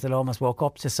slaughter because they'll almost walk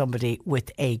up to somebody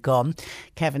with a gun.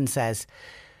 Kevin says,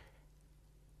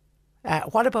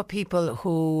 what about people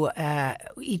who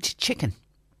eat chicken?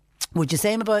 Would you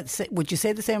say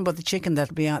the same about the chicken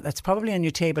that's probably on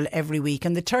your table every week,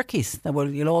 and the turkeys that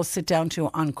you'll all sit down to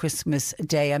on Christmas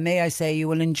Day? And may I say, you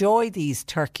will enjoy these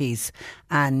turkeys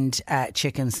and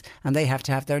chickens, and they have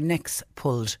to have their necks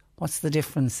pulled. What's the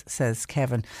difference, says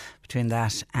Kevin, between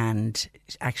that and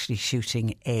actually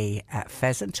shooting a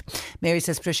pheasant? Mary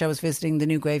says, Trish, I was visiting the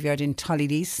new graveyard in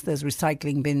Tullylease. There's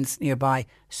recycling bins nearby.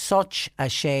 Such a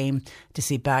shame to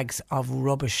see bags of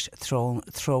rubbish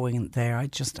throwing there. I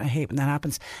hate when that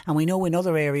happens. And we know in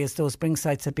other areas those bring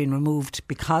sites have been removed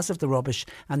because of the rubbish,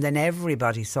 and then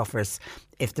everybody suffers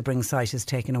if the bring site is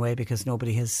taken away because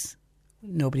nobody has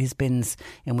nobody has bins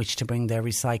in which to bring their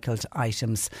recycled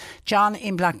items. John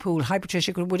in Blackpool. Hi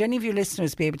Patricia, would any of your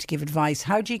listeners be able to give advice?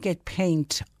 How do you get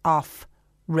paint off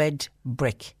red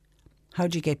brick? How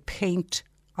do you get paint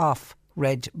off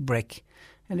red brick?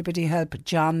 Anybody help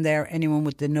John there? Anyone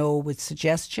with the know with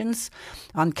suggestions?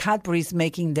 On Cadbury's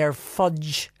making their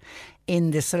fudge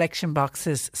in the selection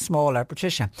boxes smaller.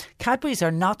 Patricia, Cadbury's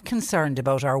are not concerned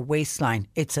about our waistline.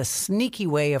 It's a sneaky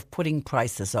way of putting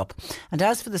prices up. And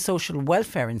as for the social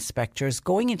welfare inspectors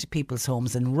going into people's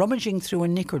homes and rummaging through a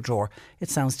knicker drawer, it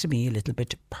sounds to me a little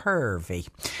bit pervy.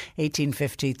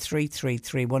 1850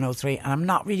 333 103. And I'm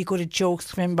not really good at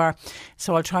jokes, Finbar,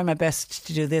 so I'll try my best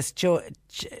to do this.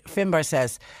 Finbar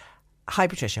says, hi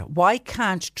Patricia, why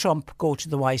can't Trump go to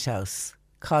the White House?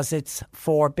 Because it's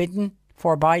forbidden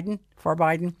for Biden.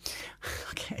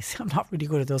 Okay, so I'm not really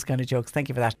good at those kind of jokes. Thank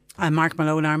you for that. Mark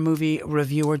Malone, our movie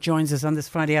reviewer, joins us on this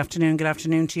Friday afternoon. Good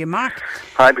afternoon to you, Mark.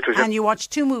 Hi, Patricia. And you watched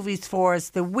 2 movies for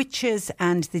us, The Witches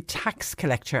and The Tax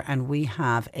Collector, and we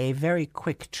have a very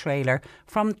quick trailer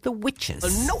from The Witches.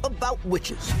 A note about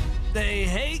witches. They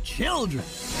hate children.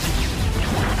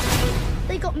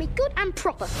 They got me good and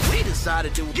proper. We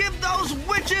decided to give those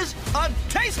witches a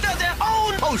taste of their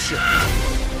own potion.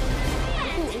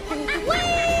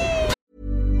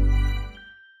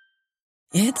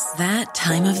 It's that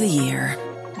time of the year.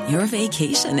 Your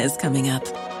vacation is coming up.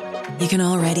 You can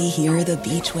already hear the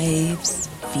beach waves,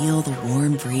 feel the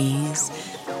warm breeze,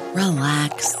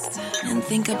 relax, and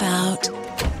think about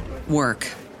work.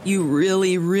 You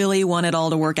really, really want it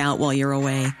all to work out while you're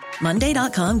away.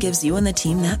 Monday.com gives you and the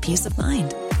team that peace of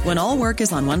mind. When all work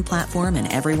is on one platform and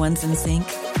everyone's in sync,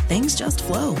 things just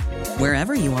flow.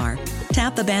 Wherever you are,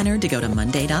 tap the banner to go to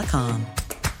Monday.com.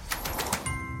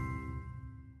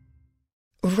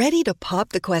 Ready to pop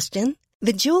the question?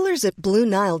 The jewelers at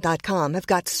BlueNile.com have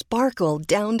got sparkle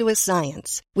down to a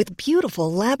science with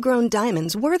beautiful lab-grown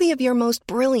diamonds worthy of your most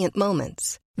brilliant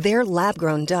moments. Their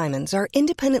lab-grown diamonds are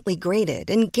independently graded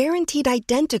and guaranteed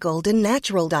identical to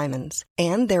natural diamonds,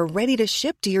 and they're ready to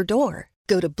ship to your door.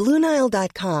 Go to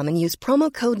BlueNile.com and use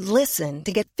promo code LISTEN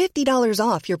to get $50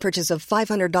 off your purchase of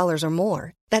 $500 or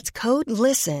more. That's code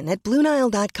LISTEN at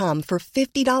BlueNile.com for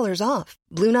 $50 off.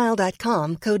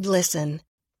 BlueNile.com, code LISTEN.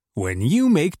 When you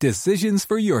make decisions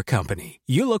for your company,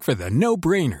 you look for the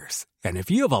no-brainers. And if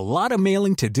you have a lot of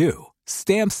mailing to do,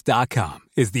 Stamps.com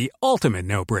is the ultimate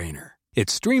no-brainer. It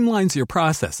streamlines your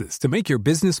processes to make your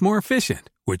business more efficient,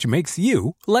 which makes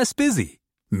you less busy.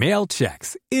 Mail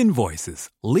checks, invoices,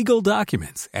 legal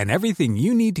documents, and everything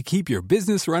you need to keep your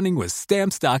business running with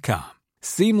Stamps.com.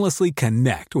 Seamlessly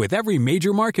connect with every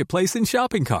major marketplace and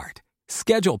shopping cart.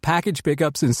 Schedule package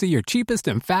pickups and see your cheapest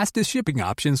and fastest shipping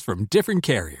options from different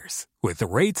carriers. With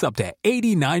rates up to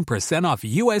 89% off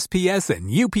USPS and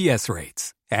UPS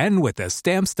rates. And with the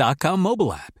Stamps.com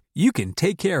mobile app, you can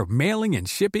take care of mailing and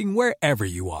shipping wherever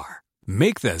you are.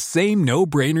 Make the same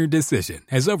no-brainer decision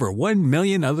as over 1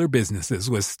 million other businesses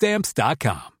with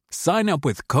Stamps.com. Sign up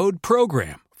with code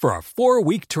PROGRAM for a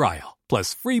 4-week trial,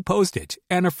 plus free postage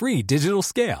and a free digital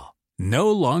scale.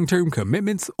 No long-term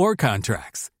commitments or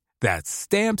contracts. That's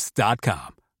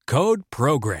Stamps.com. Code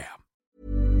PROGRAM.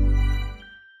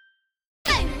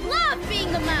 I love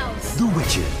being a mouse. The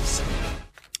Witches.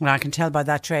 Well, I can tell by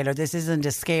that trailer, this isn't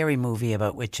a scary movie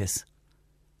about witches.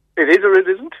 It is or it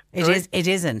isn't? It is. It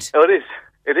isn't. Oh, it is.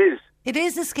 It is. It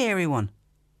is a scary one.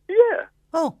 Yeah.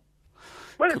 Oh.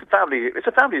 Well, it's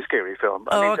a family scary film.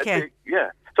 I mean, okay. Yeah.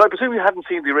 So I presume you haven't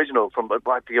seen the original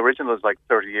the original is like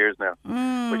 30 years now,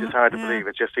 which is hard to believe.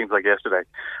 It just seems like yesterday.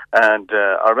 And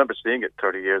I remember seeing it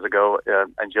 30 years ago.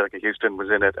 Angelica Houston was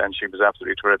in it, and she was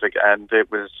absolutely terrific. And it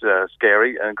was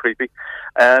scary and creepy.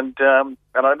 And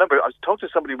I remember I was talking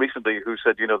to somebody recently who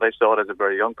said, they saw it as a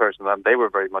very young person, and they were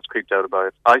very much creeped out about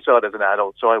it. I saw it as an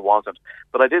adult, so I wasn't,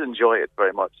 but I did enjoy it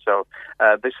very much. So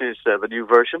this is the new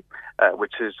version,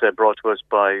 which is brought to us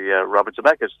by Robert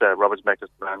Zemeckis. Robert Zemeckis,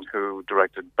 the man who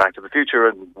directed Back to the Future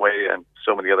and Way and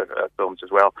so many other films as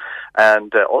well.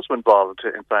 And also involved,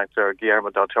 in fact, are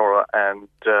Guillermo del Toro and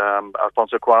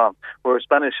Alfonso Cuarón, who are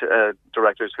Spanish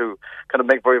directors who kind of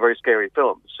make very, very scary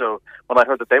films. So when I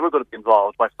heard that they were going to be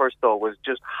involved, my first thought was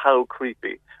just how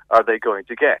creepy are they going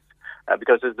to get?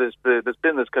 Because there's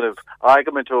been this kind of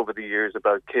argument over the years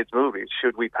about kids' movies.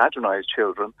 Should we patronize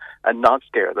children and not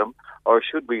scare them, or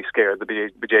should we scare the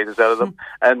bejesus out of them?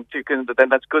 And then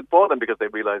that's good for them because they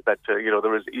realize that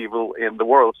there is evil in the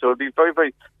world. So it'd be very,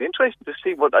 very interesting to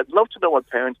see I'd love to know what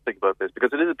parents think about this,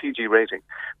 because it is a PG rating.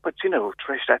 But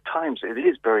Trish, at times it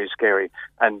is very scary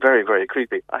and very, very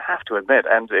creepy, I have to admit,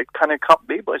 and it kind of caught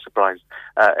me by surprise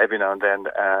every now and then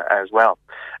as well.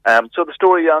 So the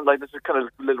story on this is kind of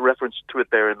a little reference reference to it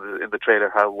there in the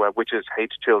trailer, how witches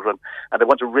hate children, and they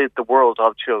want to rid the world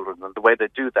of children. And the way they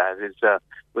do that is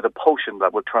with a potion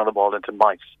that will turn them all into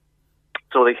mice.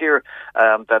 So they hear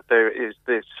that there is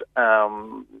this,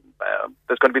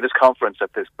 there's going to be this conference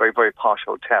at this very, very posh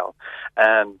hotel,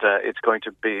 and it's going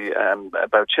to be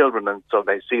about children, and so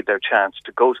they see their chance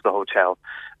to go to the hotel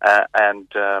and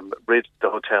rid the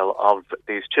hotel of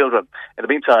these children. In the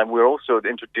meantime, we're also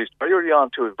introduced very early on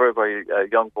to a very, very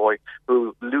young boy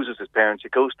who loses his parents. He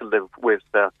goes to live with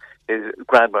his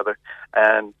grandmother,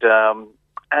 and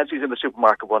as he's in the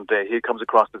supermarket one day, he comes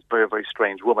across this very, very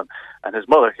strange woman. And his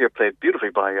mother, here played beautifully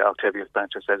by Octavia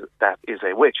Spencer, says, that is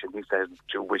a witch. And he says,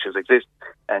 do witches exist?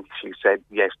 And she said,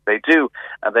 yes, they do.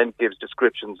 And then gives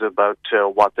descriptions about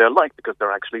what they're like, because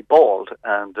they're actually bald.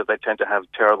 And they tend to have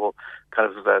terrible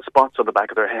kind of spots on the back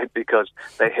of their head because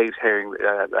they hate having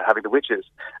the witches.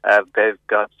 They've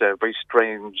got very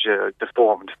strange,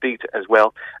 deformed feet as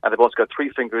well. And they've also got 3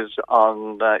 fingers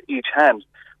on each hand,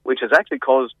 which has actually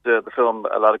caused the film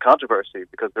a lot of controversy,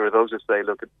 because there are those who say,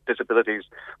 look, disabilities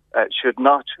should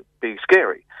not be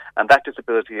scary. And that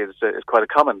disability is quite a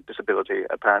common disability,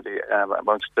 apparently,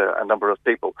 amongst a number of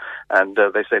people. And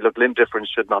they say, look, limb difference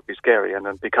should not be scary. And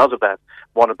then because of that,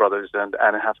 Warner Brothers and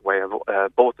Anne Hathaway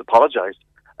have both apologized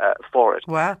for it.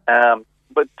 Wow.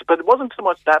 But it wasn't so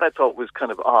much that I thought was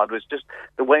kind of odd. It was just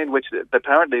the way in which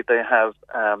apparently they have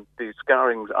these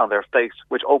scarrings on their face,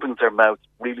 which opens their mouth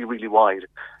really, really wide.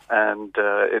 And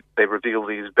they reveal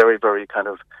these very, very kind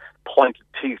of pointed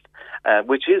teeth,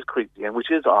 which is creepy and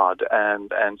which is odd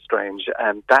and strange.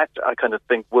 And that, I kind of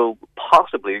think, will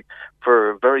possibly,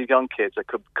 for very young kids, it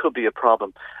could be a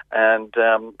problem. And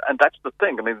that's the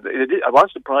thing. I mean, I was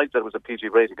surprised that it was a PG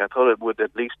rating. I thought it would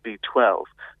at least be 12.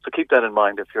 So keep that in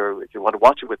mind if you want to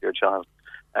watch it with your child.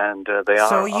 And they are.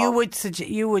 So you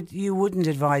wouldn't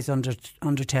advise under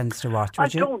 10s to watch,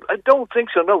 would you? I don't think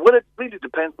so. No. Well, it really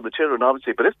depends on the children,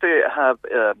 obviously. But if they have,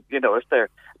 if they're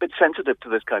a bit sensitive to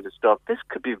this kind of stuff, this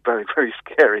could be very, very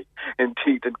scary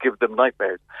indeed, and give them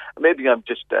nightmares. Maybe I'm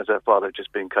just, as a father,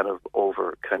 just being kind of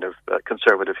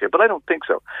conservative here, but I don't think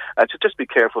so. So just be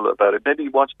careful about it. Maybe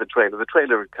watch the trailer. The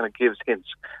trailer kind of gives hints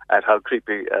at how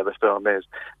creepy the film is.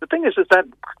 The thing is that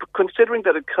considering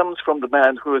that it comes from the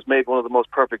man who has made one of the most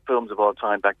perfect films of all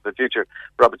time, Back to the Future,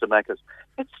 Robert Zemeckis,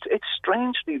 it's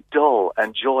strangely dull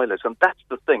and joyless, and that's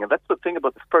the thing. And that's the thing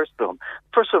about the first film.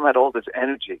 The first film had all this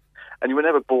energy, and you were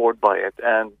never bored by it.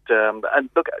 And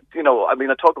look,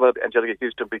 I talk about Angelica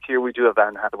Houston, but here we do have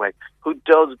Anne Hathaway, who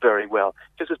does very well.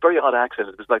 Just this very odd accent.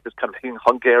 It was like this kind of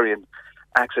Hungarian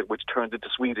accent which turns into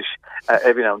Swedish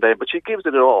every now and then, but she gives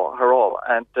it her all,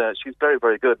 and she's very,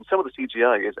 very good. And some of the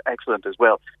CGI is excellent as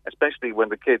well, especially when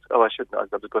the kids. I was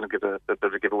going to give a bit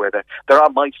of a giveaway there. There are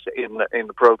mice in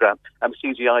the program, and the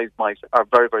CGI mice are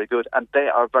very, very good, and they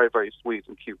are very, very sweet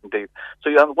and cute indeed. So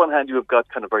on the one hand, you have got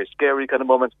kind of very scary kind of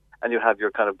moments, and you have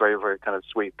your kind of very, very kind of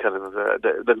sweet kind of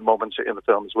little moments in the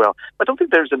film as well. I don't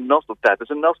think there's enough of that.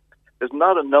 There's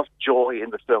not enough joy in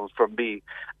the film for me,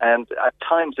 and at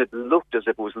times it looked as if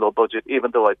it was low budget,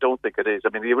 even though I don't think it is. I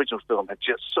mean, the original film had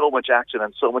just so much action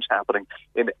and so much happening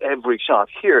in every shot.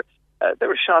 Here,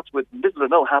 there are shots with little or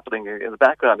no happening in the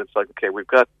background. It's like, okay, we've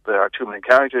got our 2 main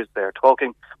characters, they're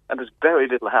talking, and there's very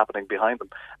little happening behind them.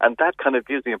 And that kind of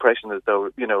gives the impression as though,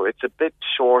 it's a bit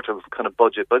short of kind of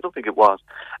budget, but I don't think it was.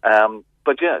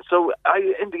 But yeah, so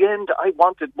in the end, I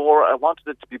wanted more. I wanted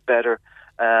it to be better.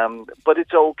 But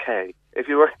it's okay. If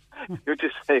you're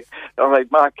just saying, all right,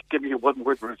 Mark, give me a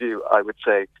one-word review, I would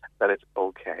say that it's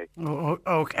okay.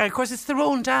 Okay. Of course, it's the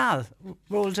Roald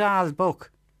Dahl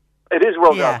book. It is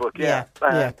Roald Dahl book, yeah. So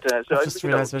I just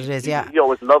realised what it is, yeah. You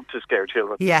always love to scare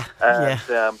children. Yeah,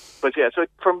 but yeah, so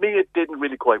for me, it didn't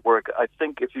really quite work. I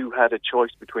think if you had a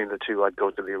choice between the two, I'd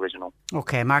go to the original.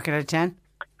 Okay, mark it out of 10?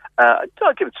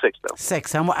 I'll give it 6, though.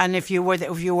 6. And if you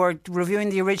were reviewing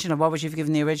the original, what would you have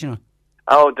given the original?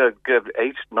 Oh, the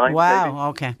 8, 9. Wow. Maybe.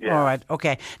 Okay. Yeah. All right.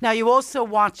 Okay. Now you also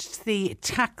watched The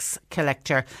Tax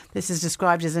Collector. This is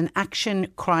described as an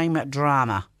action crime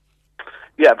drama.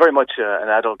 Yeah, very much an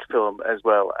adult film as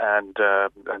well, and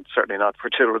certainly not for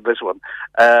children. This one.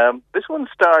 This one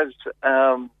stars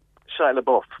Shia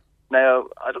LaBeouf. Now,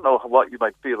 I don't know what you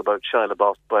might feel about Shia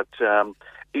LaBeouf, but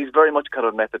he's very much kind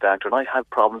of a method actor, and I have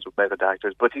problems with method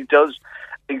actors, but he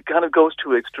kind of goes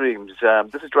to extremes.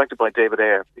 This is directed by David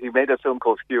Ayer. He made a film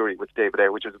called Fury with David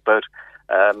Ayer, which is about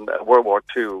a World War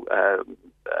II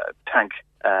tank,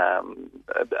 a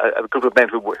group of men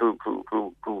who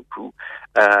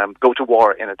go to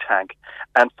war in a tank.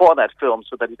 And for that film,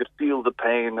 so that he could feel the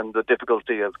pain and the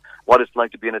difficulty of what it's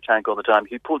like to be in a tank all the time,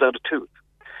 he pulled out a tooth.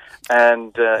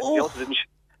 And he also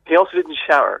didn't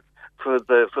shower for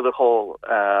the whole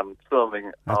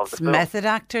filming of the film. Method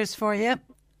actors for you.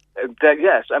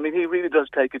 Yes, I mean, he really does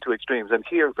take it to extremes. And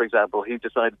here, for example, he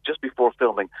decided just before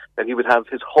filming that he would have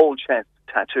his whole chest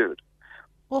tattooed.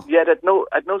 Oh. Yet at no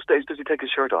stage does he take his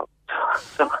shirt off.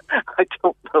 So I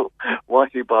don't know why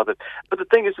he bothered. But the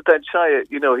thing is that Shia,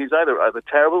 he's either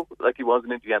terrible, like he was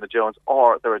in Indiana Jones,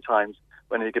 or there are times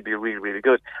when he could be really, really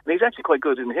good. And he's actually quite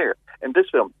good in here, in this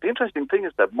film. The interesting thing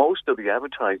is that most of the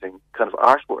advertising kind of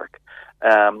artwork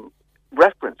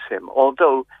reference him,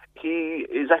 although he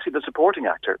is actually the supporting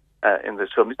actor in this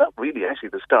film. He's not really actually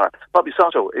the star. Bobby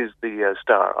Soto is the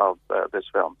star of this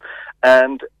film.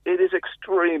 And it is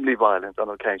extremely violent on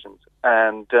occasions.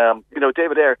 And,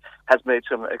 David Ayer has made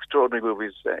some extraordinary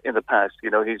movies in the past.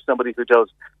 He's somebody who does,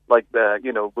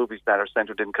 movies that are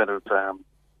centered in kind of...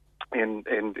 In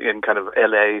kind of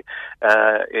LA,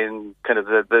 in kind of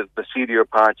the seedier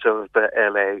parts of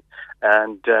LA,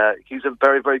 and he's a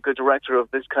very, very good director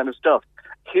of this kind of stuff.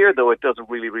 Here, though, it doesn't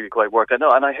really, really quite work. I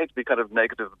know, and I hate to be kind of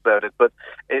negative about it, but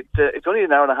it's only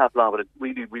an hour and a half long, but it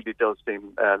really, really does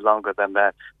seem longer than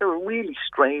that. There are really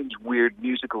strange, weird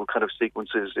musical kind of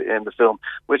sequences in the film,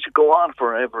 which go on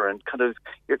forever, and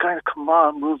you're kind of, come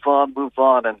on, move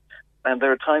on, and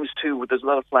there are times, too, where there's a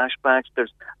lot of flashbacks.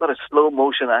 There's a lot of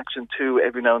slow-motion action, too,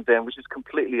 every now and then, which is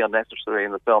completely unnecessary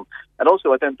in the film. And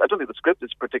also, I don't think the script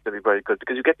is particularly very good,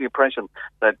 because you get the impression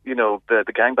that,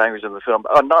 the gangbangers in the film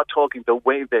are not talking the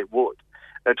way they would.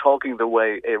 They're talking the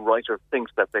way a writer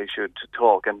thinks that they should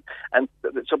talk. And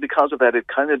so because of that, it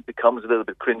kind of becomes a little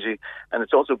bit cringy. And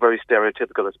it's also very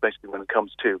stereotypical, especially when it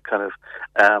comes to kind of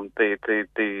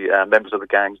the members of the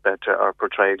gangs that are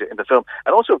portrayed in the film.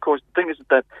 And also, of course, the thing is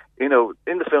that,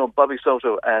 in the film, Bobby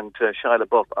Soto and Shia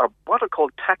LaBeouf are what are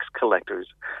called tax collectors.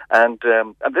 And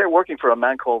they're working for a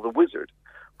man called the Wizard,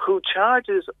 who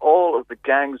charges all of the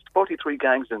gangs, 43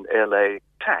 gangs in LA,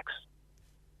 tax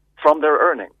from their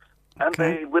earnings. And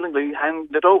they willingly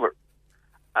hand it over.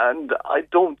 And I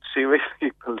don't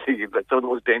seriously believe that some of the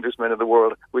most dangerous men in the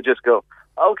world would just go,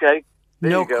 okay,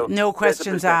 there you go. No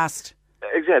questions asked.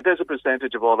 Exactly. There's a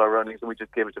percentage of all our earnings, and we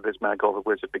just give it to this man called the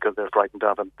Wizard because they're frightened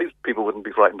of him. These people wouldn't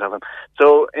be frightened of him.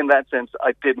 So in that sense,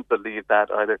 I didn't believe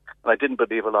that either. And I didn't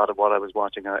believe a lot of what I was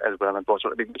watching as well,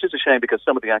 unfortunately, which is a shame because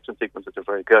some of the action sequences are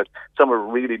very good. Some are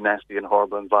really nasty and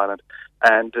horrible and violent.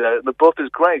 And LaBeouf is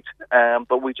great,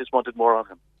 but we just wanted more of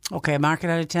him. Okay, mark it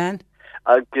out of 10?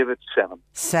 I'd give it 7.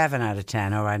 7 out of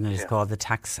 10. All right, and it's called The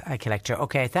Tax Collector.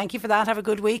 Okay, thank you for that. Have a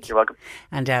good week. You're welcome.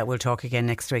 And we'll talk again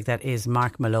next week. That is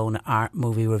Mark Malone, our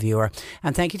movie reviewer.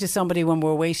 And thank you to somebody when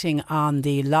we're waiting on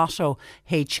the Lotto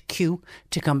HQ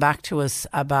to come back to us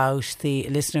about the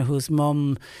listener whose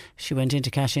mum, she went in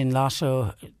to cash in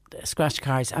Lotto scratch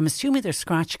cards. I'm assuming they're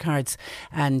scratch cards,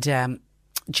 and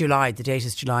July, the date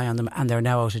is July on them, and they're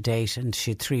now out of date, and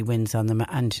she had 3 wins on them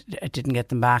and didn't get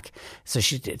them back, so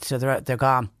they're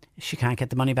gone. She can't get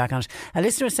the money back on it. A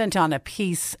listener sent on a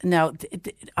piece. Now,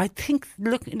 I think,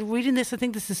 look, reading this, I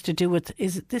think this is to do with,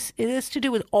 it is to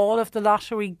do with all of the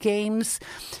lottery games.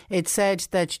 It said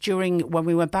that when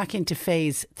we went back into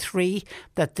phase 3,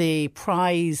 that the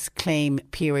prize claim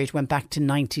period went back to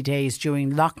 90 days.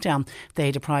 During lockdown, they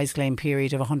had a prize claim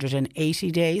period of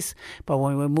 180 days. But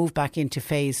when we moved back into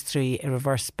phase 3, it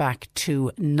reversed back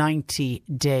to 90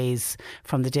 days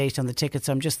from the date on the ticket.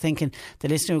 So I'm just thinking, the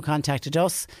listener who contacted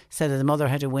us said that the mother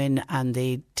had a win and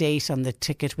the date on the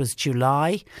ticket was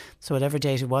July. So whatever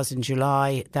date it was in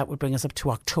July, that would bring us up to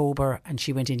October, and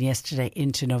she went in yesterday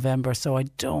into November. So I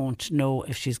don't know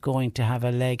if she's going to have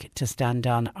a leg to stand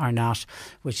on or not,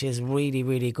 which is really,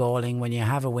 really galling when you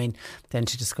have a win, then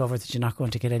to discover that you're not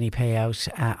going to get any payout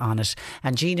on it.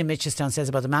 And Gina Mitchelstown says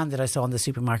about the man that I saw in the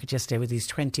supermarket yesterday with these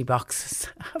 20 boxes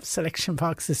of selection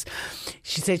boxes.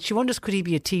 She said she wonders, could he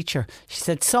be a teacher? She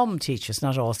said some teachers,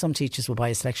 not all, some teachers will buy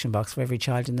a selection box for every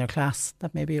child in their class.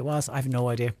 That maybe it was. I've no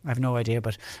idea,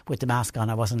 but with the mask on,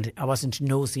 I wasn't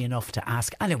nosy enough to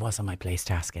ask, and it wasn't my place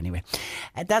to ask anyway.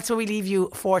 That's where we leave you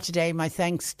for today. My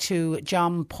thanks to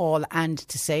John, Paul and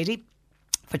to Sadie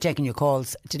for taking your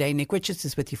calls today. Nick Richards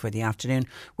is with you for the afternoon.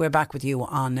 We're back with you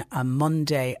on a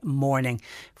Monday morning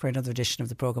for another edition of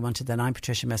the programme. Until then, I'm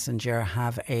Patricia Messenger.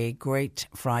 Have a great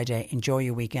Friday. Enjoy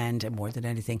your weekend, and more than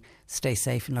anything, stay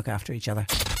safe and look after each other.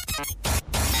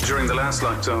 During the last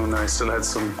lockdown, I still had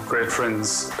some great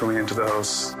friends going into the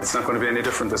house. It's not going to be any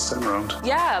different this time around.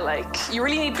 Yeah, you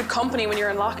really need good company when you're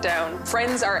in lockdown.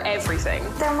 Friends are everything.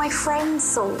 They're my friends,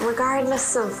 so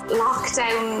regardless of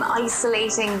lockdown,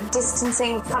 isolating,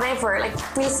 distancing, whatever,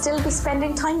 we'll still be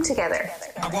spending time together.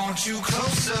 I want you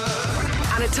closer.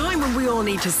 At a time when we all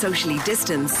need to socially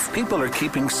distance, people are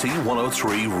keeping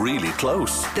C103 really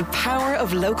close. the power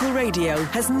of local radio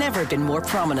has never been more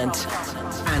prominent.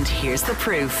 And here's the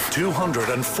proof.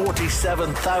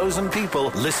 247,000 people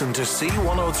listen to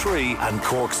C103 and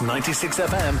Cork's 96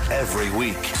 FM every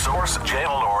week. Source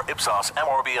JLL or Ipsos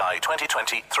MRBI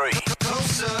 2023.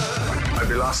 I'd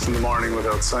be lost in the morning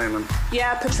without Simon.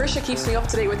 Yeah, Patricia keeps me up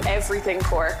to date with everything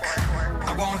Cork.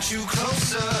 I want you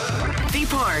closer. Be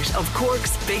part of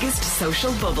Cork's biggest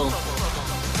social bubble.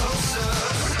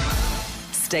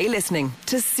 Stay listening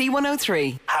to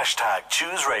C103. Hashtag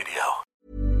Choose Radio.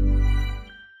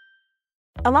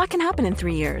 A lot can happen in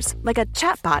 3 years, like a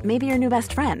chatbot may be your new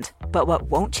best friend. But what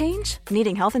won't change?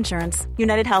 Needing health insurance.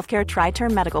 United Healthcare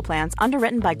Tri-Term Medical Plans,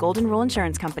 underwritten by Golden Rule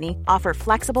Insurance Company, offer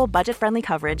flexible, budget-friendly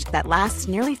coverage that lasts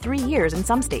nearly 3 years in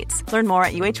some states. Learn more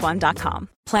at uh1.com.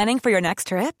 Planning for your next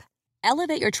trip?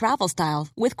 Elevate your travel style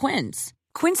with Quince.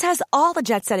 Quince has all the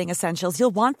jet-setting essentials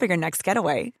you'll want for your next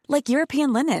getaway, like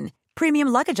European linen, premium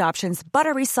luggage options,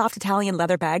 buttery soft Italian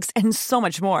leather bags, and so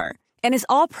much more. And is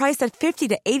all priced at 50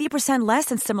 to 80% less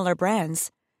than similar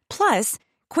brands. Plus,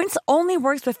 Quince only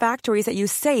works with factories that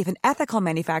use safe and ethical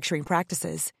manufacturing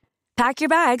practices. Pack your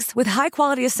bags with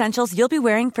high-quality essentials you'll be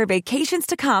wearing for vacations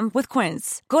to come with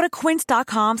Quince. Go to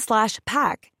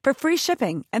quince.com/pack for free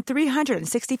shipping and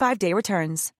 365-day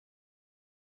returns.